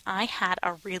that I had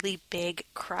a really big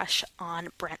crush on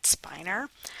Brent Spiner,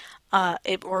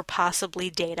 or possibly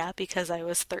Data, because I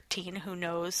was 13, who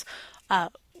knows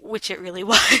which it really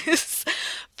was.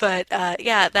 But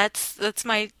that's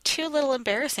my 2 little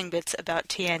embarrassing bits about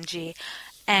TNG.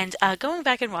 And going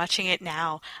back and watching it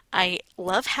now, I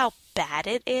love how bad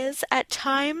it is at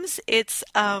times.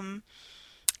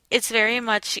 It's very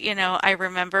much, I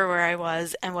remember where I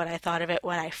was and what I thought of it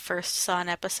when I first saw an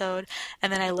episode,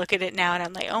 and then I look at it now and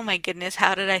I'm like, oh my goodness,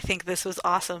 how did I think this was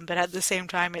awesome? But at the same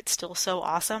time, it's still so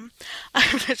awesome.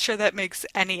 I'm not sure that makes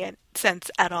any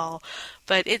sense at all,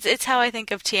 but it's how I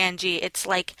think of TNG. It's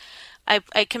like,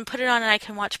 I can put it on and I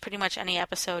can watch pretty much any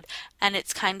episode, and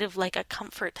it's kind of like a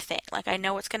comfort thing. Like, I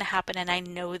know what's going to happen, and I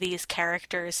know these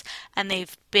characters, and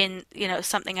they've been,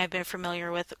 something I've been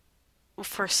familiar with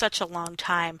for such a long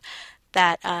time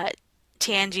that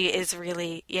TNG is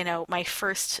really, my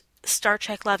first Star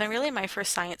Trek love and really my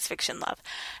first science fiction love.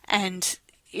 And,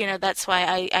 that's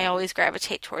why I always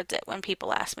gravitate towards it when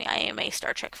people ask me. I am a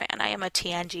Star Trek fan. I am a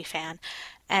TNG fan.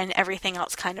 and everything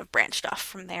else kind of branched off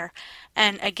from there.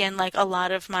 And again, like a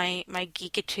lot of my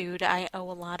geekitude, I owe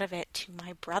a lot of it to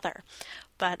my brother.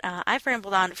 But I've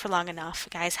rambled on for long enough.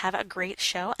 Guys, have a great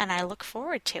show, and I look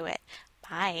forward to it.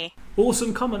 Bye.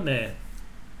 Awesome comment there.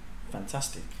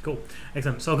 Fantastic. Cool.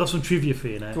 Excellent. So I've got some trivia for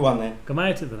you now. Go on then. Come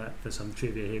out of that for some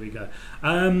trivia. Here we go.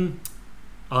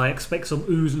 I expect some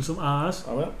oohs and some ahs.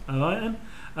 I will. All right then.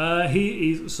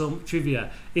 Here is some trivia.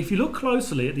 If you look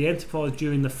closely at the Enterprise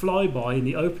during the flyby in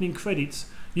the opening credits,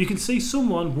 you can see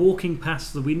someone walking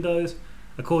past the windows.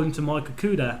 According to Mike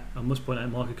Okuda, I must point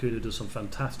out Mike Okuda does some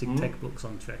fantastic tech books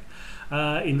on Trek.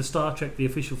 In the Star Trek, the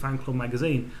official fan club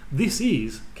magazine, this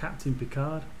is Captain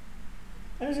Picard.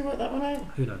 How does he work that one out?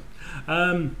 Who knows?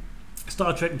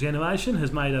 Star Trek Generation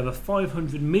has made over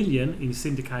 500 million in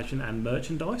syndication and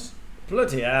merchandise.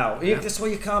 Bloody hell. Yeah. That's why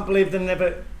you can't believe they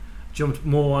never Jumped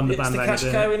more on the bandwagon. It's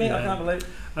the cash cow, isn't it? I can't believe.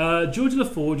 George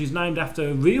LaForge is named after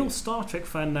a real Star Trek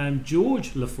fan named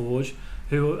George LaForge,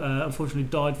 who unfortunately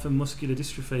died from muscular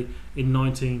dystrophy in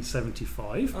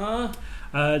 1975.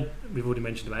 We've already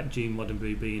mentioned about Gene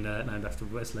Roddenberry being named after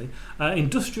Wesley.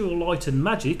 Industrial Light and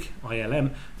Magic,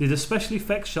 ILM, did the special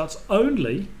effects shots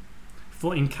only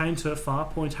for Encounter at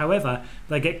Farpoint. However,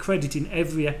 they get credit in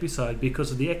every episode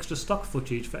because of the extra stock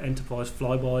footage for Enterprise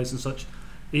flybys and such.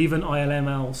 Even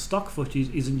ILML stock footage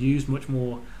isn't used much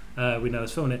more, we know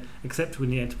as filming it, except when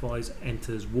the Enterprise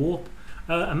enters warp.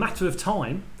 A Matter of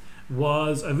Time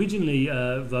was originally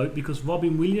wrote because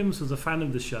Robin Williams was a fan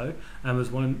of the show and was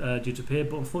one due to appear,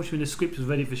 but unfortunately when the script was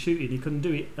ready for shooting he couldn't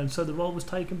do it, and so the role was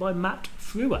taken by Matt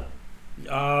Frewer.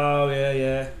 Oh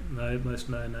yeah. No, most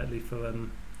known lately for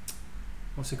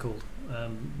what's it called?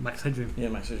 Max Headroom. Yeah,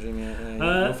 Max Headroom.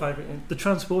 Yeah. Your favourite? Yeah. The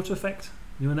transporter effect.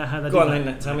 You want to know how they go do on that?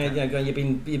 Then, tell me. Yeah, you've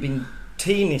been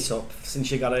teeing this up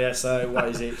since you got here. So what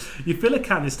is it? You fill a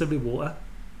canister with water.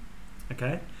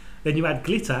 Okay. Then you add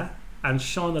glitter and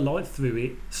shine the light through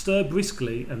it. Stir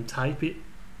briskly and tape it.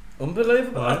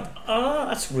 Unbelievable. Right. Oh,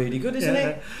 that's really good, isn't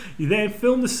it? You then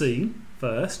film the scene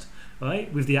first,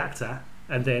 right, with the actor,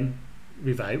 and then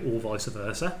without, or vice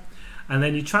versa. And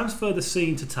then you transfer the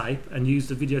scene to tape and use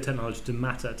the video technology to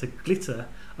matter to glitter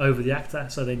over the actor.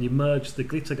 So then you merge the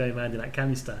glitter going around in that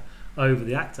canister over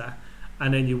the actor,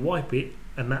 and then you wipe it,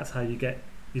 and that's how you get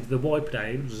the wipe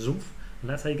down, zoof, and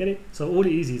that's how you get it. So all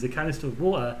it is a canister of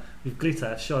water with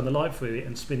glitter, shine the light through it,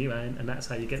 and spin it around, and that's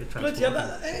how you get the transport.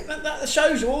 That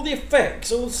shows you all the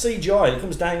effects, all the CGI that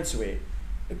comes down to it.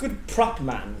 A good prop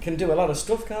man can do a lot of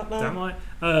stuff, can't they? Damn right.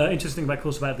 Interesting, of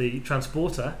course, about the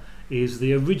transporter is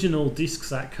the original discs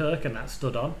that Kirk and that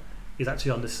stood on is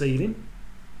actually on the ceiling.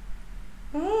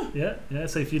 Yeah.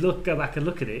 So if you go back and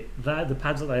look at it, the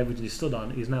pads that they originally stood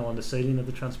on is now on the ceiling of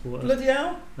the transporter. Bloody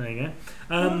hell! There you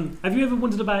go. Have you ever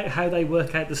wondered about how they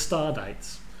work out the star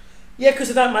dates? Yeah, because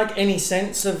they don't make any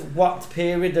sense of what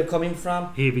period they're coming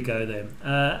from. Here we go then.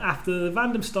 After the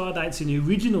random star dates in the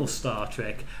original Star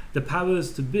Trek, the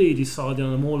powers to be decided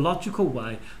on a more logical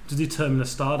way to determine a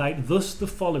star date. Thus, the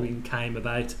following came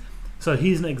about. So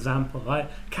here's an example, right?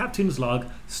 Captain's log,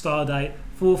 stardate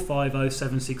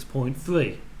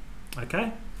 45076.3.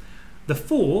 Okay? The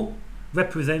 4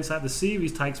 represents that the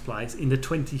series takes place in the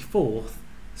 24th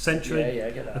century,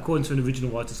 I get that. according to an original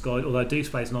writer's guide, although Deep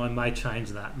Space Nine may change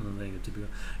that.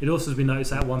 It also has been noticed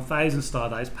that 1000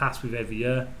 stardates pass with every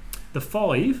year. The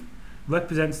 5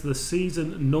 represents the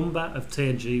season number of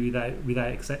TNG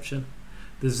without exception.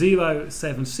 The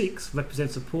 076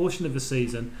 represents a portion of the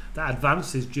season that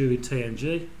advances during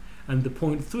TNG, and the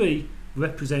 0.3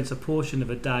 represents a portion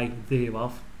of a day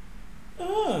thereof.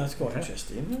 Oh, that's quite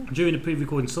interesting. During the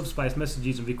pre-recorded subspace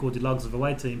messages and recorded logs of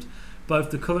away teams, both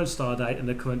the current star date and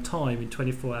the current time in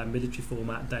 24-hour military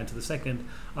format down to the second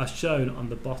are shown on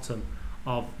the bottom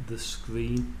of the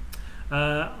screen.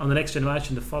 On the Next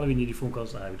Generation, the following uniform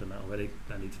codes. We've done that already.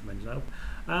 Don't need to mention that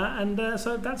up.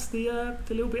 So that's the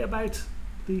little bit about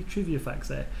the trivia facts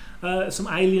there. Some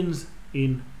aliens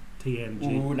in TNG.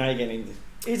 Ooh, now you're getting into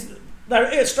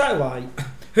straight away.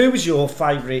 Who was your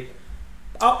favourite?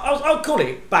 I'll call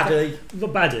it baddie. The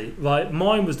baddie, right?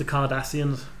 Mine was the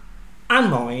Cardassians. And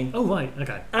mine. Oh right,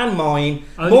 okay. And mine.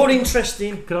 More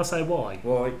interesting. Can I say why?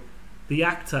 Why? The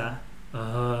actor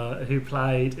who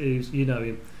played, you know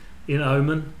him, in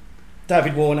Omen.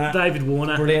 David Warner.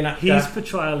 Brilliant actor. His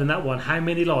portrayal in that one, how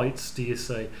many lights do you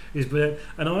see? Is brilliant.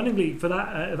 And ironically, for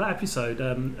that episode,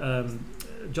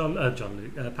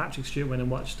 Patrick Stewart went and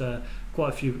watched quite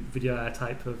a few video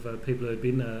tape of people who had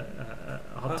been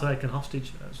taken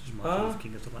hostage, such as Martin Luther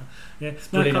King and stuff like that. Yeah,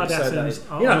 brilliant episode.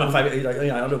 My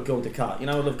favourite. I love Gul Dukat.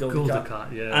 I love Gul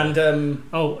Dukat. Yeah. And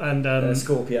and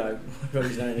Scorpio. What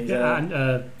his name is.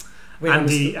 Yeah,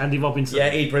 Andy Robinson. Yeah,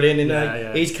 he's brilliant.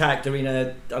 Yeah. His character in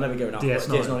I never going off.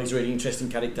 DS9 is a really interesting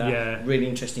character. Yeah. Really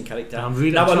interesting character. I'm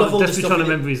really I love all the desperately stuff trying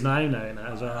to remember his name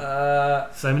now as well.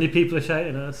 So many people are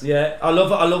shouting at us. Yeah, I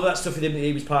love that stuff with him.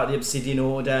 He was part of the Obsidian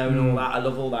Order and all that. I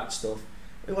love all that stuff.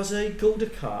 It was a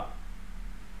Goldacart.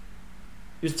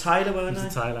 It was Tyler, weren't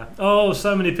it? Tyler. Oh,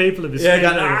 so many people have been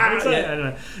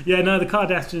anyway. No, the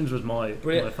Kardashians was my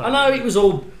favourite. I know it was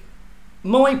all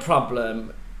my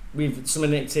problem with some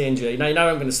of the TNG. Now, you know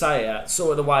I'm going to say it.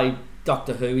 Sort of the way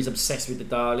Doctor Who is obsessed with the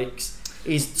Daleks.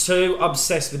 He's too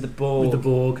obsessed with the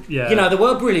Borg. Yeah. You know, they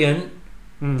were brilliant.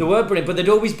 They were brilliant, but they'd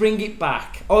always bring it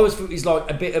back. I always thought it was like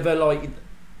a bit of a like.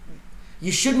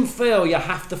 You shouldn't feel you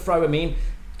have to throw them in.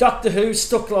 Doctor Who's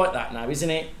stuck like that now, isn't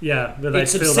it? Yeah,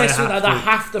 it's obsessed with that. They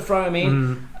have to throw him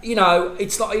in. You know,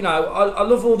 it's like, you know, I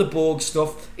love all the Borg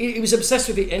stuff. He was obsessed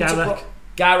with it.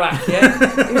 Garak,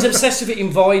 yeah. He was obsessed with it in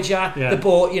Voyager. Yeah. They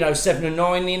bought, 7 and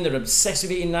 9 in. They're obsessed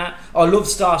with it in that. I love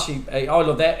Starship. I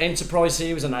love their Enterprise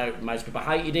series. I know most people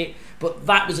hated it, but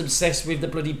that was obsessed with the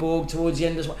bloody Borg towards the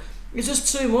end as well. It was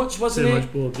just too much, wasn't it? Too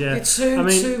much Borg, yeah. It's too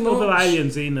much. Other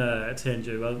aliens in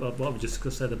TNG, what we just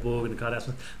said, the Borg and the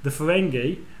Kardashians, the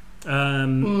Ferengi,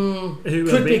 who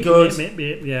could be good.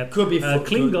 Could be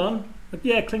Klingon.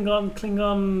 Yeah,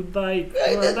 Klingon.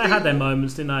 They had their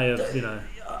moments, didn't they?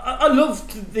 I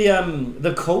loved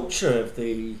the culture of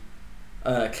the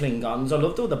Klingons. I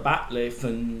loved all the Batleth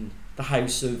and the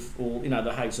House of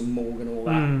the House of Morgan, all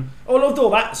that. I loved all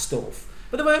that stuff.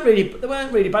 But they weren't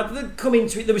really bad. They'd come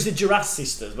into it. There was the Duras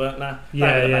sisters, weren't there? They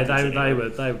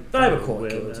were quite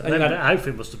good. And their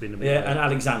outfit must have been a bit. And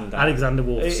Alexander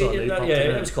Wolf.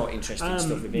 It was quite interesting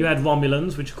stuff. You had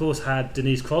Romulans, which of course had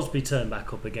Denise Crosby turn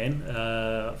back up again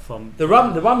from the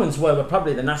Romulans were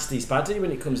probably the nastiest baddie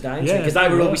when it comes down to it, because they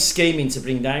were always scheming to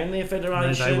bring down the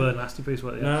Federation. They were nasty pieces,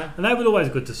 weren't they? No. And they were always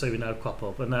good to see crop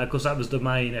up. And of course that was the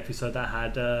main episode that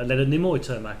had Leonard Nimoy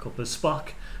turn back up as Spock,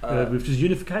 which was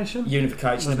Unification.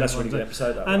 That's a really good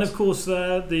episode. Of course,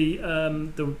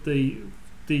 the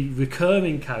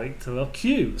recurring character of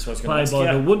Q, played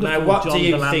by the wonderful now, what John do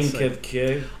you Delancey. think of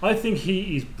Q? I think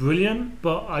he is brilliant,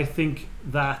 but I think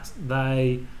that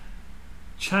they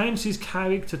changed his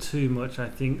character too much. I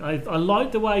think I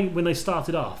liked the way when they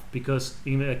started off, because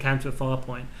he came to a far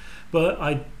point, but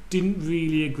I didn't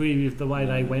really agree with the way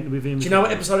they went with him. Do you know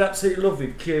what episode I absolutely love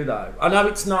with Q though? I know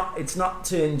it's not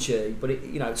TNG, but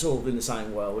it's all in the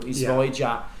same world.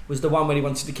 Voyager was the one when he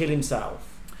wanted to kill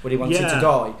himself, when he wanted to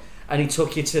die, and he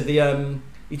took you to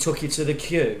the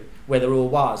queue where there all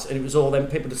was, and it was all them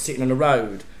people just sitting on the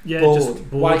road, bored,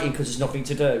 waiting because there's nothing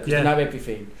to do, because they know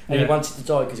everything, and he wanted to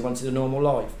die because he wanted a normal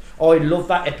life. I love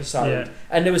that episode,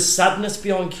 and there was sadness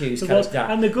behind Q's character.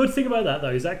 And the good thing about that though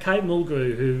is that Kate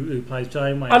Mulgrew, who plays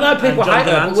Janeway, I know people hate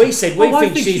her, but we said we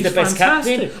think she's the best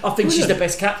captain. I think she's the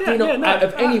best captain out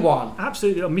of anyone.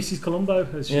 Absolutely, Mrs. Colombo,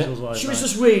 as she was like. She was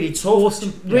just really tough,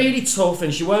 really tough,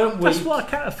 and she weren't weak. That's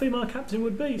what a female captain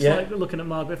would be. It's like looking at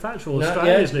Margaret Thatcher, or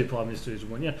Australia's new Prime Minister is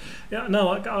one.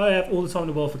 I have all the time in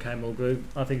the world for Kate Mulgrew.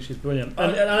 I think she's brilliant.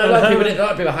 And a lot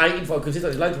of people hating for, because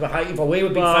there's loads of people hating for. We were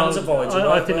big fans of Voyager.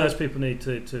 I think those people need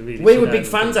to really. We were big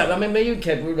fans of it. I mean, me and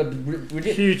Kev were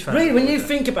huge fans. Really, when you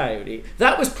think about it,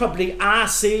 that was probably our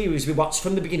series we watched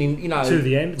from the beginning, to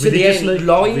the end,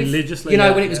 live, religiously,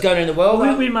 when it was going in the world.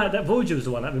 We made that. Voyager was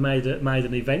the one that we made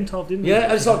an event of, didn't we? Yeah,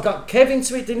 and it's like got Kev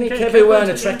into it, didn't he? Kev, who weren't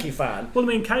a Trekkie fan. Well, I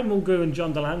mean, Kate Mulgrew and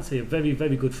John Delancey are very,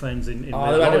 very good friends in they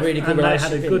had a really good relationship.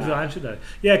 They had a good relationship.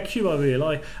 Yeah, Q I really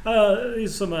like.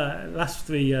 Here's some last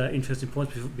three interesting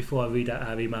points before I read out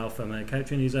our email from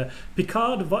Catherine. Is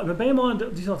Picard. Bear in mind,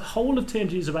 the whole of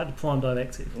TNG is about the Prime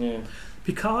Directive. Yeah.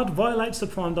 Picard violates the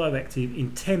Prime Directive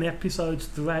in 10 episodes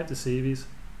throughout the series.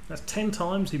 That's 10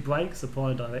 times he breaks the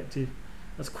Prime Directive.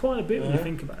 That's quite a bit when you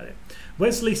think about it.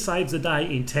 Wesley saves the day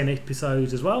in 10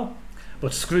 episodes as well,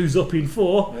 but screws up in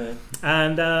 4. Yeah.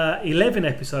 And 11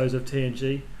 episodes of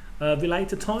TNG relate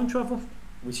to time travel.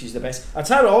 Which is the best. I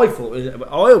tell you what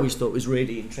I always thought was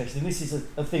really interesting. This is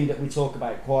a thing that we talk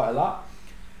about quite a lot.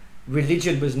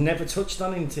 Religion was never touched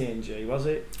on in TNG, was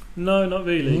it? No, not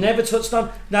really. Never touched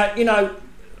on. Now,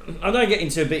 I don't get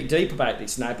into a bit deep about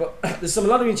this now, but there's a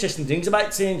lot of interesting things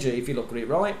about TNG if you look at it,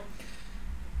 right?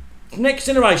 Next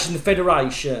Generation, the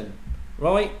Federation,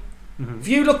 right? Mm-hmm. If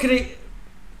you look at it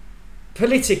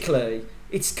politically,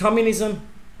 it's communism.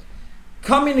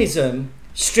 Communism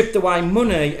stripped away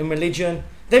money and religion.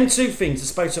 Them two things are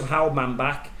supposed to have held man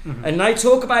back. Mm-hmm. And they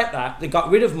talk about that. They got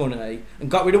rid of money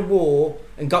and got rid of war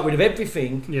and got rid of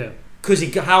everything. Yeah. Because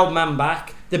it held man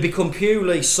back. They become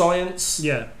purely science.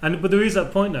 Yeah. But there is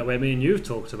that point now where me and you've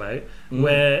talked about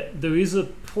where there is a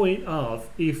point of,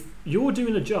 if you're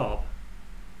doing a job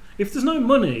If there's no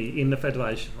money in the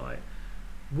Federation, right,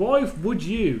 why would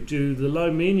you do the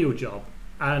low menial job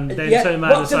and then turn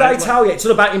around and say... What do they tell you? It's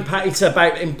all about it's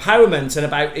about empowerment and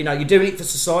about, you're doing it for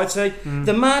society.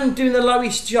 The man doing the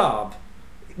lowest job,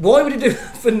 why would he do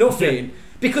that for nothing? Yeah.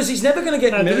 Because he's never going to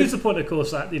get... There is the point, of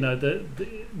course, that,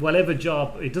 whatever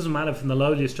job, it doesn't matter from the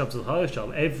lowest job to the highest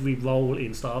job, every role in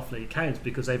Starfleet counts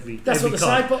because every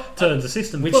card turns the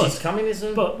system. Which is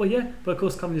communism. But of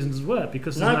course communism doesn't work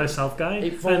because there's no self-gain.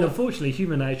 And unfortunately,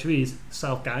 human nature is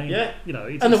self-gain. Yeah.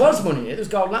 And there was money. It was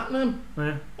gold platinum.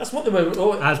 Yeah. That's what they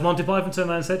were... As Monty Python turned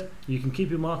around and said, you can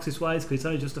keep your Marxist ways because it's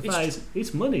only just a phase.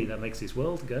 It's money that makes this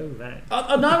world go round.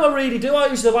 I know, I really do. I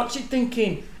used to watch it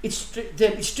thinking, it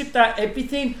stripped out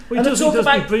everything. Well,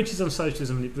 it breaches on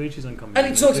socialism and it breaches on communism.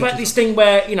 And it talks about this thing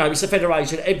where, it's a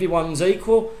federation, everyone's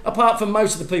equal, apart from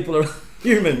most of the people are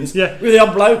humans, with the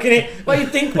odd bloke in it. Well, you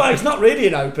think, it's not really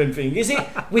an open thing, is it?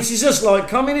 Which is just like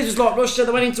communism, just like Russia.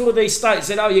 They went into all these states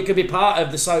and said, you could be part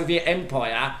of the Soviet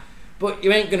Empire, but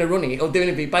you ain't going to run it or do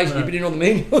anything. Basically, you've been doing all the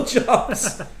menial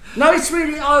jobs. No, it's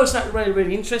really, I always thought really,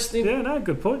 really interesting. Yeah, no,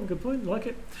 good point, like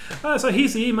it. So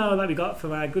here's the email that we got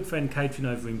from our good friend Catherine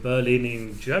over in Berlin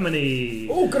in Germany.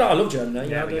 Oh, good, I love Germany.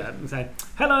 Yeah, we go. So,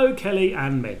 hello, Kelly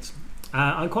and Meds.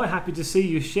 I'm quite happy to see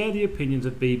you share the opinions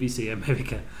of BBC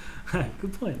America.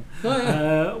 Good point. Oh,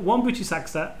 yeah. One British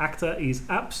actor is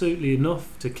absolutely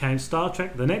enough to count Star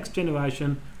Trek The Next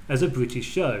Generation as a British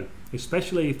show,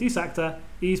 especially if this actor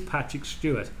is Patrick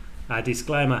Stewart. A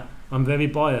disclaimer, I'm very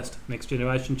biased. Next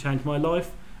Generation changed my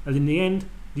life, and in the end,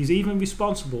 it is even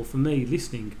responsible for me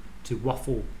listening to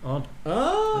Waffle On.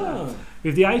 Oh.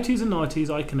 With the 80s and 90s,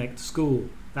 I connect to school.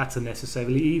 That's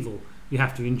unnecessarily evil. You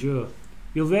have to endure.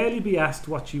 You'll rarely be asked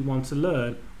what you want to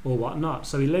learn or what not.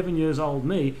 So 11 years old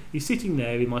me is sitting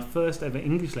there in my first ever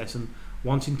English lesson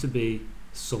wanting to be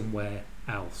somewhere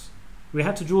else. We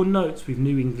had to draw notes with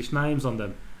new English names on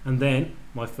them. And then,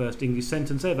 my first English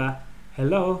sentence ever,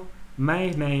 hello, my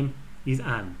name is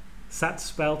Anne. Sat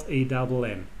spelt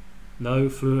E-double-N. No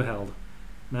fluor held.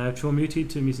 Now, transmuted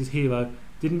to Mrs. Hero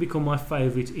didn't become my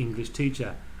favourite English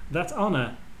teacher. That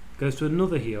honour goes to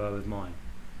another hero of mine,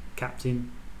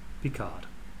 Captain Picard.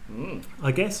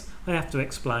 I guess I have to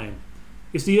explain.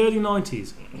 It's the early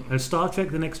 90s, and Star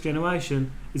Trek The Next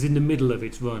Generation is in the middle of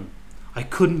its run. I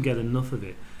couldn't get enough of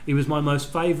it. It was my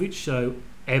most favourite show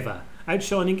ever,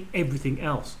 outshining everything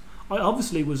else. I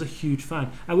obviously was a huge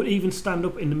fan. I would even stand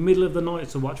up in the middle of the night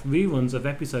to watch reruns of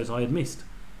episodes I had missed.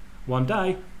 One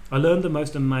day, I learned the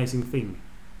most amazing thing.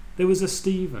 There was a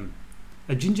Stephen,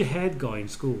 a ginger-haired guy in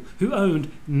school, who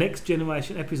owned Next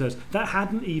Generation episodes that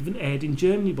hadn't even aired in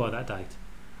Germany by that date.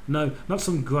 No, not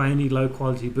some grainy,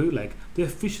 low-quality bootleg. The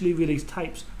officially released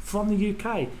tapes from the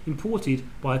UK, imported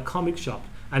by a comic shop,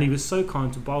 and he was so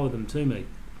kind to borrow them to me.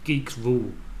 Geeks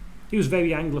rule. He was very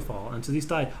Anglophile, and to this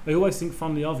day, I always think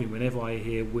fondly of him whenever I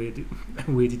hear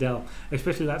Weird Al,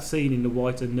 especially that scene in the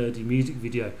white and nerdy music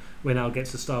video when Al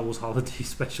gets the Star Wars Holiday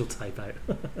special tape out.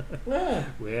 Yeah.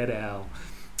 Weird Al.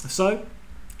 So,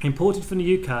 imported from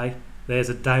the UK, there's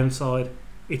a downside.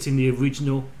 It's in the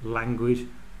original language,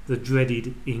 the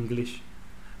dreaded English.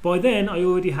 By then, I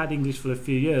already had English for a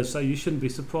few years, so you shouldn't be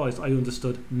surprised I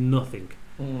understood nothing.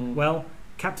 Well,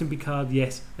 Captain Picard,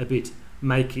 yes, a bit.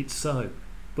 Make it so.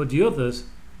 But the others,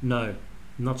 no,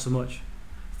 not so much.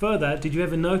 Further, did you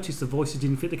ever notice the voices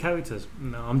didn't fit the characters?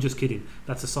 No, I'm just kidding.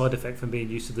 That's a side effect from being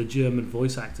used to the German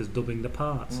voice actors dubbing the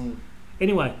parts.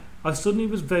 Anyway, I suddenly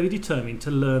was very determined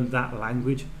to learn that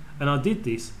language, and I did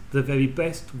this the very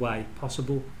best way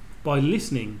possible, by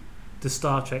listening to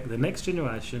Star Trek The Next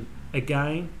Generation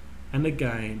again and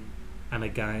again and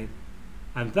again.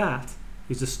 And that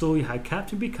is the story how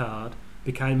Captain Picard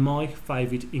became my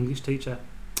favourite English teacher.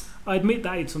 I admit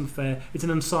that it's unfair. It's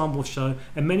an ensemble show,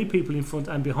 and many people in front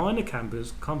and behind the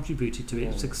cameras contributed to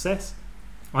its success.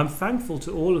 I'm thankful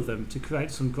to all of them to create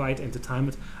some great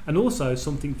entertainment, and also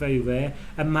something very rare,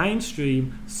 a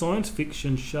mainstream science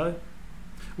fiction show.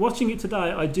 Watching it today,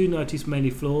 I do notice many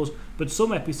flaws, but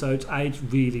some episodes age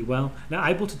really well, and are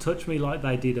able to touch me like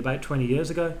they did about 20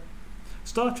 years ago.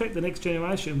 Star Trek The Next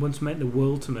Generation once meant the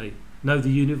world to me. Know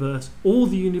the universe, all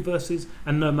the universes,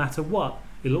 and no matter what,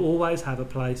 it'll always have a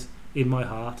place in my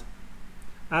heart.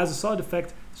 As a side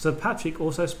effect, Sir Patrick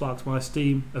also sparks my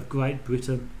esteem of Great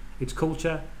Britain, its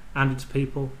culture and its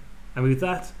people. And with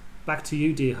that, back to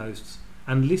you, dear hosts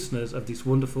and listeners of this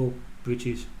wonderful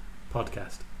British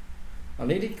podcast. I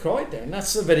nearly cried then.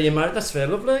 That's a very that's very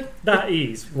lovely. That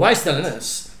is wasting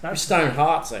us. That's stone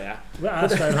hearts there.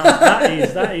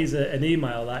 That is an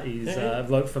email that is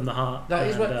wrote from the heart. That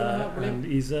is wrote from the heart, and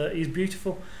he's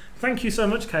beautiful. Thank you so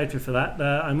much, Catherine, for that.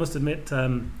 I must admit,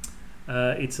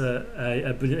 It's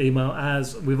a brilliant email,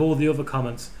 as with all the other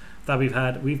comments that we've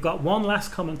had. We've got one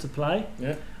last comment to play,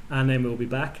 and then we'll be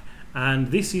back.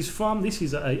 And this is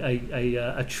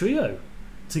a trio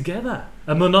together,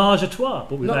 a menage a trois,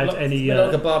 but without any.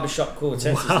 Like a barbershop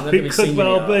quartet. Wow, it could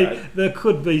well be. There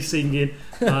could be singing.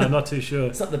 I'm not too sure.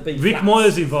 It's not the Rick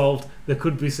Moyer's involved. There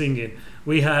could be singing.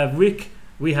 We have Rick.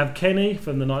 We have Kenny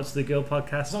from the Knights of the Guild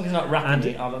podcast. As long as he's not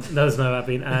rapping, there's no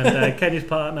rapping. And Kenny's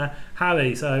partner,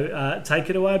 Harry. So take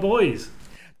it away, boys.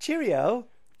 Cheerio.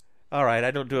 All right,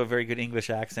 I don't do a very good English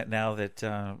accent now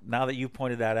that you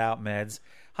pointed that out, Meds.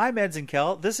 Hi, Meds and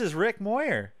Kel. This is Rick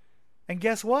Moyer. And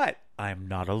guess what? I'm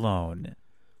not alone.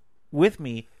 With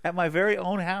me at my very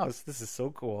own house. This is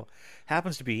so cool.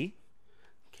 Happens to be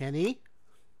Kenny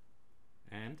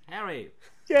and Harry.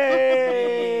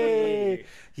 Yay!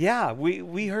 Yeah,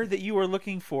 we heard that you were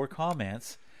looking for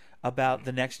comments about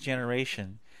the Next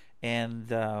Generation,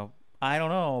 and I don't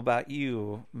know about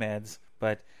you, Meds,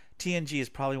 but TNG is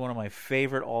probably one of my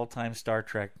favorite all-time Star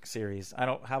Trek series.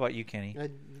 How about you, Kenny?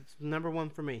 It's number one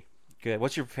for me. Good.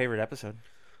 What's your favorite episode?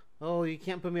 Oh, you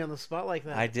can't put me on the spot like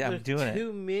that. I'm doing it.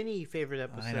 Too many favorite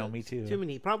episodes. I know, me too. Too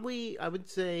many. Probably, I would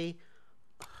say.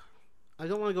 I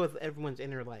don't want to go with Everyone's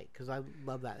Inner Light because I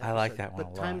love that episode. I like that one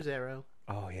but a lot. Time Zero.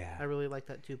 Oh, yeah. I really like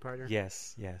that two-parter.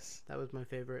 Yes. That was my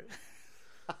favorite.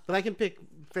 But I can pick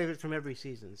favorites from every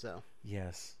season, so.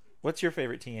 Yes. What's your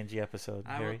favorite TNG episode,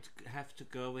 Harry? I would have to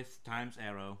go with Time's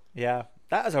Arrow. Yeah.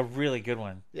 That was a really good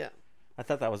one. Yeah. I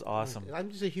thought that was awesome.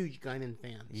 I'm just a huge Guinan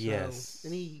fan. Yes. So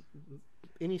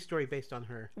any story based on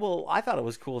her. Well, I thought it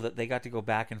was cool that they got to go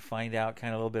back and find out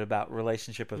kind of a little bit about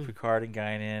relationship with Picard and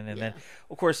Guinan, and then,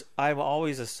 of course, I'm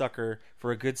always a sucker for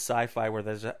a good sci-fi where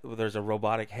there's a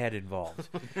robotic head involved.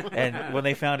 And when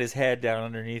they found his head down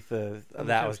underneath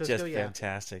that was just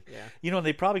fantastic. Yeah. You know,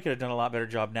 they probably could have done a lot better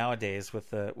job nowadays with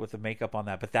the makeup on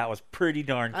that, but that was pretty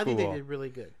darn cool. I think they did really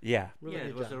good. Yeah.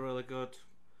 It was a really good.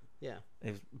 Yeah.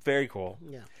 It was very cool.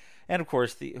 Yeah. And of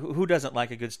course, who doesn't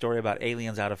like a good story about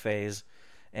aliens out of phase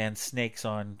and snakes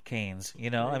on canes? You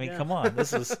know, I mean, come on,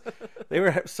 they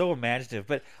were so imaginative.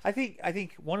 But I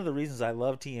think one of the reasons I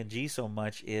love TNG so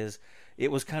much is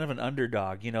it was kind of an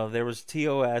underdog. You know, there was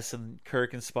TOS and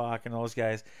Kirk and Spock and all those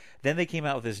guys. Then they came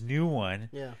out with this new one.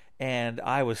 Yeah. And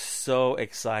I was so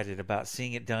excited about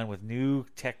seeing it done with new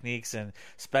techniques and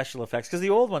special effects because the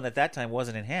old one at that time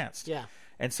wasn't enhanced. Yeah.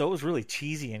 And so it was really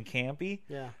cheesy and campy.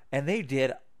 Yeah. And they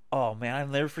did. Oh man, I'll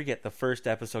never forget the first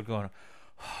episode going.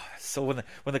 Oh, so when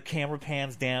the camera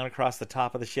pans down across the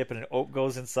top of the ship and an oak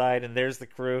goes inside and there's the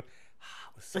crew, it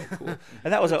was so cool.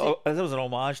 And that was an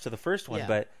homage to the first one,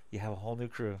 but you have a whole new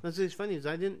crew. What's funny is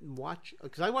I didn't watch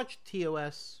because I watched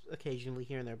TOS occasionally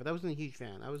here and there, but I wasn't a huge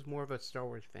fan. I was more of a Star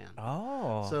Wars fan.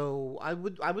 Oh, so I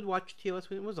would watch TOS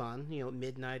when it was on, you know,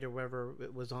 midnight or wherever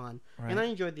it was on, and I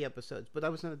enjoyed the episodes. But I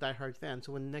wasn't a diehard fan.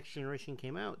 So when Next Generation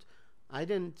came out, I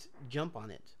didn't jump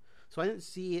on it. So I didn't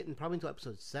see it probably until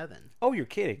episode 7. Oh, you're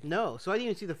kidding? No, so I didn't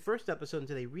even see the first episode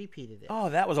until they repeated it. Oh,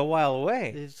 that was a while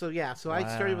away. So yeah, so I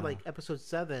started with like episode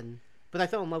 7, but I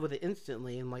fell in love with it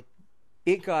instantly and like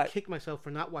kicked myself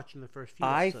for not watching the first few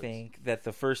episodes. I think that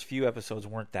the first few episodes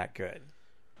weren't that good.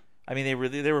 I mean,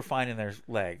 they were finding their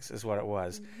legs, is what it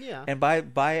was. Yeah. And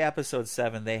by episode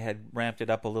 7, they had ramped it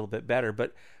up a little bit better,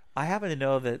 but I happen to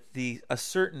know that a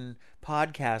certain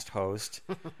podcast host,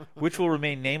 which will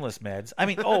remain nameless, Meds. I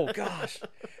mean, oh gosh,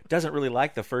 doesn't really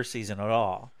like the first season at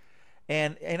all.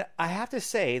 And I have to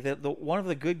say that one of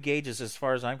the good gauges, as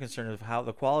far as I'm concerned, of how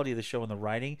the quality of the show and the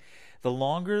writing, the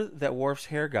longer that Worf's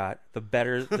hair got, the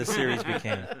better the series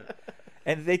became.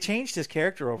 And they changed his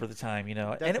character over the time, you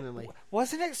know. Definitely. And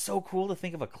wasn't it so cool to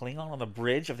think of a Klingon on the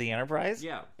bridge of the Enterprise?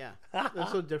 Yeah.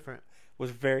 That's so different.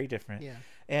 Was very different. Yeah.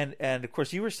 And of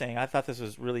course, you were saying, I thought this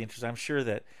was really interesting. I'm sure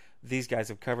that these guys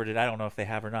have covered it. I don't know if they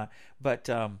have or not. But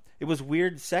it was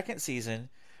weird second season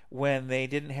when they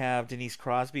didn't have Denise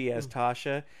Crosby as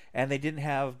Tasha, and they didn't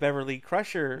have Beverly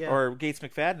Crusher or Gates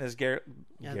McFadden as Gary.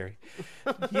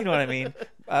 You know what I mean?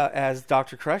 As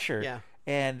Dr. Crusher. Yeah.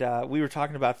 And we were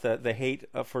talking about the hate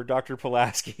for Dr.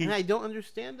 Pulaski. And I don't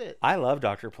understand it. I love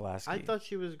Dr. Pulaski. I thought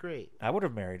she was great. I would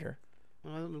have married her.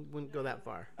 Well, I wouldn't go that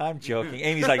far. I'm joking.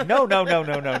 Amy's like, no.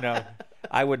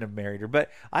 I wouldn't have married her,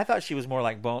 but I thought she was more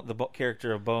like the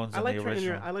character of Bones in the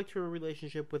original. I liked her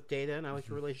relationship with Data, and I liked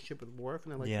her relationship with Worf,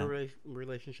 and I liked her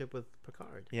relationship with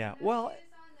Picard. Yeah, well,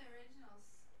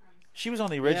 she was on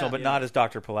the original, but not as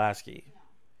Dr. Pulaski.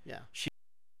 Yeah, she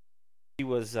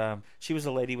was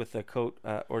the lady with the coat,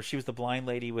 or she was the blind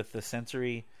lady with the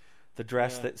sensory. The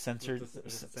dress that censored,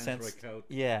 coat.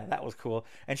 Yeah, that was cool.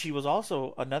 And she was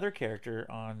also another character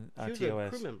on TOS. She was a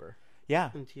crew member. Yeah,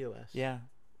 in TOS. Yeah,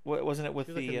 wasn't it with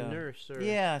She was the like a nurse or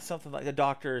yeah, something like a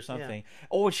doctor or something. Yeah.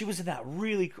 Oh, she was in that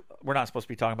really. We're not supposed to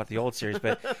be talking about the old series,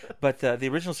 but the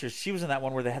original series. She was in that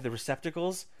one where they had the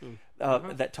receptacles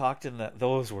that talked, and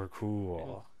those were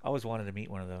cool. I always wanted to meet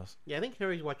one of those. Yeah, I think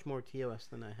Harry's watched more TOS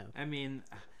than I have. I mean,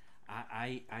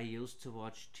 I used to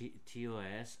watch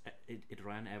TOS. It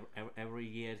ran every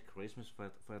year at Christmas for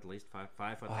at least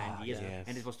five or 10 years, yes.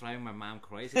 and it was driving my mom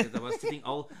crazy because I was sitting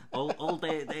all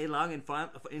day long in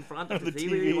front of the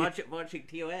TV watching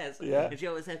TOS. Yeah. And she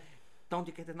always said, "Don't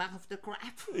you get enough of the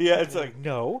crap?" Yeah, it's like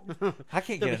no, I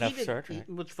can't get enough Star Trek.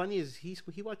 What's funny is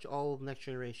he watched all of Next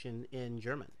Generation in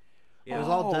German. Yeah. It was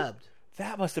all dubbed.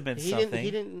 That must have been something.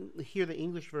 He didn't hear the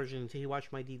English version until he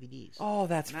watched my DVDs. Oh,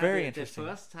 that's very interesting.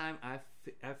 The first time I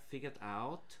figured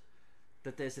out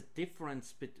that there's a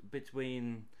difference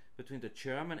between the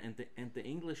German and the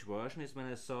English version is when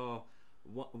I saw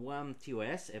one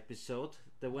TOS episode,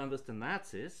 the one with the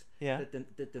Nazis, that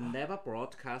they never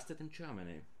broadcasted in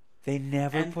Germany. They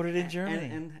never put it in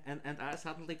Germany, and I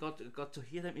suddenly got to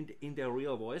hear them in their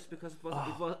real voice because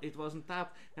it wasn't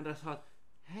dubbed, and I thought,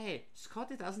 hey,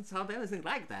 Scotty doesn't sound anything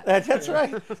like that. That's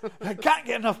right. I can't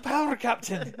get enough power,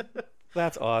 Captain.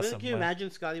 That's awesome. Can you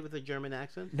imagine Scotty with a German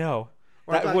accent? No,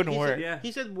 that wouldn't work.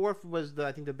 He said Worf was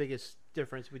I think the biggest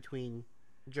difference between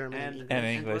German and English. And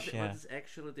English, what is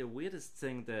actually the weirdest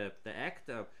thing, the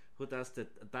actor who does the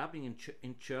dubbing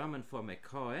in German for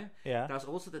McCoy does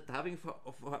also the dubbing for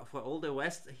all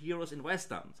the heroes in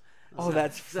Westerns. Oh,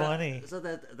 that's funny. So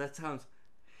that sounds...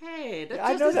 Hey, that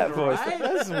I know that voice. Right.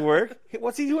 That doesn't work.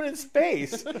 What's he doing in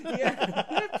space?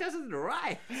 That doesn't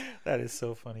right. That is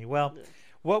so funny. Well,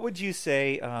 what would you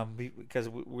say, because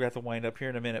we have to wind up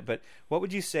here in a minute, but what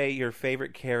would you say your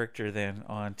favorite character then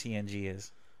on TNG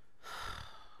is?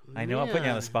 I know I'm putting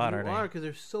you on the spot, aren't I? Because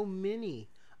there's so many.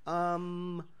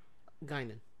 Guinan.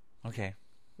 Okay.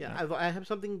 Yeah, I have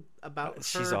something about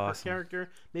She's her awesome.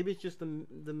 character. Maybe it's just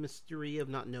the mystery of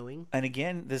not knowing. And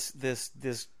again, this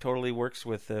totally works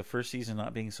with the first season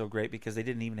not being so great because they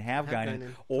didn't even have Guinan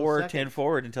or 10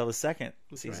 Forward until the second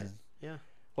season. Right. Yeah.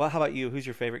 Well, how about you? Who's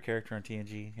your favorite character on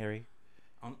TNG, Harry?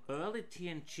 On early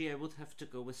TNG, I would have to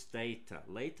go with Data.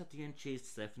 Later TNG is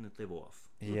definitely Worf.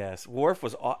 Yes, Worf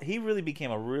was. He really became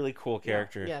a really cool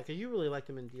character. Yeah, because you really liked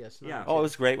him in DS9. Yeah. Oh, it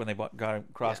was great when they got him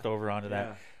crossed over onto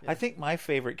that. Yeah. I think my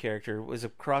favorite character was a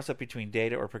cross-up between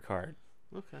Data or Picard.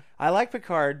 Okay. I like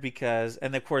Picard because,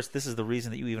 and of course, this is the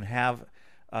reason that you even have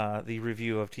the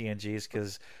review of TNG is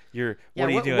because you're. What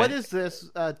are you doing? What is this?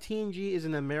 TNG is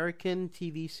an American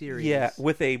TV series. Yeah,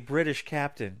 with a British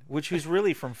captain, which was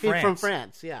really from France. He's from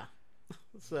France, yeah.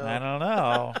 So I don't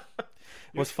know.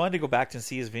 It was fun to go back and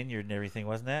see his vineyard and everything,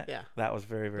 wasn't it? Yeah, that was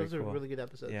very, very cool. Those are really good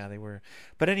episodes. Yeah, they were.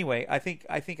 But anyway, I think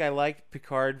I liked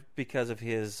Picard because of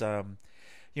his, the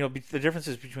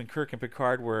differences between Kirk and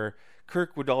Picard, where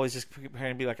Kirk would always just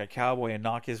kind of be like a cowboy and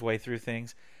knock his way through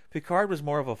things. Picard was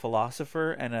more of a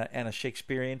philosopher and a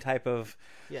Shakespearean type of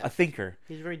a thinker.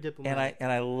 He's very diplomatic,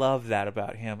 and I love that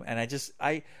about him. And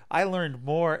I learned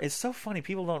more. It's so funny.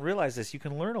 People don't realize this. You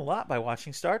can learn a lot by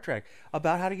watching Star Trek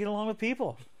about how to get along with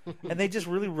people, and they just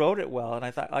really wrote it well. And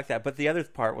I thought I like that. But the other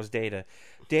part was Data.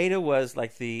 Data was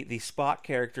like the Spock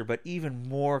character, but even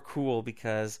more cool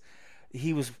because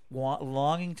he was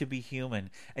longing to be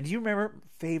human. And do you remember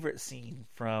favorite scene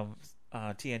from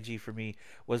TNG for me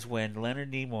was when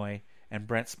Leonard Nimoy and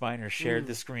Brent Spiner shared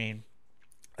the screen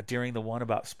during the one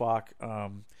about Spock.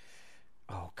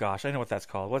 Oh gosh, I know what that's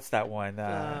called. What's that one?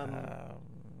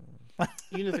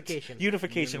 Unification.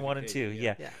 Unification 1 and 2.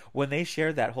 Yeah. When they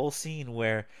shared that whole scene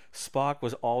where Spock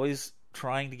was always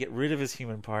trying to get rid of his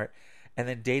human part, and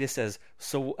then Data says,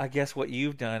 "So I guess what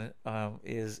you've done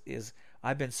is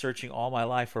I've been searching all my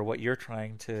life for what you're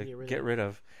trying to get rid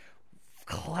of."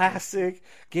 Classic,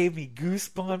 gave me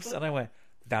goosebumps, and I went,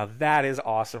 now that is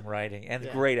awesome writing and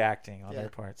great acting on their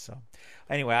part. So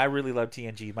anyway, I really love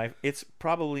TNG. It's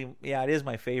probably it is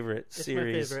my favorite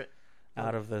series. My favorite.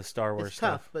 Out of the Star Wars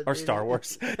stuff, stuff. Or Star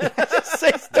Wars. Did I just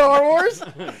say Star Wars?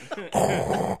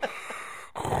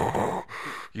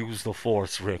 Use the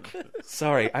Force, Rick.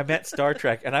 Sorry, I meant Star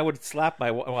Trek, and I would slap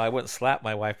I wouldn't slap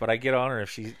my wife, but I get on her if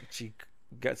she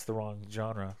gets the wrong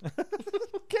genre. I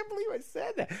can't believe I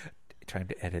said that. Trying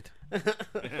to edit.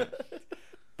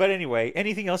 But anyway,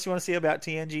 anything else you want to say about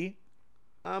TNG?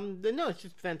 No, it's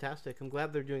just fantastic. I'm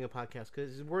glad they're doing a podcast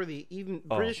because it's worthy. Even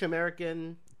British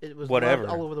American, it was whatever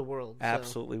loved all over the world. So.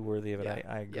 Absolutely worthy of it.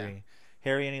 Yeah. I agree. Yeah.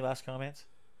 Harry, any last comments?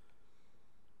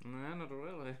 No, not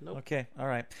really. Nope. Okay, all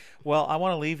right. Well, I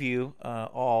want to leave you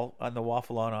all on the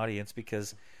Waffle On audience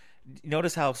because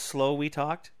notice how slow we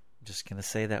talked. Just going to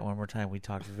say that one more time. We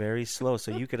talked very slow so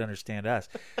you could understand us.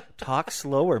 Talk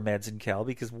slower, Meds and Kel,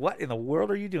 because what in the world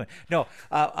are you doing? No,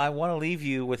 I want to leave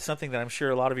you with something that I'm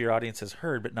sure a lot of your audience has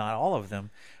heard, but not all of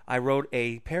them. I wrote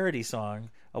a parody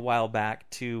song a while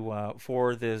back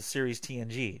for the series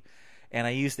TNG, and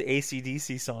I used the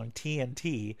AC/DC song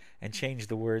TNT and changed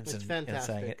the words and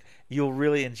sang it. You'll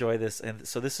really enjoy this. And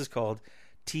so this is called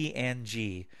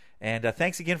TNG. And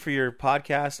thanks again for your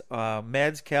podcast.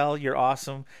 Meds, Kel, you're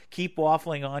awesome. Keep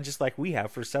waffling on just like we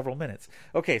have for several minutes.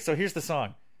 Okay, so here's the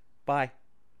song. Bye.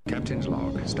 Captain's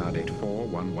log, stardate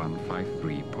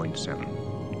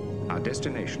 41153.7. Our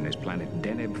destination is planet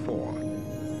Deneb 4,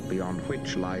 beyond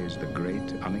which lies the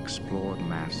great unexplored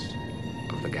mass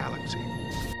of the galaxy.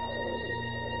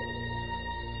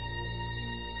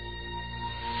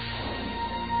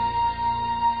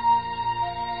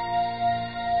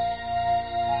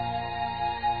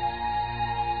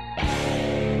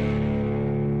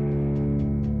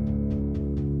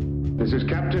 This is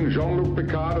Captain Jean-Luc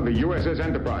Picard of the USS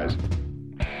Enterprise.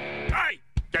 Hey!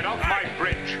 Get off my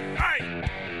bridge! Hey!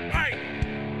 Hey!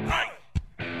 Hey!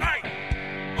 Hey!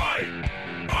 Hey!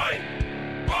 Hey!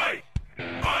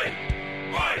 Hey!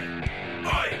 Hey!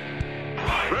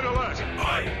 Hey! Red alert!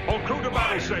 All crew to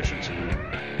battle stations.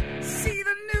 See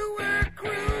the newer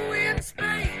crew in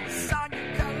space on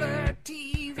your color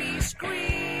TV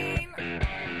screen.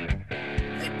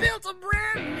 They built a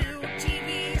brand new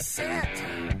TV set.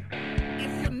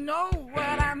 Know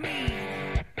what I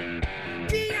mean.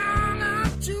 Deanna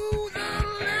to the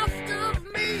left of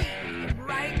me,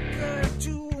 Riker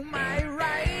to my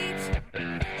right.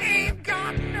 Ain't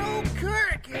got no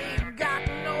Kirk, ain't got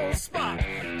no Spock,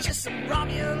 just some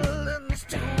Romulans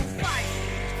to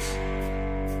fight.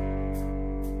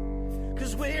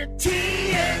 'Cause we're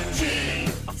TNG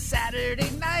on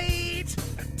Saturday night.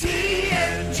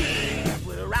 TNG,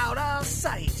 we're out of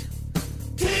sight.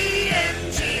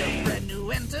 TNG, a brand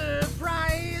new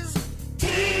enterprise.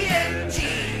 TNG,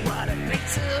 what a great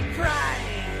surprise.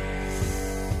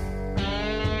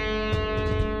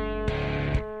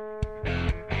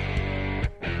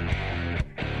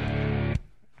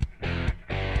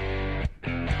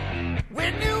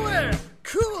 We're newer,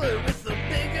 cooler with a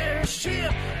bigger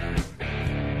ship.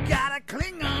 Got a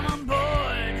Klingon on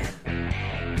board.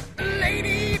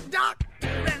 Lady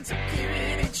doctor and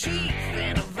security chief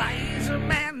and a visor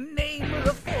man named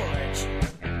LaForge.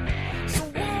 So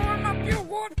warm up your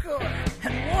warp core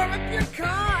and warm up your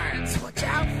cards. Watch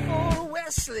out for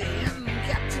Wesley and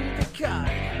Captain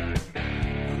Picard.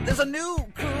 There's a new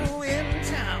crew in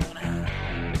town,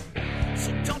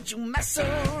 so don't you mess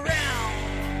around.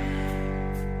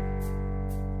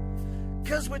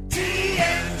 'Cause we're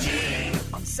TNG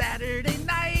on Saturday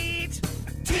night.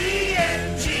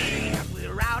 TNG,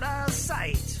 we're out of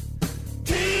sight.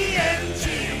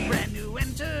 TNG, a brand new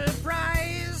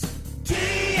enterprise.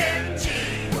 TNG,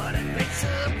 what a great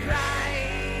surprise.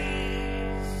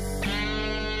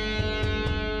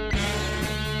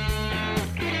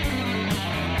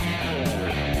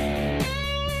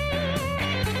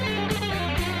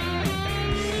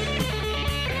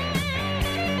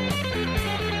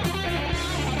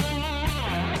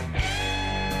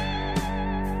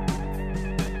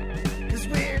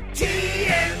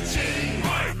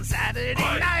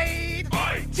 Saturday night.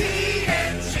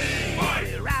 TNG,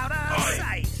 we're out of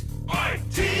sight.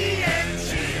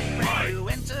 TNG, brand new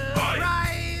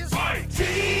enterprise.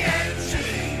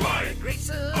 TNG, what a great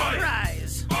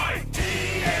surprise.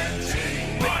 TNG,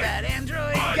 with that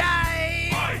android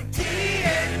guy.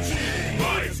 TNG,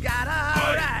 he's got a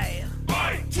eye.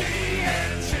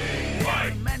 TNG,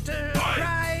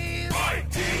 enterprise.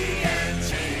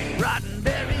 TNG,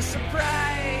 Roddenberry surprise.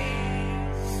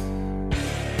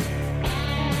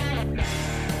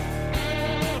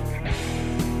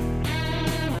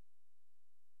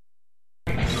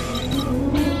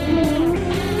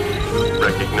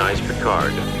 Recognize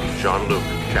Picard, Jean-Luc,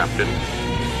 Captain.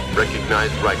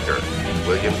 Recognize Riker,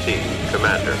 William T.,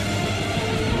 Commander.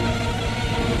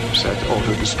 Set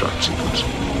auto-destruct sequence.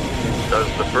 Does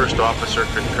the first officer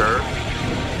concur?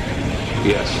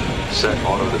 Yes, set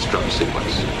auto-destruct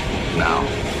sequence. Now.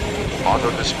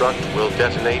 Auto-destruct will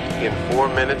detonate in 4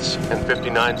 minutes and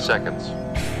 59 seconds.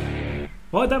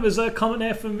 Well, that was a comment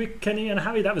there from Rick, Kenny and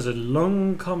Harry. That was a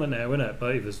long comment there, wasn't it?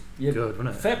 But it was good, wasn't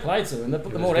it? Fair play to them. They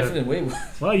put the more effort than we were.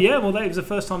 Well, yeah. Well, that was the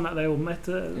first time that they all met.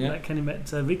 That Kenny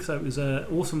met Rick, so it was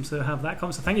awesome to have that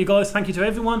comment. So thank you guys. Thank you to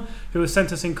everyone who has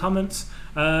sent us in comments.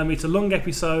 It's a long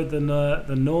episode than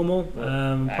normal.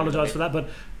 Apologise for that, but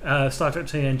Star Trek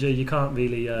TNG, you can't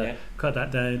really cut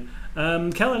that down.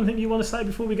 Kel, anything you want to say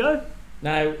before we go?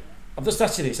 No. I've just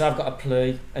asked you this. I've got a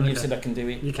plea, and you've Okay. said I can do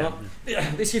it. You can.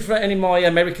 This is for any of my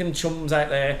American chums out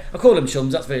there. I call them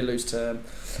chums. That's a very loose term.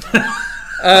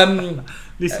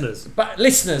 Listeners. But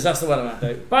listeners, that's the one I'm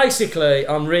after. Basically,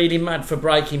 I'm really mad for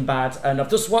Breaking Bad, and I've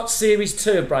just watched series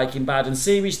 2 of Breaking Bad, and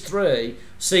series 3,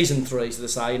 season 3, so they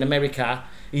say, in America,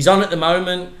 is on at the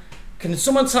moment. Can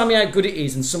someone tell me how good it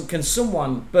is, and can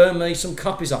someone burn me some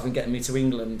copies off and get me to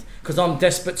England? Because I'm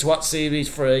desperate to watch series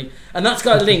 3, and that's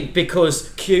got a link because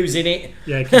Q's in it.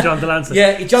 Yeah, John Delancey.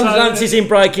 Yeah, John Delancey's in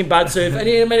Breaking Bad, so if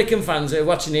any American fans are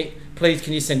watching it, please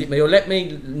can you send it me, or let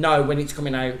me know when it's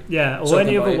coming out. Yeah, or so I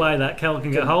any can buy other it. way that Kel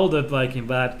can get hold of Breaking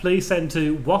Bad, please send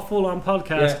to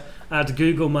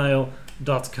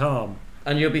waffleonpodcast@googlemail.com.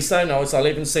 And you'll be so nice, I'll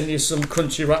even send you some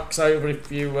crunchy rocks over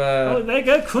if you... Oh, there you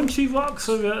go. Crunchy Rocks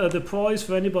are the prize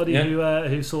for anybody Yeah.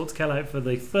 who sorts Kel out for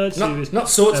the third Not- series. not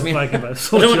sorts of me. Breaking Bad. I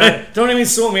Sorts you out. don't even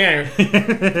sort me out.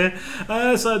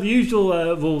 So the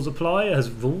usual rules apply.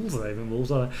 As rules, are even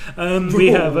rules, are they?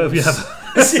 We have.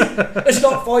 It's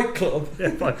not Fight Club.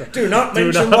 Do not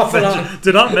mention Waffle On.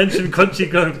 Do not mention Crunchy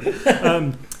Club.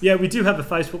 Yeah, we do have a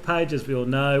Facebook page, as we all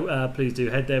know. Please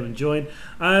do head there and join.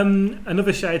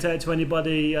 Another shout out to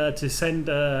anybody to send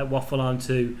Waffle On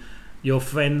to your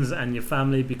friends and your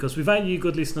family, because without you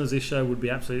good listeners, this show would be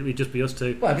absolutely just be us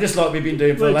two. Well, just like we've been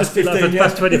doing for the last just 15 the years.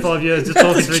 past 25 years, just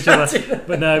talking to each other. Chatting.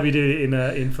 But no, we do it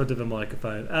in front of a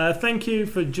microphone. Thank you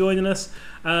for joining us.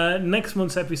 Next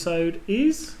month's episode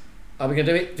is... Are we going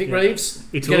to do it? Vic Reeves?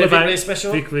 It's We're all gonna do about Vic Reeves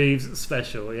special? Vic Reeves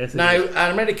special, yes. it Now, is.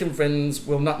 our American friends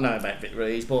will not know about Vic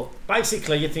Reeves, but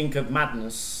basically you think of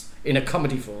madness in a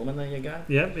comedy form, and there you go.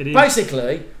 Yeah, it is.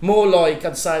 Basically, more like,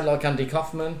 I'd say, like Andy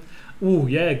Kaufman. Oh,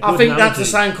 yeah, good I think that's the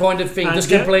analogy. same kind of thing, And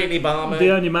just yeah, completely balmy. The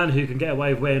only man who can get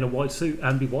away with wearing a white suit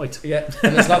and be white. Yeah,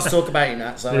 and there's lots to talk about in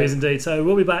that. So. There is indeed. So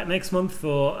we'll be back next month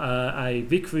for a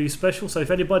Vic Reeves special. So if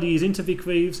anybody is into Vic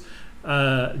Reeves,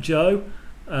 Joe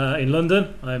in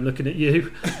London, I am looking at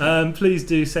you. Please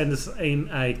do send us in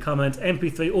a comment,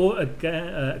 MP3, or of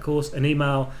course an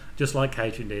email, just like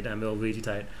Catherine did, and we'll read it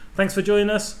out. Thanks for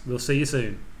joining us. We'll see you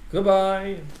soon.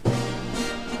 Goodbye.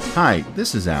 Hi,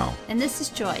 this is Al. And this is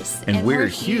Joyce. And we're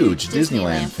huge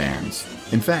Disneyland fans.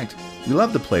 In fact, we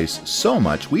love the place so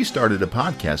much we started a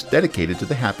podcast dedicated to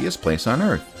the happiest place on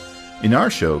Earth. In our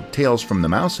show, Tales from the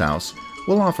Mouse House,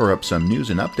 we'll offer up some news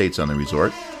and updates on the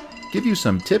resort, give you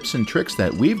some tips and tricks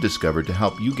that we've discovered to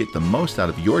help you get the most out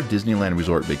of your Disneyland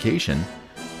resort vacation,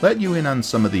 let you in on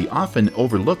some of the often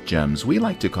overlooked gems we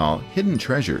like to call hidden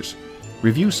treasures,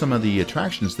 review some of the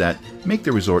attractions that make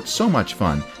the resort so much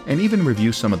fun, and even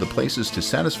review some of the places to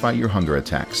satisfy your hunger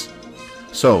attacks.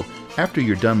 So, after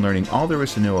you're done learning all there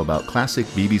is to know about classic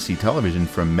BBC television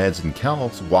from Meds and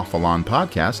Kel's Waffle On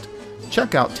podcast,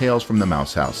 check out Tales from the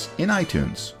Mouse House in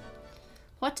iTunes.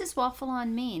 What does waffle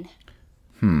on mean?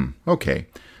 Okay.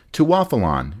 To waffle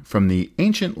on, from the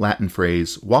ancient Latin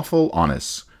phrase waffle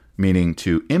onus, meaning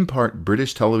to impart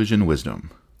British television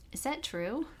wisdom. Is that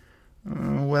true?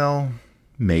 Well,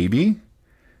 maybe.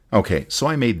 Okay, so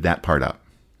I made that part up.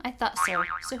 I thought so.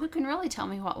 So who can really tell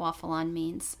me what waffle on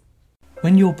means?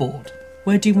 When you're bored,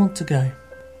 where do you want to go?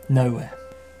 Nowhere.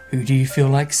 Who do you feel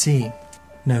like seeing?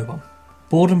 No one.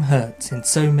 Boredom hurts in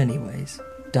so many ways.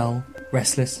 Dull,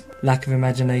 restless, lack of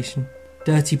imagination.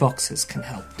 Dirty Boxers can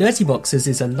help. Dirty Boxers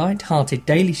is a light-hearted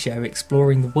daily show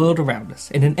exploring the world around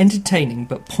us in an entertaining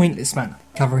but pointless manner,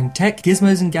 covering tech,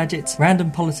 gizmos and gadgets,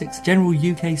 random politics, general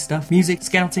UK stuff, music,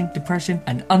 scouting, depression,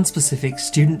 and unspecific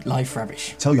student life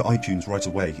rubbish. Tell your iTunes right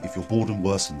away if your boredom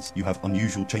worsens, you have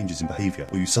unusual changes in behaviour,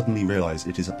 or you suddenly realise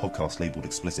it is a podcast labelled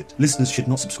explicit. Listeners should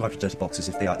not subscribe to Dirty Boxes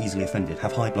if they are easily offended,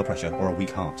 have high blood pressure, or a weak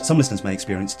heart. Some listeners may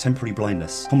experience temporary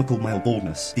blindness, comical male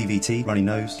baldness, DVT, runny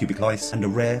nose, pubic lice, and a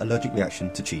rare allergic reaction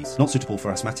to cheese. Not suitable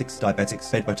for asthmatics, diabetics,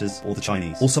 bedwetters, or the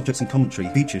Chinese. All subjects and commentary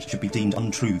featured should be deemed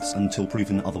untruths until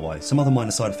proven otherwise. Some other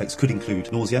minor side effects could include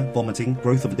nausea, vomiting,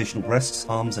 growth of additional breasts,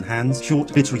 arms and hands,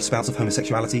 short, glittery spouts of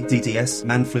homosexuality, DDS,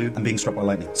 man flu, and being struck by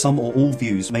lightning. Some or all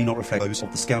views may not reflect those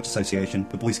of the Scout Association,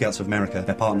 the Boy Scouts of America,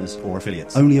 their partners, or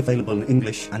affiliates. Only available in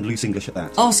English and loose English at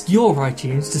that. Ask your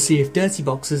iTunes to see if Dirty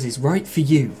Boxers is right for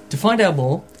you. To find out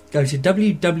more, go to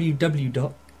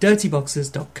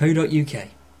www.dirtyboxers.co.uk.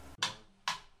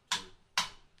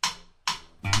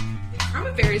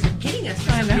 Karma fairies are getting us.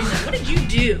 I know. What did you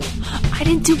do? I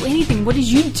didn't do anything. What did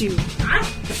you do?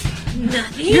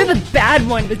 Nothing. You're the bad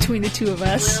one between the two of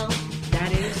us. Well,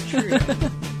 that is true.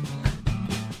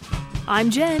 I'm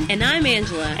Jen. And I'm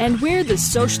Angela. And we're the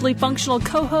socially functional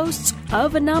co-hosts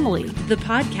of Anomaly, The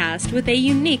podcast with a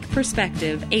unique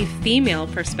perspective, a female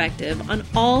perspective on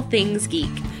all things geek.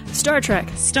 Star Trek,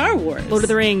 Star Wars, Lord of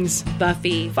the Rings,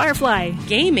 Buffy, Firefly,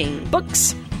 gaming,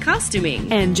 books,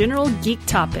 costuming, and general geek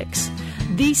topics.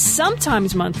 The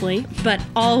sometimes monthly, but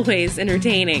always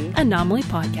entertaining Anomaly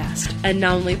Podcast.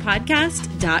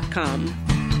 AnomalyPodcast.com.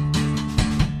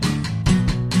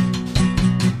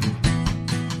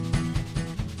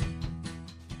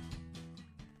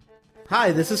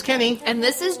 Hi, this is Kenny. And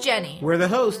this is Jenny. We're the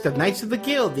hosts of Knights of the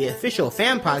Guild, the official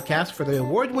fan podcast for the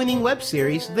award-winning web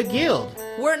series, The Guild.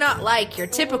 We're not like your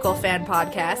typical fan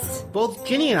podcasts. Both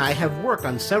Jenny and I have worked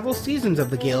on several seasons of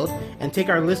The Guild and take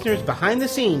our listeners behind the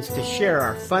scenes to share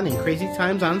our fun and crazy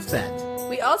times on set.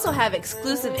 We also have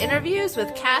exclusive interviews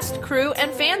with cast, crew,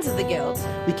 and fans of the Guild.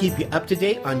 We keep you up to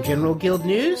date on general Guild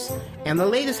news and the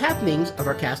latest happenings of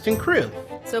our cast and crew.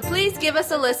 So please give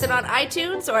us a listen on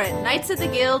iTunes or at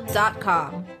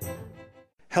knightsoftheguild.com.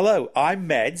 Hello, I'm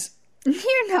Meds.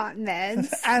 You're not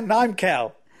Meds. And I'm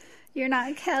Cal. You're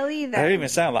not Cal either. I don't even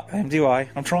sound like him, do I?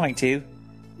 I'm trying to.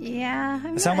 Yeah,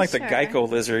 I sound like sure. the Geico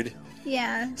lizard.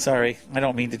 Yeah. Sorry, I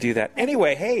don't mean to do that.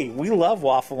 Anyway, hey, we love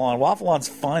Waffle On. Waffle On's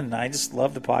fun. I just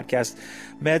love the podcast.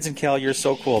 Meds and Cal, you're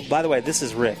so cool. By the way, this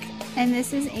is Rick. And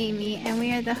this is Amy, and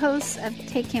we are the hosts of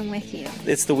Take Him With You.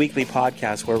 It's the weekly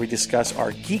podcast where we discuss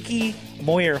our geeky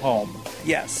Moyer home.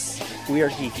 Yes, we are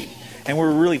geeky. And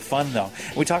we're really fun, though.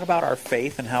 We talk about our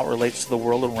faith and how it relates to the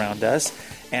world around us.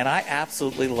 And I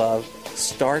absolutely love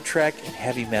Star Trek and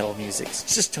heavy metal music.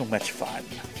 It's just too much fun.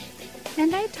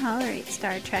 And I tolerate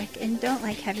Star Trek and don't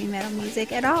like heavy metal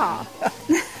music at all.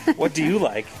 What do you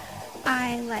like?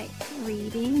 I like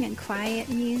reading and quiet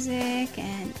music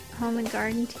and home and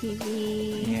garden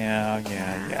TV.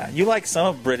 Yeah. You like some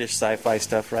of British sci-fi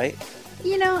stuff, right?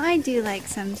 You know, I do like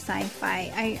some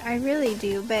sci-fi. I really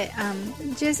do, but I'm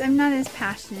not as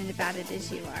passionate about it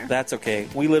as you are. That's okay.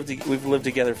 We've lived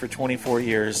together for 24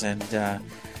 years, and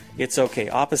it's okay.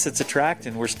 Opposites attract,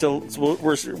 and we're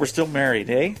still married,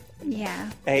 eh? Yeah.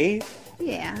 Eh?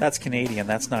 Yeah. That's Canadian.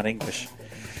 That's not English.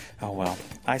 Oh well.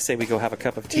 I say we go have a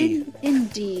cup of tea.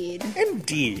 Indeed.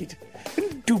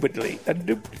 Indubitably.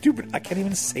 I can't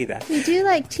even say that. We do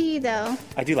like tea, though.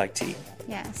 I do like tea.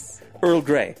 Yes. Earl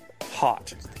Grey.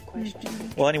 Hot.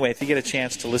 Well, anyway, if you get a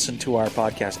chance to listen to our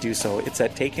podcast, do so. It's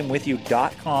at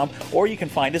takehimwithyou.com, or you can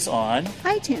find us on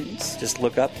iTunes. Just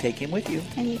look up Take Him With You.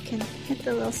 And you can hit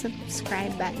the little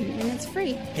subscribe button, and it's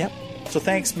free. Yep. So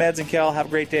thanks, Meds and Cal. Have a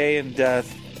great day, and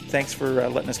thanks for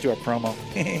letting us do our promo.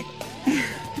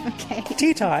 Okay.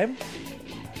 Tea time.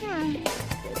 Yeah.